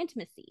communication with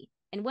intimacy.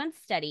 In one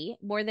study,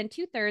 more than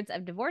two-thirds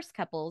of divorced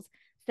couples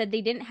said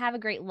they didn't have a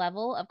great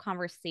level of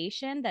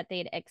conversation that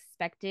they'd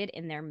expected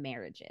in their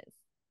marriages.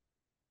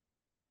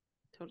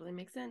 Totally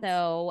makes sense.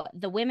 So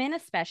the women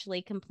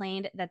especially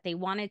complained that they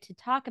wanted to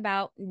talk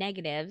about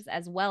negatives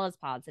as well as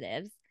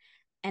positives,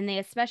 and they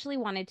especially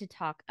wanted to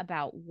talk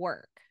about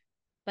work.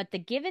 But the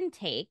give and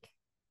take,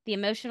 the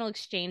emotional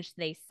exchange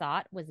they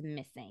sought was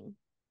missing.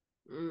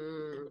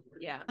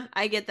 Yeah,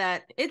 I get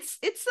that. It's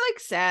like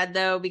sad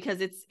though,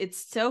 because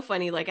it's so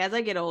funny. Like as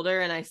I get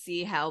older and I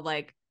see how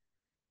like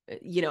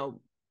you know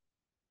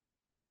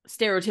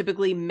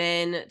stereotypically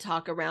men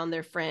talk around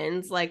their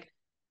friends, like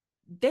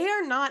they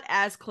are not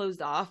as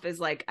closed off as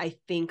like I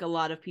think a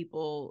lot of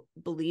people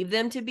believe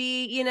them to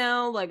be,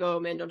 like, oh,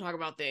 men don't talk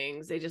about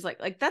things. They just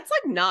like that's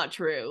like not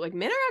true. Like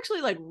men are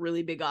actually like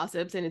really big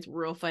gossips, and it's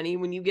real funny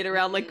when you get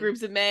around like Mm,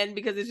 groups of men,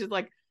 because it's just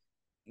like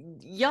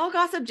y'all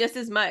gossip just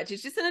as much.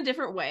 It's just in a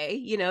different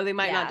way. They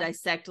might not yeah,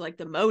 dissect like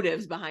the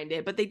motives behind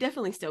it, but they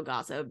definitely still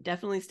gossip,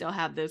 definitely still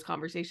have those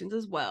conversations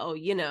as well.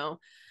 yeah.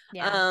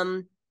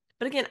 Um,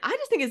 but again, I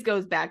just think it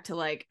goes back to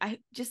like I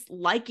just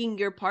liking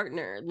your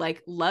partner.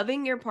 Like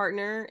loving your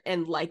partner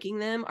and liking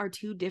them are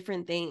two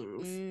different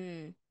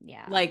things.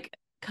 Yeah, Like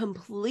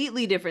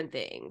completely different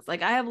things.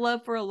 Like I have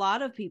love for a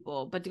lot of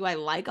people, but do I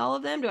like all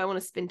of them? Do I want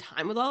to spend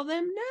time with all of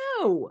them?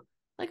 No.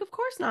 Like of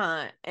course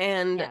not.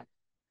 And yeah.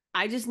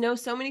 I just know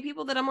so many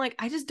people that I'm like,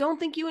 I just don't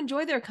think you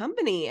enjoy their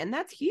company. And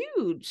that's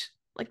huge.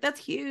 Like,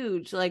 that's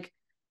huge. Like,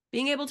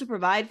 being able to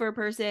provide for a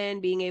person,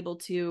 being able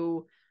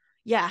to,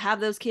 yeah, have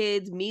those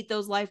kids, meet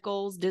those life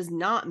goals does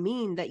not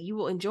mean that you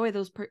will enjoy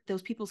those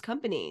people's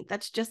company.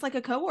 That's just like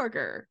a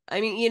coworker.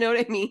 I mean, you know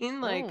what I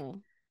mean? Like, Oh,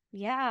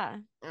 yeah.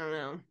 I don't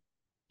know.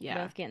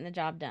 Yeah. Both getting the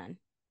job done.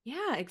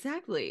 Yeah,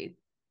 exactly.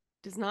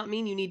 Does not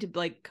mean you need to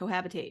like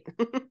cohabitate.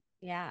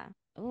 Yeah.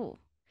 Oh,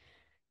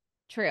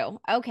 true.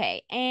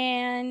 Okay.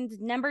 And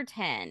number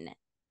 10,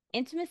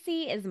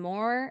 intimacy is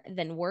more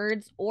than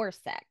words or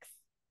sex.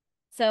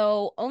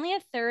 So, only a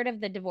third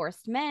of the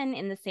divorced men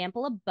in the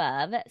sample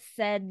above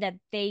said that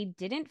they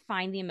didn't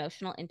find the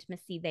emotional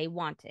intimacy they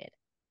wanted.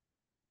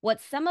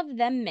 What some of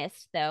them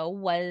missed, though,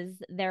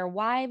 was their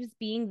wives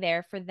being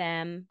there for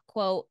them,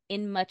 quote,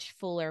 in much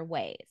fuller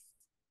ways.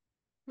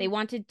 They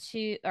wanted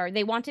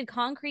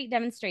concrete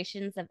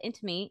demonstrations of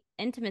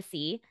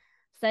intimacy,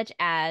 such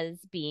as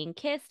being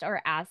kissed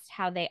or asked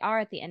how they are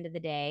at the end of the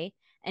day,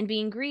 and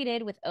being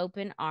greeted with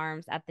open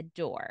arms at the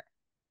door.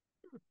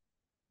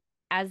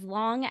 As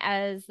long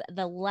as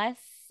the less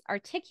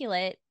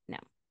articulate, no,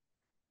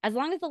 as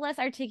long as the less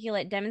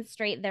articulate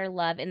demonstrate their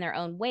love in their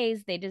own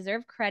ways, they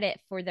deserve credit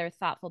for their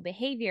thoughtful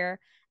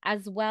behavior,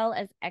 as well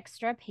as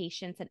extra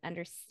patience and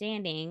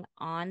understanding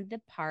on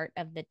the part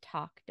of the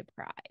talk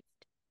deprived.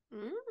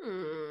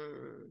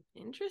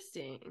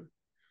 Interesting.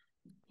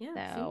 Yeah,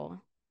 see?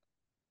 So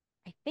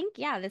I think,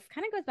 yeah, this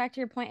kind of goes back to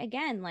your point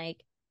again,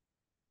 like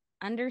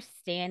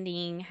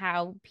understanding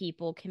how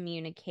people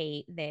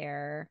communicate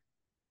their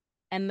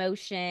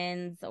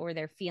emotions or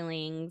their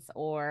feelings,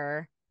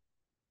 or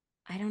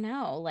I don't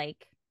know,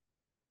 like,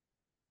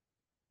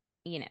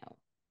 you know,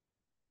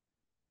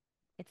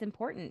 it's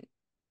important.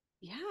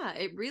 Yeah,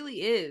 it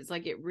really is.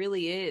 Like, it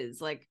really is.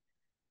 Like,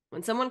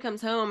 when someone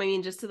comes home, I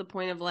mean, just to the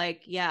point of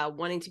like, yeah,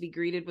 wanting to be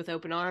greeted with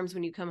open arms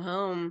when you come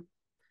home,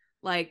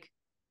 like,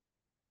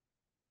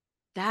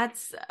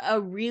 that's a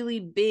really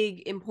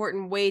big,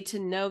 important way to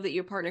know that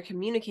your partner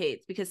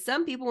communicates, because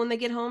some people, when they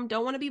get home,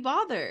 don't want to be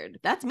bothered.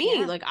 That's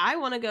me. Yeah. Like, I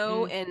want to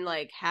go Mm, and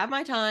like have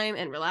my time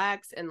and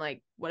relax and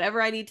like whatever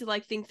I need to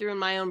like think through in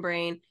my own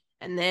brain.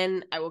 And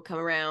then I will come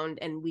around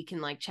and we can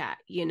like chat.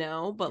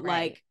 But right.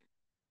 like,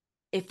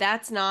 if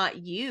that's not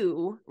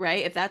you,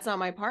 right? If that's not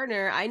my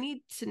partner, I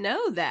need to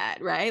know that,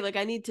 right? Like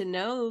I need to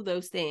know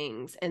those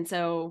things. And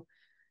so,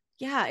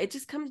 yeah, it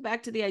just comes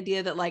back to the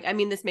idea that like, I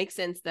mean, this makes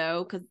sense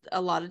though, because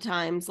a lot of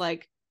times,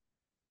 like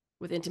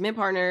with intimate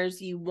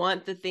partners, you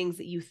want the things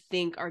that you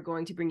think are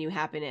going to bring you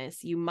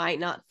happiness. You might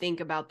not think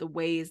about the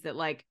ways that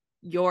like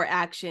your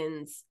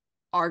actions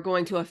are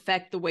going to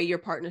affect the way your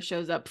partner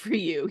shows up for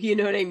you. You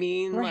know what I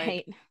mean? Like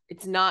Right.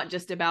 it's not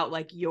just about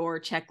like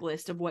your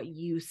checklist of what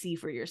you see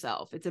for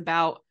yourself. It's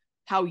about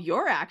how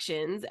your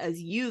actions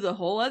as you, the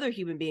whole other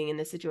human being in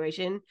this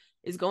situation,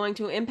 is going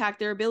to impact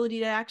their ability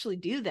to actually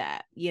do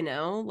that.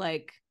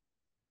 Like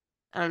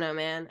I don't know,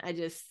 man.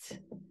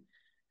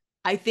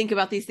 I think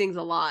about these things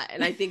a lot,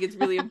 and I think it's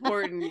really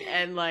important.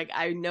 And like,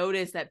 I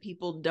notice that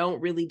people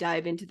don't really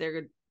dive into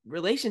their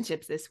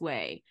relationships this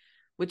way,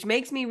 which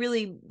makes me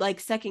really like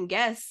second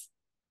guess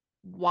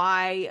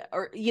why,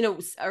 or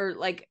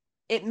like,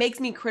 it makes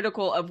me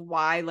critical of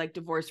why like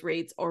divorce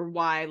rates or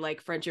why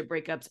like friendship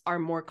breakups are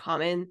more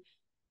common.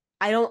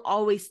 I don't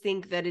always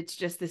think that it's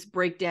just this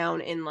breakdown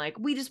in like,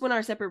 we just went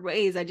our separate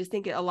ways. I just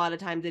think a lot of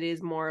times it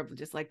is more of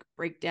just like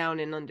breakdown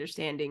and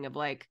understanding of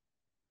like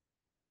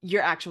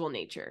your actual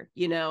nature,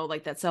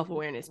 like that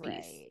self-awareness piece,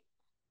 Right.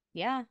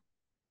 Yeah.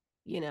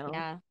 you know?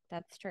 Yeah,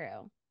 that's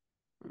true.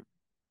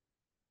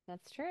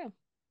 That's true.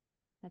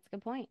 That's a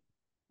good point.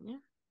 Yeah.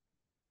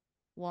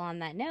 Well, on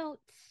that note,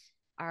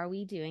 are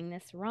we doing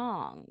this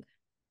wrong?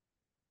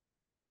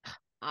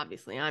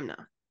 Obviously, I'm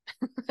not.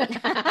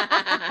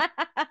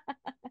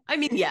 I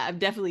mean, yeah, I've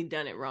definitely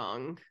done it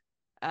wrong.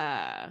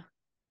 Yeah,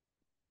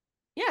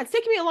 it's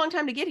taken me a long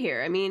time to get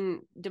here. I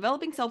mean,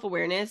 developing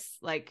self-awareness,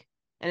 like,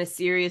 and a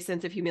serious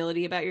sense of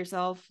humility about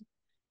yourself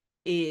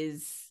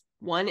is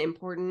one,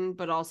 important,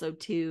 but also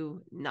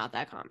two, not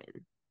that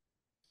common.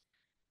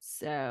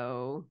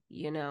 So,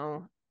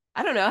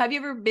 I don't know. Have you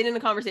ever been in a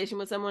conversation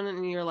with someone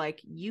and you're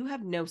like, you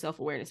have no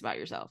self-awareness about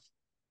yourself,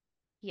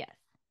 Yes.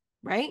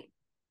 right?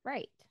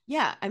 Right.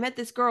 Yeah, I met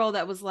this girl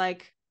that was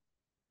like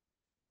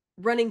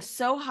running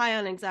so high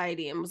on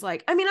anxiety and was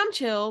like, I mean, I'm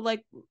chill.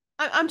 Like,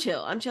 I'm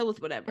chill. I'm chill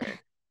with whatever.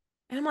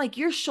 And I'm like,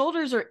 your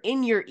shoulders are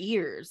in your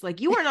ears.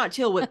 Like, you are not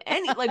chill with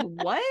any, like,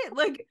 what?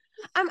 Like,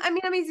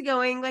 I'm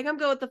easygoing. Like, I'm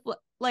going with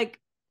like,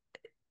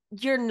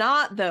 you're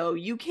not though.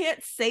 You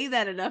can't say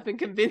that enough and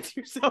convince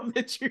yourself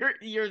that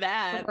you're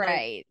that. Like,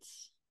 Right.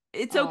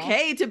 it's Oh,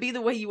 okay to be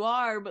the way you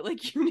are, but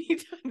like, you need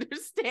to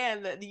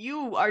understand that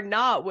you are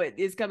not what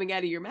is coming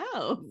out of your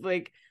mouth.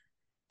 Like,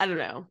 I don't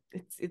know.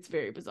 It's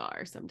very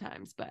bizarre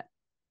sometimes, but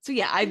so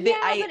yeah, yeah,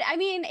 I but I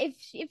mean,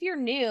 if you're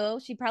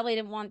new, she probably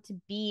didn't want to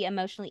be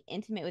emotionally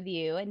intimate with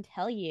you and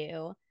tell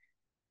you,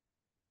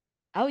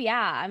 "Oh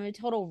yeah, I'm a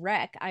total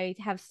wreck. I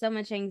have so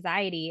much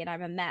anxiety and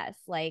I'm a mess."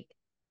 Like,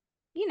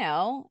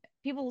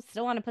 people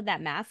still want to put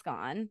that mask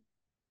on yeah,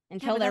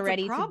 until but they're that's a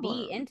ready to be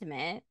problem.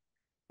 intimate.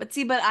 But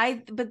see,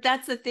 but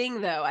that's the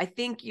thing though. I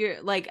think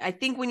you're like, I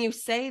think when you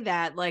say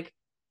that, like,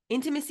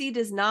 intimacy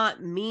does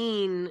not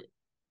mean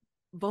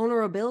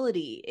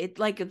vulnerability. It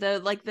like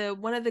the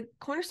one of the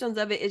cornerstones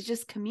of it is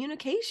just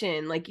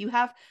communication. Like, you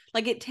have,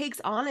 like, it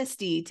takes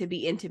honesty to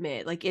be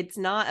intimate. Like, it's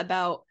not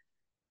about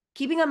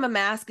keeping on a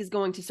mask is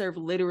going to serve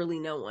literally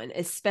no one,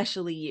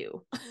 especially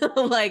you.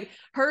 Like,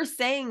 her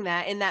saying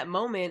that in that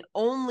moment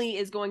only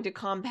is going to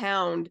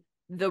compound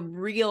the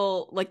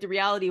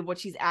reality of what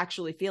she's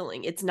actually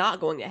feeling. It's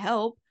not going to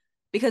help,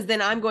 because then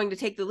I'm going to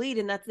take the lead,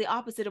 and that's the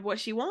opposite of what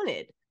she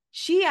wanted.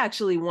 She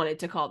actually wanted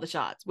to call the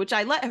shots, which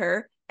I let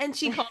her, and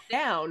she calmed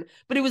down.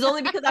 But it was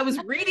only because I was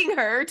reading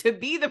her to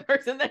be the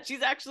person that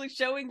she's actually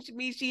showing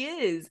me she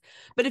is.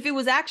 But if it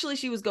was actually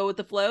she was go with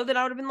the flow, then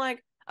I would have been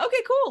like, okay,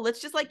 cool.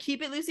 Let's just like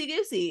keep it loosey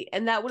goosey.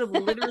 And that would have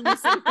literally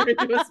sent her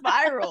into a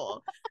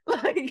spiral.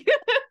 Like,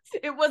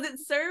 it wasn't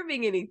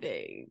serving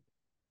anything.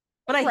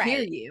 But I hear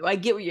Right. you. I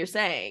get what you're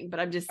saying. But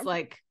I'm just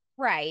like,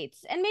 Right.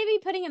 And maybe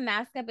putting a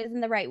mask up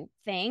isn't the right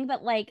thing,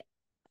 but like,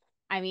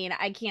 I mean,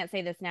 I can't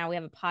say this now. We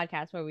have a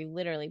podcast where we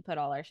literally put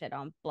all our shit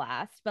on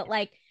blast, but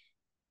like,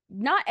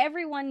 not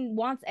everyone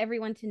wants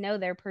everyone to know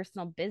their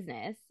personal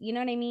business. You know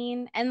what I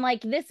mean? And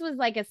like, this was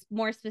like a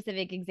more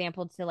specific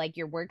example to like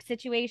your work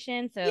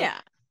situation. So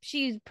yeah,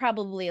 she's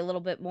probably a little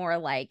bit more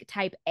like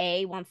type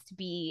A, wants to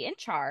be in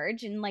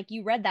charge. And like,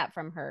 you read that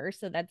from her.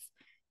 So that's,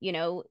 you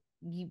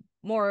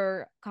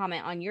more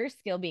comment on your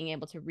skill being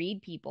able to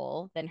read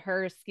people than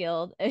her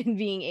skill and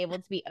being able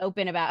to be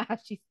open about how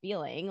she's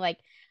feeling. Like,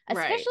 right.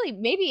 especially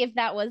maybe if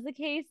that was the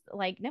case,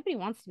 like nobody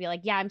wants to be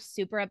like, yeah, I'm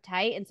super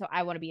uptight and so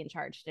I want to be in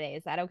charge today.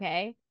 Is that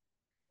okay?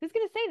 Who's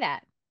gonna say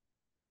that?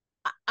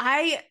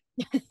 I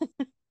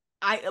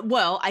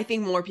well, I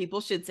think more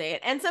people should say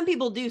it. And some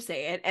people do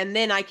say it. And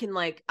then I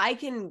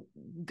can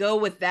go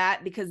with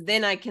that, because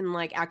then I can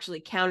like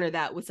actually counter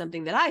that with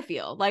something that I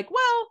feel like,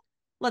 well,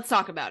 let's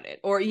talk about it.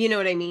 Or, you know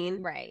what I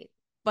mean? Right.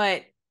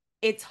 But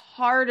it's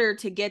harder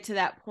to get to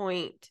that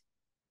point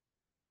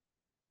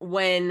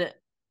when,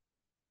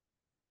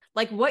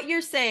 like, what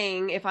you're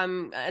saying, if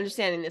I'm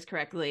understanding this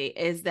correctly,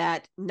 is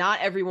that not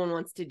everyone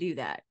wants to do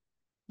that.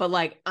 But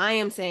like, I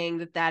am saying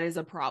that that is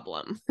a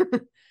problem.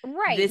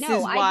 Right. This No,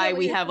 is I get why what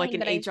we you're have like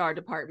saying, an but I HR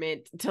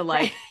department to right.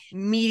 like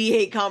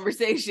mediate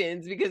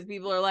conversations, because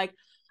people are like,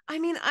 I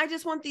mean, I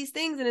just want these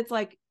things. And it's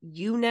like,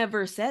 you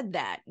never said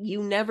that.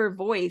 You never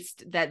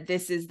voiced that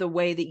this is the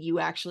way that you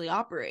actually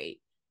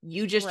operate.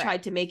 You just tried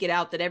Right. to make it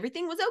out that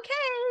everything was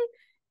okay,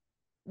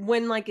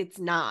 when like it's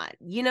not.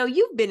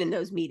 You've been in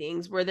those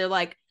meetings where they're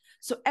like,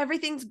 so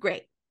everything's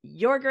great.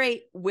 You're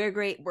great. We're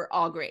great. We're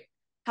all great.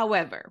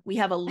 However, we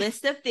have a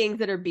list of things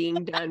that are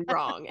being done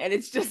wrong. And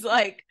it's just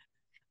like,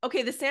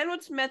 okay, the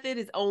sandwich method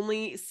is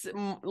only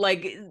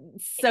like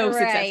so successful.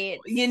 Right.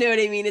 You know what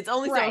I mean? It's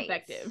only so Right.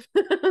 effective.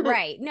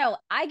 Right. No,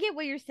 I get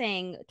what you're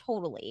saying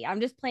totally.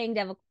 I'm just playing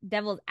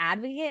devil's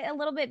advocate a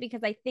little bit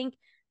because I think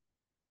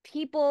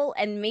people,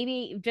 and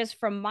maybe just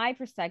from my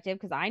perspective,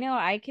 because I know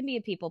I can be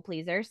a people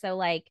pleaser, so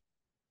like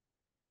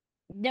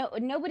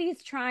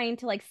nobody's trying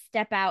to like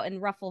step out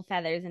and ruffle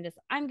feathers and just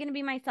I'm gonna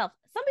be myself.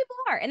 Some people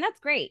are, and that's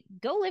great.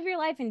 Go live your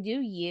life and do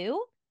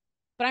you.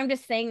 But I'm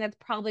just saying that's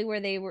probably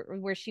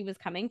where she was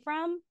coming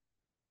from.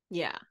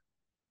 Yeah.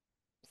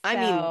 I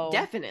mean, So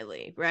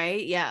definitely,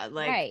 right? Yeah,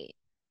 like, right.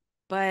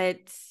 but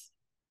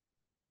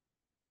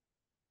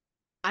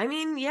I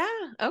mean, yeah,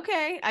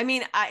 okay. I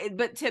mean,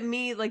 but to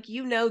me, like,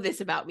 this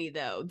about me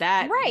though.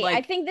 That Right. I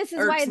like think this is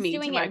why irks it's me to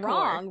doing my it core.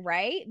 wrong,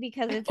 right?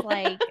 Because it's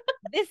like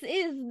this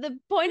is the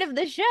point of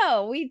the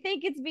show. We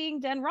think it's being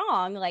done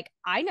wrong. Like,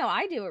 I know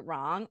I do it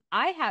wrong.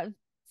 I have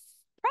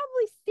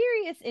probably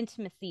serious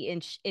intimacy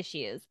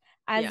issues,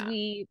 as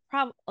Yeah.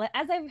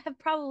 as I have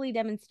probably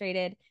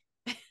demonstrated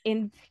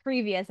in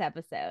previous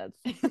episodes.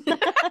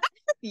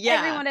 Yeah.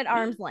 Everyone at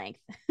arm's length.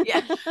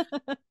 Yeah.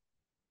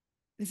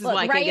 This is Look,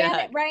 why I can't get a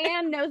hug.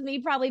 Ryann knows me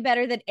probably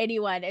better than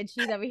anyone, and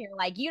she's over here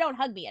like, you don't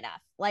hug me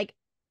enough. Like,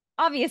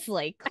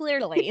 obviously,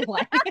 clearly,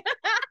 like,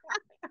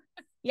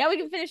 yeah, we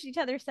can finish each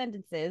other's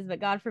sentences, but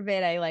God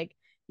forbid I like,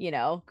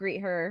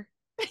 greet her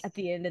at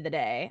the end of the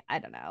day. I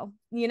don't know.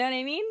 You know what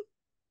I mean?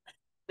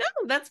 No,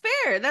 that's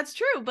fair. That's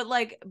true. But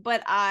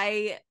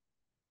I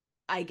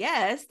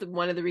guess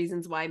one of the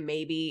reasons why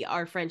maybe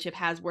our friendship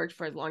has worked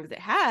for as long as it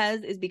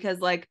has is because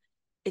like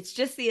it's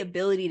just the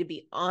ability to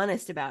be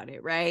honest about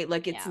it, right?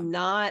 Like it's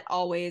not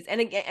always,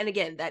 and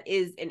again, that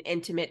is an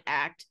intimate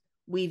act.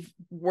 We've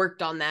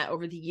worked on that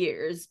over the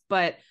years,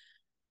 but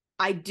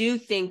I do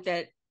think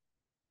that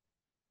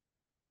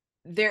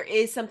there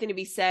is something to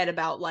be said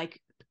about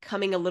like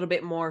coming a little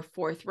bit more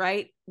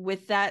forthright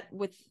with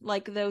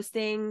like those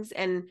things.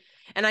 And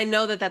I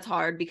know that that's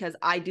hard because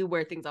I do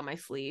wear things on my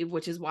sleeve,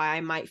 which is why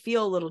I might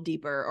feel a little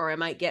deeper or I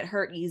might get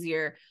hurt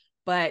easier.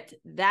 But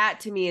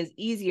that to me is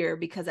easier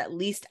because at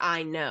least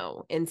I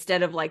know,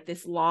 instead of like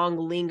this long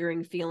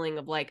lingering feeling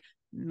of like,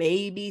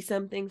 maybe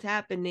something's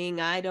happening,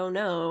 I don't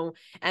know.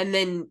 And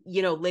then,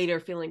 later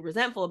feeling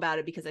resentful about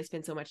it because I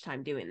spent so much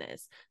time doing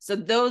this. So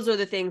those are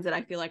the things that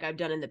I feel like I've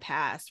done in the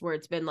past where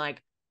it's been like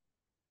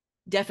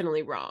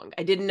definitely wrong.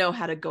 I didn't know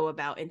how to go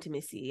about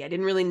intimacy. I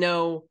didn't really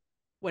know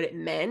what it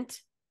meant.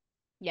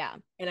 Yeah.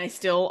 And I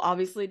still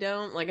obviously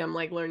don't. Like I'm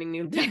like learning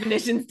new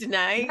definitions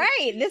tonight.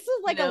 Right. This is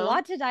like a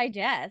lot to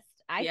digest,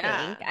 I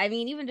think. I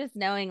mean, even just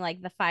knowing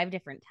like the 5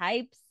 different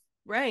types.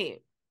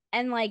 Right.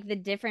 And like the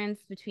difference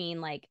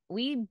between like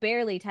we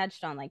barely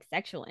touched on like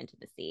sexual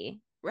intimacy.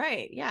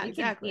 Right. Yeah,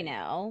 exactly.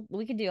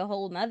 We could do a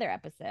whole nother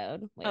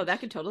episode. Oh, that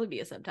could totally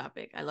be a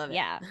subtopic. I love it.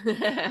 Yeah.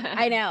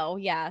 I know.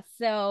 Yeah.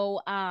 So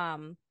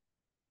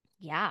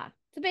yeah,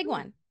 it's a big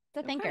one.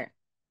 It's a thinker.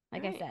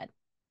 Like I said.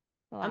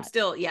 I'm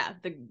still,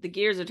 the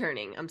gears are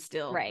turning. I'm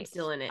still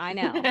in it. I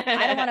know.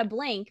 I don't want to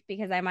blink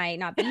because I might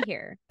not be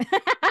here.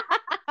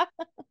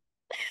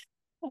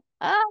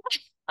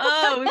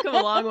 Oh, we've come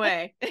a long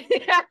way.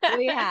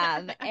 We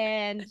have.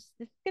 And this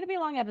is going to be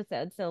a long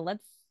episode, so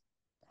let's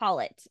call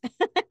it.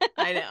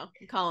 I know.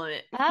 I'm calling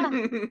it.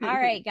 All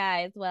right,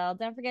 guys. Well,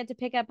 don't forget to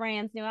pick up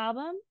Ryan's new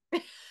album.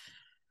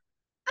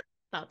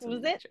 Thoughts on the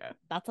Metro.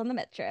 Thoughts on the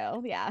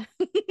Metro. Yeah.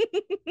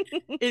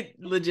 It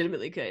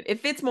legitimately could. It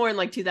fits more in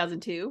like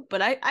 2002,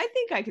 but I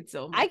think I could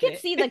still. I can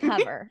see the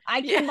cover.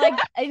 I can like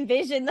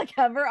envision the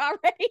cover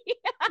already.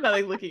 About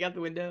like looking out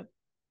the window.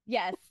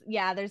 Yes.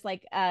 Yeah. There's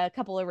like a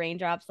couple of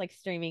raindrops like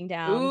streaming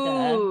down.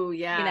 Ooh,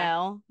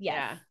 yeah.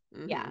 Yes. Yeah.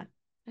 Mm-hmm. Yeah.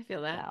 I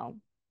feel that. So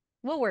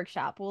we'll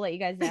workshop. We'll let you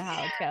guys know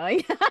how it's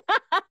going.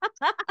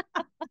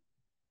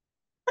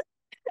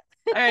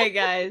 All right,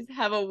 guys.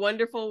 Have a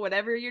wonderful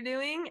whatever you're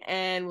doing,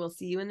 and we'll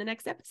see you in the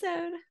next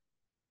episode.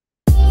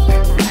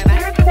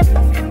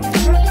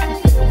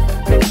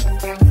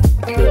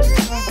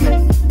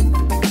 Bye-bye.